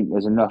don't. I think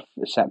there's enough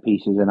set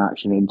pieces and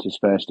action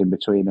interspersed in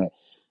between it,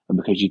 and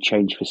because you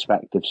change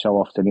perspective so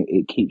often,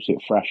 it keeps it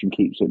fresh and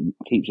keeps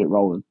it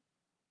rolling.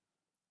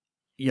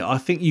 Yeah, I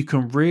think you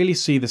can really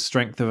see the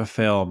strength of a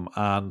film,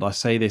 and I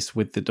say this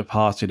with The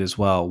Departed as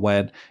well,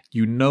 when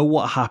you know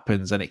what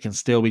happens and it can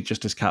still be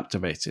just as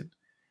captivating.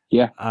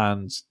 Yeah.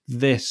 And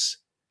this,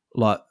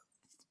 like,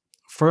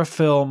 for a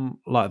film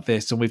like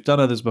this, and we've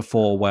done others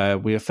before where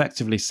we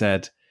effectively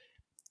said,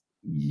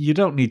 you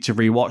don't need to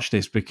rewatch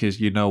this because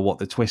you know what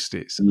the twist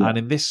is. Yeah. And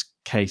in this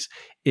case,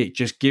 it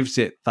just gives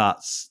it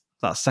that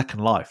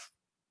second life.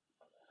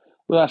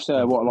 Well, that's what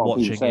a lot of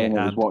people are saying.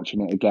 Is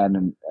watching it again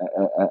and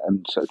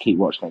sort of keep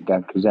watching it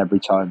again, because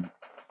every time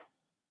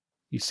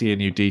you see a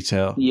new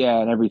detail. Yeah,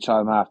 and every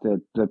time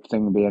after the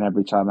thing being,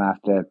 every time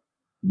after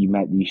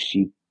you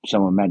see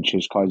someone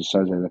mentions Kaiser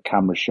Soze, the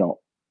camera shot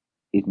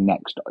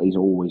is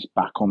always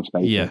back on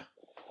Spacey. Yeah,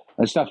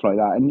 and stuff like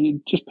that, and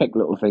you just pick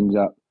little things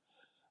up.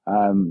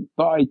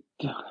 But I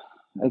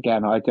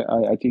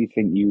do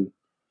think you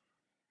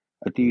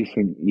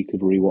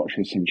could rewatch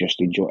this and just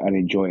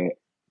enjoy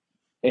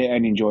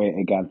it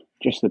again.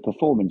 Just the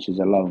performances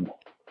alone.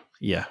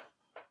 Yeah.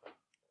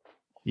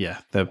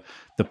 The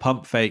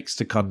pump fakes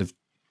to kind of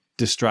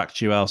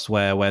distract you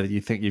elsewhere, where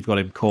you think you've got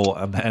him caught,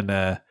 and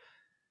then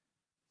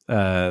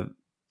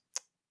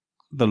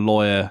the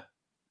lawyer,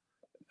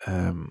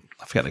 I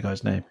forget the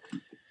guy's name.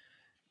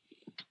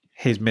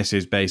 His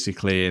missus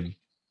basically, and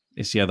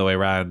it's the other way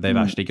around. They've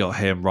actually got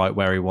him right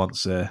where he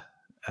wants the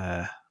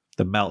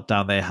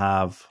meltdown they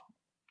have,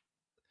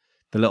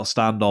 the little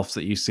standoffs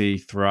that you see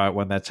throughout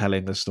when they're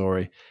telling the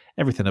story.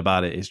 Everything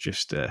about it is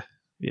just,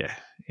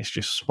 it's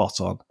just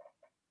spot on.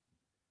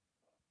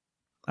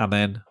 And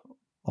then,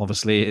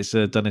 obviously, it's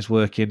done its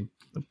work in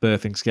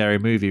birthing Scary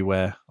Movie,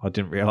 where I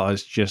didn't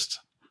realise just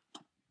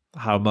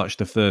how much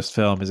the first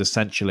film is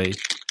essentially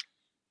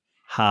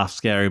half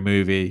Scary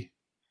Movie.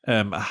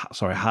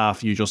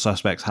 Half Usual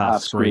Suspects,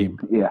 half Scream.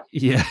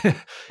 Yeah.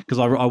 Because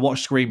I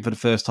watched Scream for the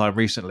first time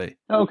recently.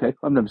 Oh, okay,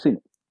 I've never seen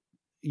it.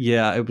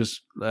 Yeah, it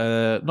was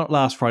not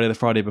last Friday, the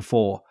Friday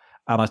before,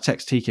 and I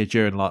text TK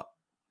during, like,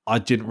 I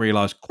didn't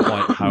realise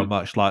quite how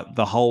much, like,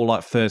 the whole,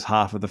 like, first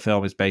half of the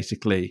film is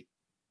basically,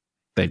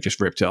 they've just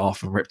ripped it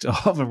off and ripped it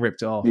off and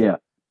ripped it off. Yeah.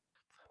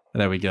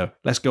 And there we go.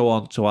 Let's go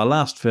on to our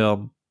last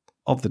film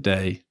of the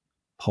day,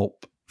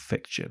 Pulp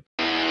Fiction.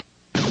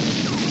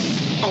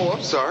 Oh,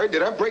 I'm sorry.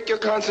 Did I break your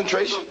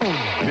concentration?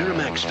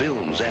 Miramax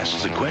Films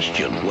asks the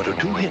question, what do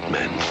two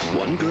hitmen,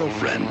 one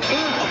girlfriend,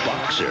 a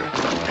boxer,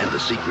 and a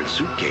secret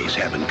suitcase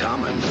have in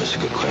common? That's a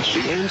good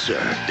question. The answer,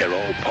 they're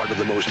all part of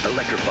the most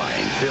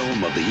electrifying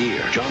film of the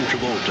year. John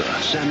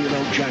Travolta, Samuel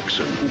L.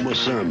 Jackson, Uma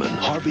Thurman,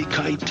 Harvey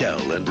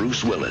Keitel, and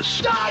Bruce Willis.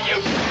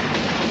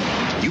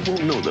 You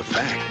won't know the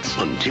facts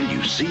until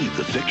you see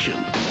the fiction.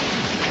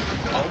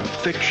 Pulp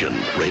Fiction,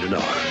 rated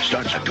R,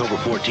 starts October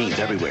 14th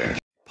everywhere.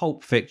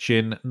 Pulp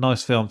Fiction,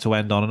 nice film to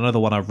end on. Another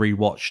one I've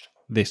rewatched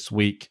this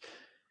week.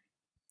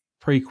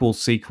 Prequels,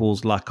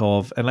 sequels, lack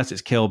of. Unless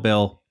it's Kill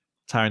Bill,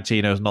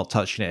 Tarantino's not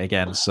touching it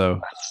again. So I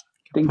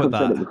think I've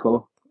said it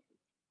before.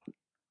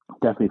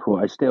 Definitely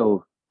thought. I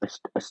still,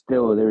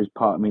 there is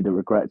part of me that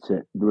regrets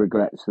it.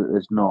 Regrets that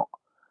there's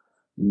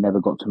never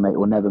got to make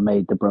or never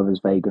made the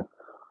Brothers Vega.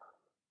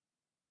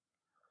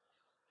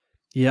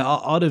 Yeah,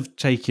 I'd have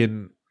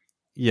taken,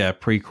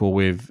 prequel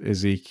with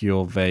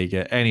Ezekiel,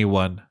 Vega,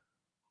 anyone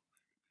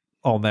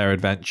on their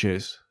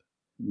adventures.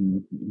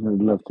 I'd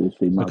love to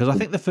see because I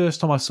think the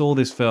first time I saw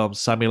this film,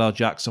 Samuel L.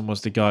 Jackson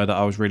was the guy that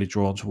I was really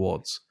drawn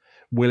towards.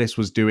 Willis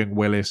was doing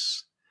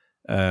Willis,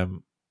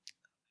 and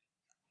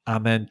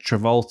then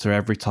Travolta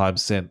every time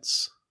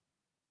since.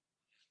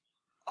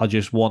 I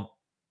just want.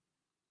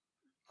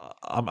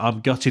 I'm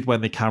gutted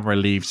when the camera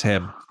leaves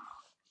him,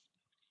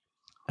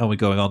 and we're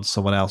going on to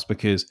someone else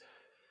because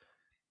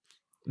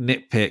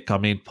nitpick. I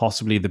mean,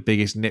 possibly the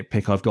biggest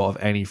nitpick I've got of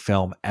any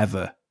film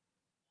ever.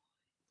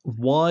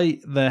 Why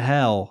the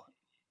hell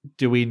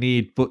do we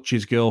need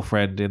Butch's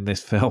girlfriend in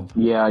this film?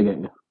 Yeah, I get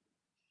you.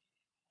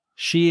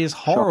 She is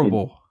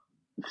horrible.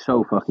 Shocking.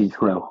 So fucking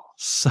shrill.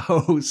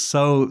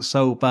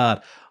 So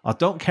bad. I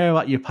don't care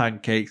about your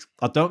pancakes.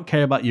 I don't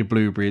care about your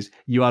blueberries.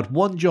 You had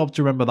one job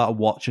to remember that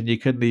watch and you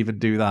couldn't even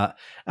do that.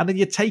 And then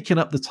you're taking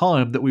up the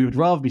time that we would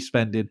rather be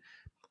spending.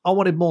 I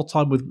wanted more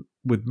time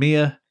with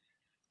Mia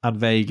and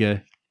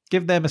Vega.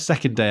 Give them a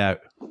second day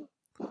out.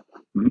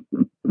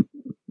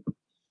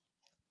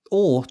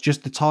 Or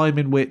just the time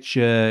in which,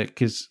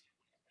 because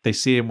they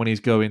see him when he's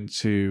going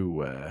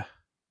to,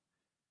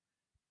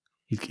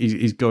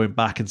 he's going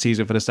back and sees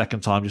her for the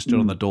second time, just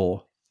stood on the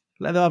door.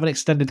 Let them have an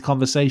extended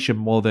conversation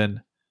more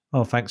than,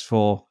 oh, thanks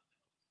for,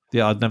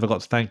 I'd never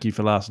got to thank you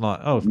for last night.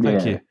 Oh,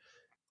 thank you.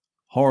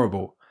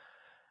 Horrible.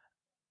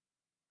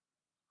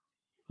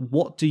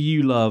 What do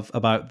you love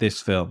about this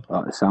film? I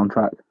like the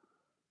soundtrack. I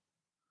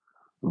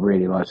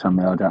really like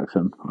Samuel L.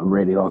 Jackson. I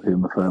really like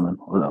Uma Thurman.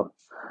 Although,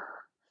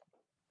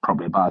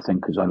 probably a bad thing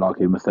because I like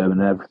Uma Thurman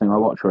and everything I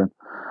watch her in.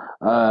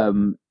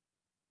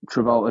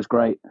 Travolta's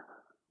great.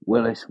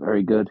 Willis,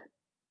 very good.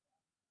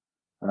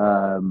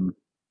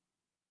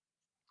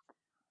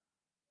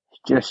 It's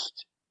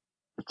just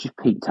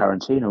peak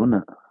Tarantino, isn't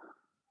it?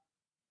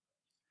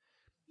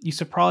 You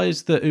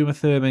surprised that Uma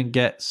Thurman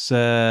gets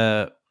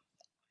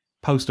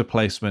poster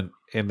placement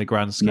in the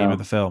grand scheme of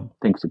the film?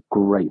 I think it's a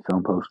great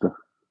film poster.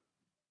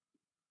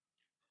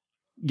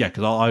 Yeah,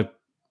 because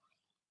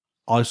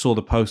I saw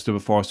the poster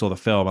before I saw the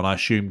film, and I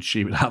assumed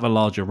she would have a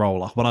larger role.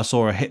 Like when I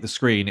saw her hit the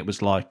screen, it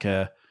was like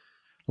the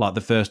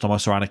first time I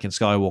saw Anakin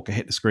Skywalker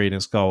hit the screen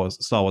in Star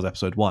Wars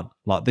Episode 1.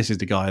 Like, this is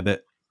the guy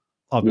that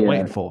I've been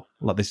waiting for.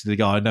 Like, this is the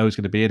guy I know is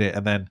going to be in it,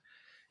 and then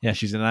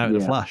she's in and out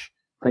in a flash.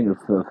 I think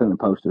the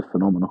poster's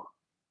phenomenal.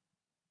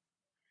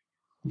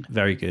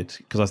 Very good,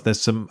 because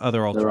there's some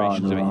other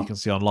alterations of it you can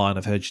see online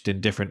of her just in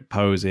different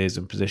poses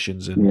and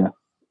positions and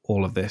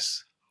all of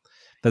this.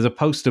 There's a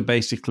poster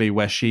basically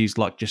where she's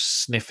like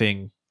just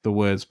sniffing the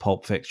words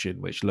Pulp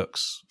Fiction, which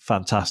looks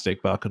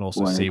fantastic, but I can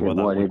also see where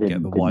that would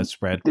get the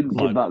widespread didn't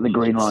give that the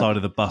green light. Side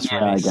of the bus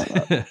release. I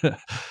get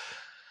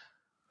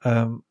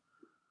that.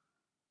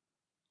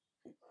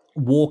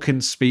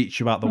 Walken's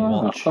speech about the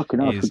watch. I've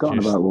forgotten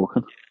about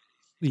Walken.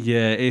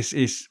 Yeah,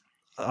 it's.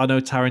 I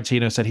know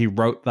Tarantino said he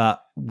wrote that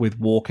with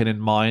Walken in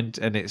mind,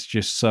 and it's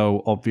just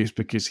so obvious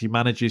because he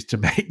manages to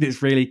make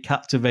this really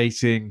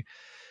captivating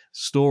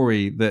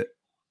story that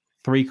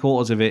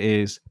 3/4 of it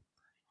is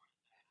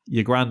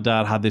your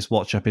granddad had this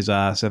watch up his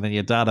ass, and then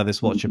your dad had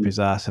this watch up his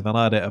ass, and then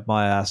I had it up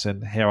my ass,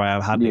 and here I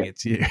am handing it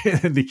to you.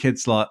 And the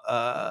kid's like,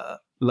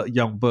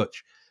 young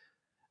Butch.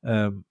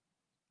 The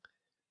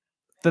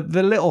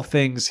little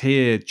things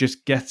here,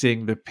 just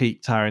getting the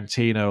peak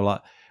Tarantino,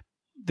 like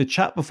the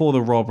chat before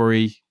the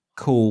robbery,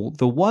 cool.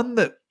 The one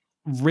that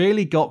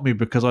really got me,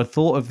 because I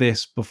thought of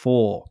this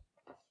before,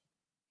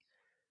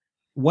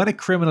 when a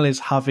criminal is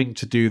having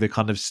to do the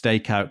kind of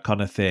stakeout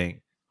kind of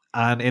thing,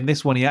 and in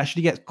this one, he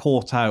actually gets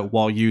caught out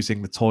while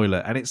using the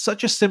toilet. And it's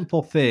such a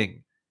simple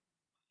thing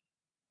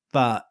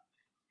that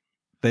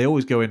they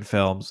always go in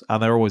films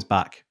and they're always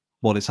back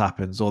while this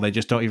happens, or they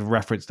just don't even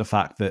reference the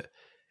fact that,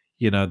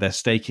 they're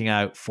staking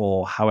out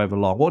for however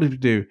long. What did we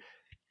do?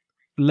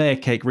 layer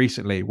cake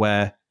recently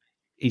where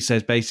he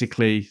says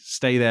basically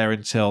stay there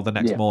until the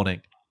next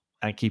morning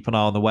and keep an eye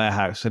on the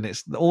warehouse. And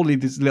it's all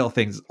these little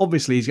things.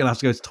 Obviously, he's going to have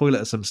to go to the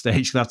toilet at some stage.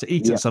 He's going to have to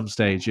eat at some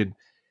stage. And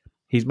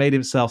he's made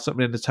himself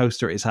something in the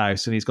toaster at his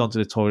house and he's gone to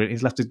the toilet and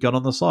he's left his gun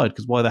on the side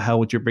because why the hell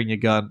would you bring your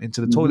gun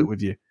into the toilet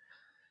with you?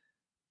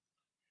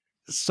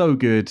 So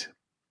good.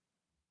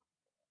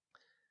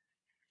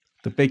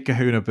 The Big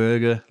Kahuna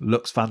Burger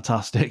looks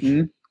fantastic.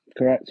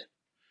 Correct.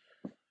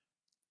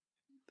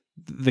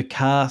 The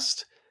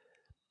cast,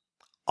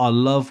 I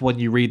love when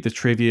you read the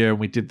trivia, and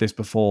we did this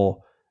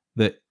before,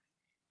 that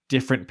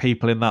different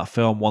people in that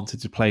film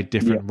wanted to play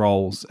different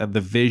roles, and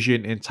the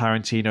vision in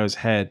Tarantino's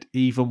head,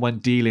 even when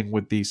dealing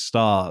with these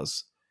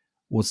stars,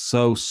 was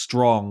so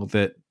strong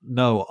that,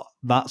 no,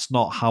 that's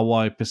not how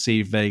I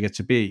perceive Vega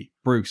to be.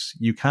 Bruce,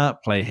 you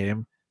can't play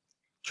him.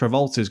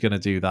 Travolta's going to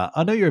do that.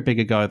 I know you're a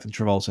bigger guy than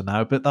Travolta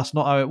now, but that's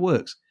not how it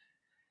works.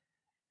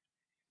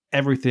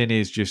 Everything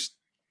is just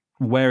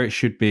where it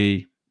should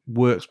be,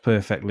 works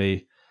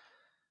perfectly.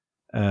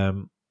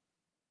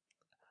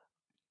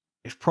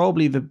 It's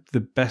probably the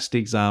best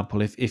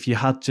example.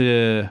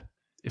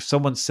 If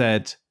someone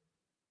said,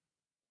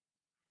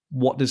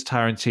 what does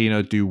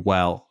Tarantino do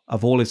well?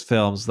 Of all his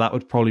films, that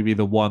would probably be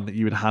the one that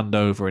you would hand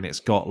over and it's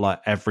got like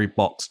every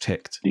box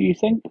ticked. Do you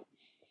think?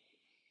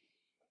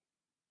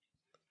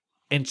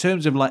 In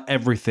terms of like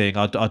everything,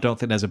 I don't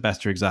think there's a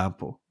better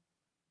example.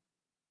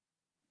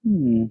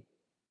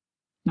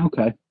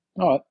 Okay.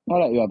 All right.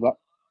 I'll let you have that.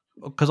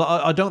 Because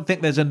I don't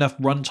think there's enough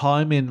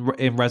runtime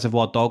in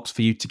Reservoir Dogs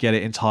for you to get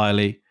it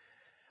entirely.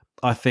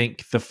 I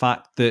think the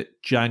fact that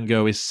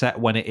Django is set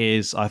when it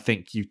is, I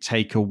think you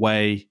take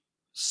away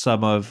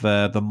some of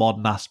the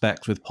modern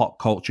aspects with pop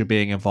culture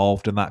being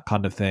involved and that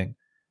kind of thing.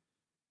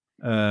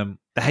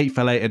 The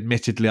Hateful Eight,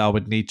 admittedly, I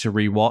would need to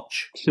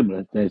rewatch.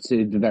 Similar. It's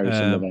very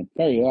similar.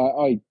 Very.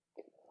 I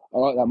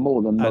like that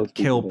more than most.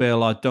 Kill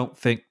Bill. I don't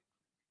think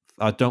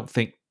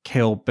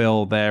Kill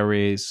Bill. There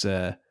is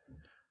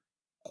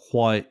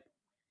quite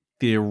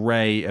the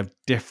array of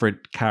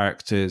different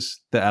characters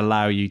that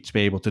allow you to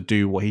be able to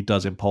do what he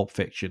does in Pulp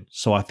Fiction.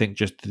 So I think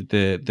just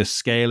the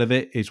scale of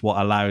it is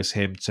what allows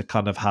him to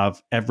kind of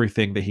have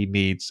everything that he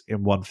needs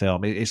in one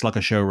film. It's like a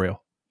showreel.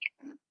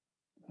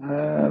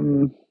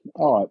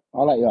 All right,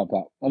 I'll let you have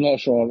that. I'm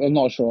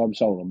not sure I'm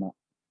sold on that.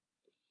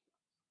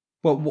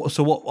 Well,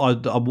 so what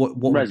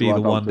would be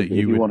the one that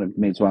you wanted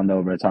me to hand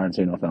over a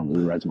Tarantino film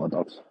with Reservoir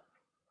Dogs?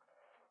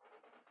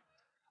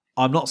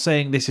 I'm not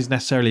saying this is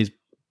necessarily his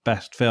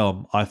best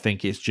film. I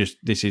think it's just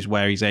this is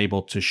where he's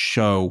able to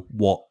show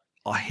what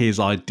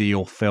his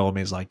ideal film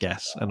is, I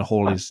guess, and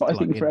all his. But I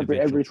think for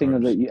everything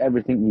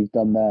you've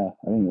done there,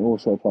 I think it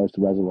also applies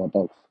to Reservoir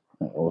Dogs.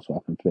 It also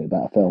happens to be a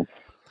better film.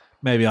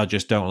 Maybe I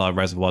just don't like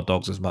Reservoir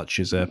Dogs as much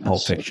as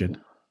Pulp Fiction.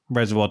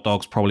 Reservoir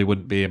Dogs probably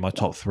wouldn't be in my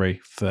top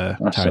 3 for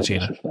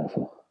Tarantino.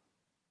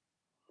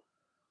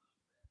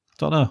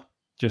 Don't know.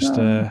 Just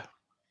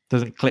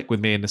doesn't click with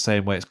me in the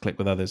same way it's clicked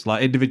with others.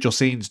 Like individual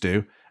scenes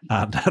do,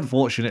 and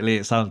unfortunately,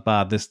 it sounds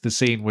bad. The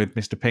scene with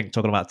Mr. Pink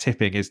talking about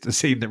tipping is the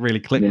scene that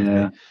really clicked with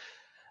me.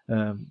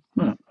 I've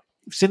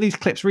seen these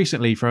clips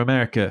recently from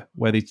America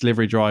where these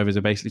delivery drivers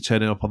are basically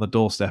turning up on the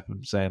doorstep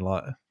and saying,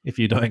 like, if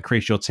you don't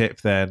increase your tip,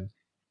 then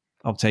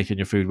I'm taking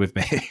your food with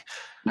me.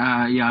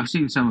 Yeah, I've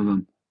seen some of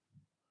them.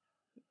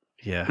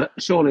 Yeah. But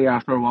surely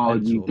after a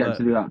while, you get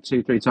to do that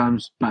 2-3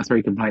 times, about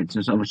 3 complaints,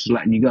 and someone's just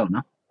letting you go,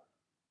 no?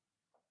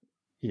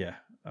 Yeah.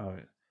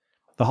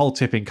 The whole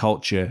tipping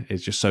culture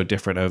is just so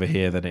different over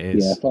here than it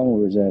is. Yeah, far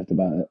more reserved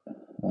about it.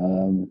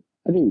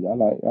 I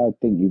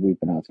think we've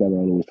been out together.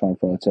 I'll always try and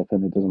throw a tip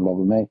in. It doesn't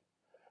bother me.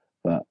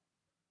 But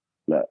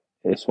look,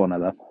 it's one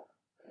of them.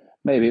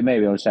 Maybe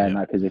I was saying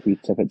that because if you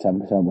tip at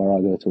 10% where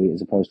I go to eat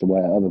as opposed to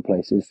where other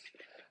places,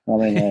 I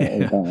mean, I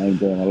ain't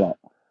doing a lot.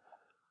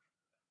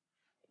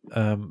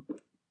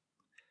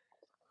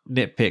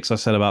 Nitpicks I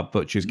said about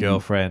Butcher's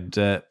Girlfriend.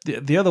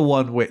 The other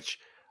one which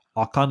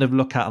I kind of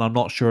look at and I'm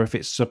not sure if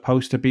it's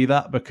supposed to be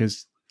that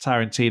because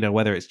Tarantino,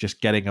 whether it's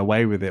just getting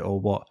away with it or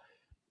what,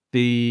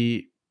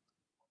 the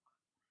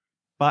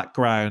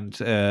background,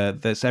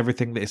 there's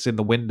everything that's in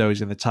the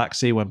windows in the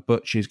taxi when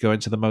Butch is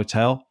going to the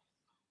motel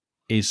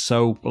is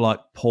so like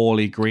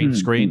poorly green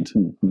screened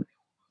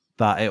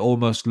that it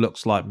almost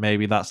looks like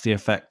maybe that's the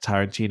effect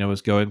Tarantino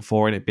was going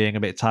for in it being a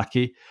bit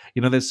tacky.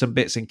 You know, there's some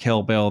bits in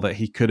Kill Bill that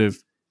he could have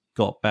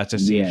got better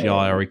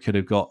CGI or he could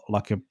have got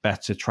like a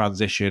better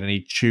transition and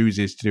he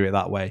chooses to do it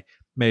that way.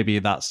 Maybe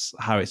that's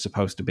how it's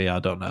supposed to be. I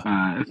don't know.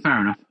 Fair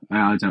enough.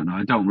 I don't know.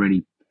 I don't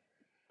really,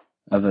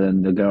 other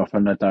than the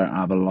girlfriend, I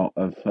don't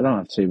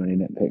have too many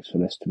nitpicks for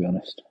this, to be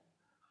honest.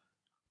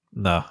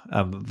 No,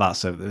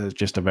 that's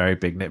just a very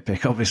big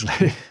nitpick,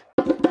 obviously.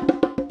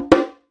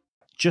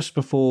 Just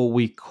before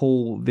we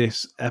call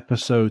this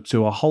episode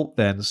to a halt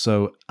then,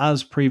 so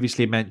as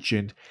previously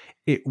mentioned,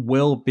 it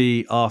will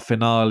be our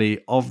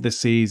finale of the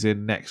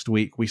season next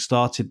week. We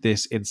started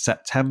this in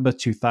September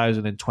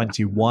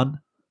 2021.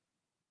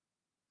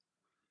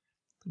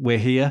 We're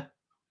here.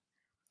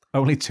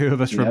 Only 2 of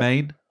us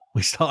remain.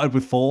 We started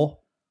with 4.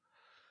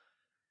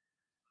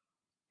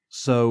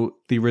 So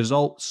the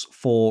results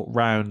for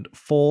round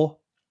 4.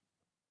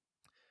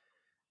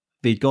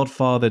 The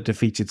Godfather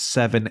defeated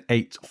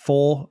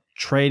 7-8-4.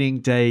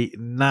 Training Day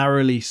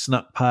narrowly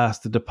snuck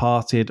past The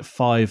Departed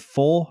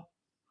 5-4.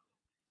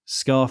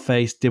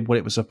 Scarface did what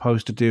it was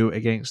supposed to do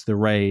against The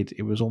Raid.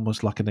 It was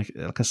almost like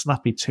a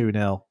snappy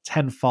 2-0.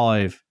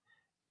 10-5.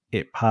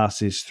 It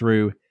passes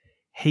through.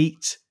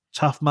 Heat,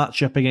 tough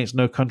matchup against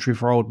No Country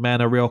for Old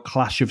Men. A real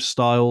clash of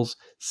styles.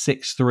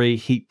 6-3.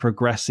 Heat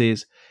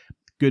progresses.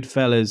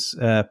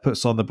 Goodfellas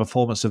puts on the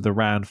performance of the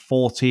round.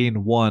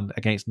 14-1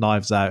 against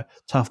Knives Out.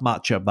 Tough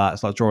matchup that.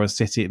 It's like drawing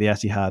City at the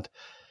Etihad.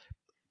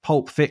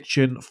 Pulp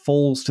Fiction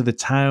falls to The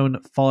Town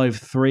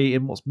 5-3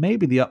 in what's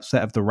maybe the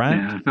upset of the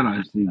round. Yeah, I feel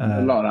like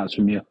a lot of that's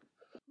from you.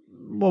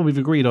 Well, we've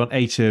agreed on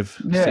 8 of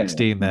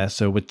 16 there,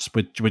 so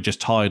we're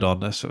just tied on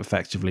this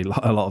effectively,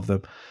 a lot of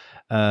them.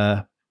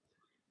 I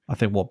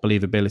think what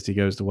believability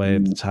goes the way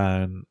of The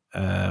Town.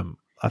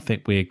 I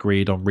think we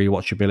agreed on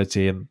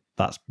rewatchability, and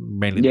that's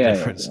mainly the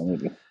difference.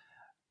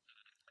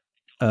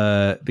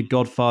 The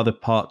Godfather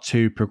Part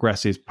 2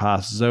 progresses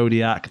past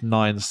Zodiac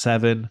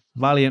 9-7.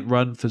 Valiant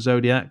run for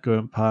Zodiac,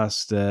 going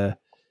past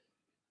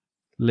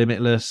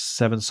Limitless,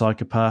 7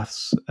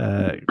 Psychopaths,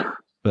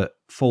 but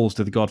falls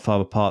to The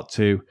Godfather Part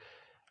 2.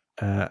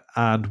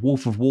 And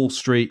Wolf of Wall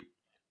Street,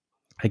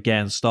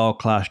 again, style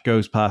clash,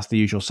 goes past The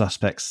Usual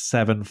Suspects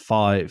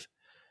 7-5.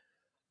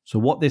 So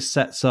what this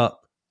sets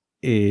up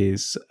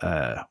is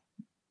 4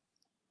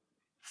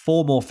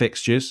 more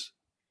fixtures.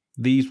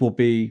 These will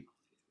be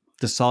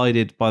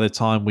decided by the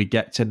time we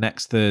get to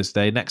next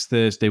Thursday. Next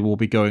Thursday, we'll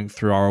be going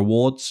through our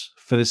awards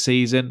for the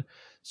season.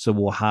 So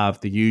we'll have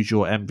the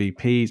usual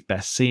MVPs,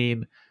 best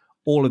scene,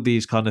 all of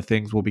these kind of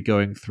things we'll be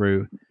going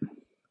through.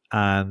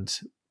 And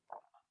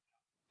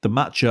the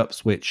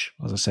matchups, which,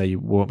 as I say, you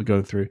won't be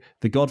going through.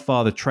 The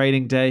Godfather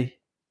Training Day,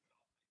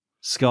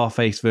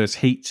 Scarface versus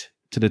Heat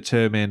to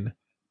determine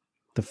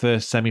the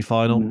first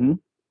semi-final. Mm-hmm.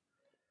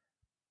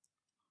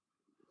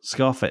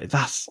 Scarface,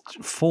 that's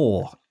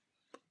 4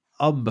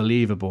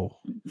 unbelievable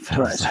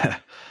films.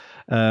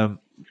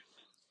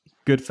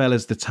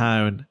 Goodfellas, The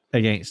Town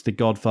against The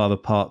Godfather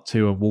Part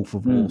 2 and Wolf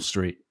of Wall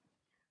Street.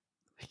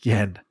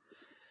 Again,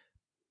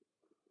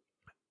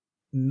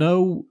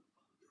 no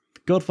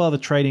Godfather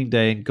Training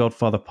Day and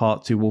Godfather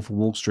Part 2 Wolf of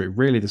Wall Street,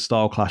 really the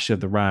style clash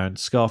of the round.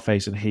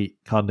 Scarface and Heat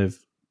kind of,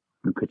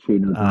 and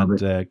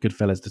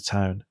Goodfellas, The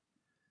Town.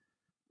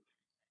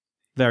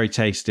 Very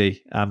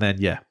tasty. And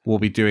then, we'll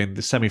be doing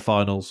the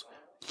semi-finals.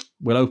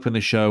 We'll open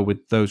the show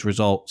with those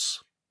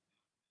results,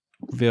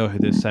 reveal who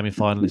the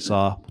semi-finalists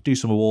are, do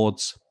some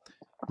awards,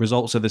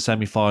 results of the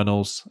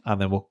semi-finals,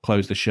 and then we'll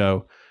close the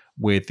show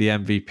with the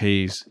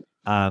MVPs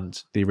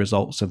and the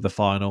results of the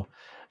final.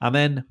 And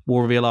then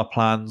we'll reveal our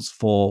plans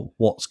for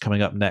what's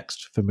coming up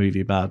next for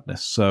Movie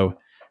Madness. So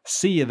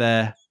see you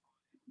there.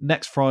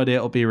 Next Friday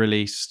it'll be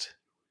released.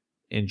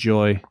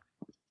 Enjoy.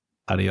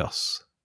 Adios.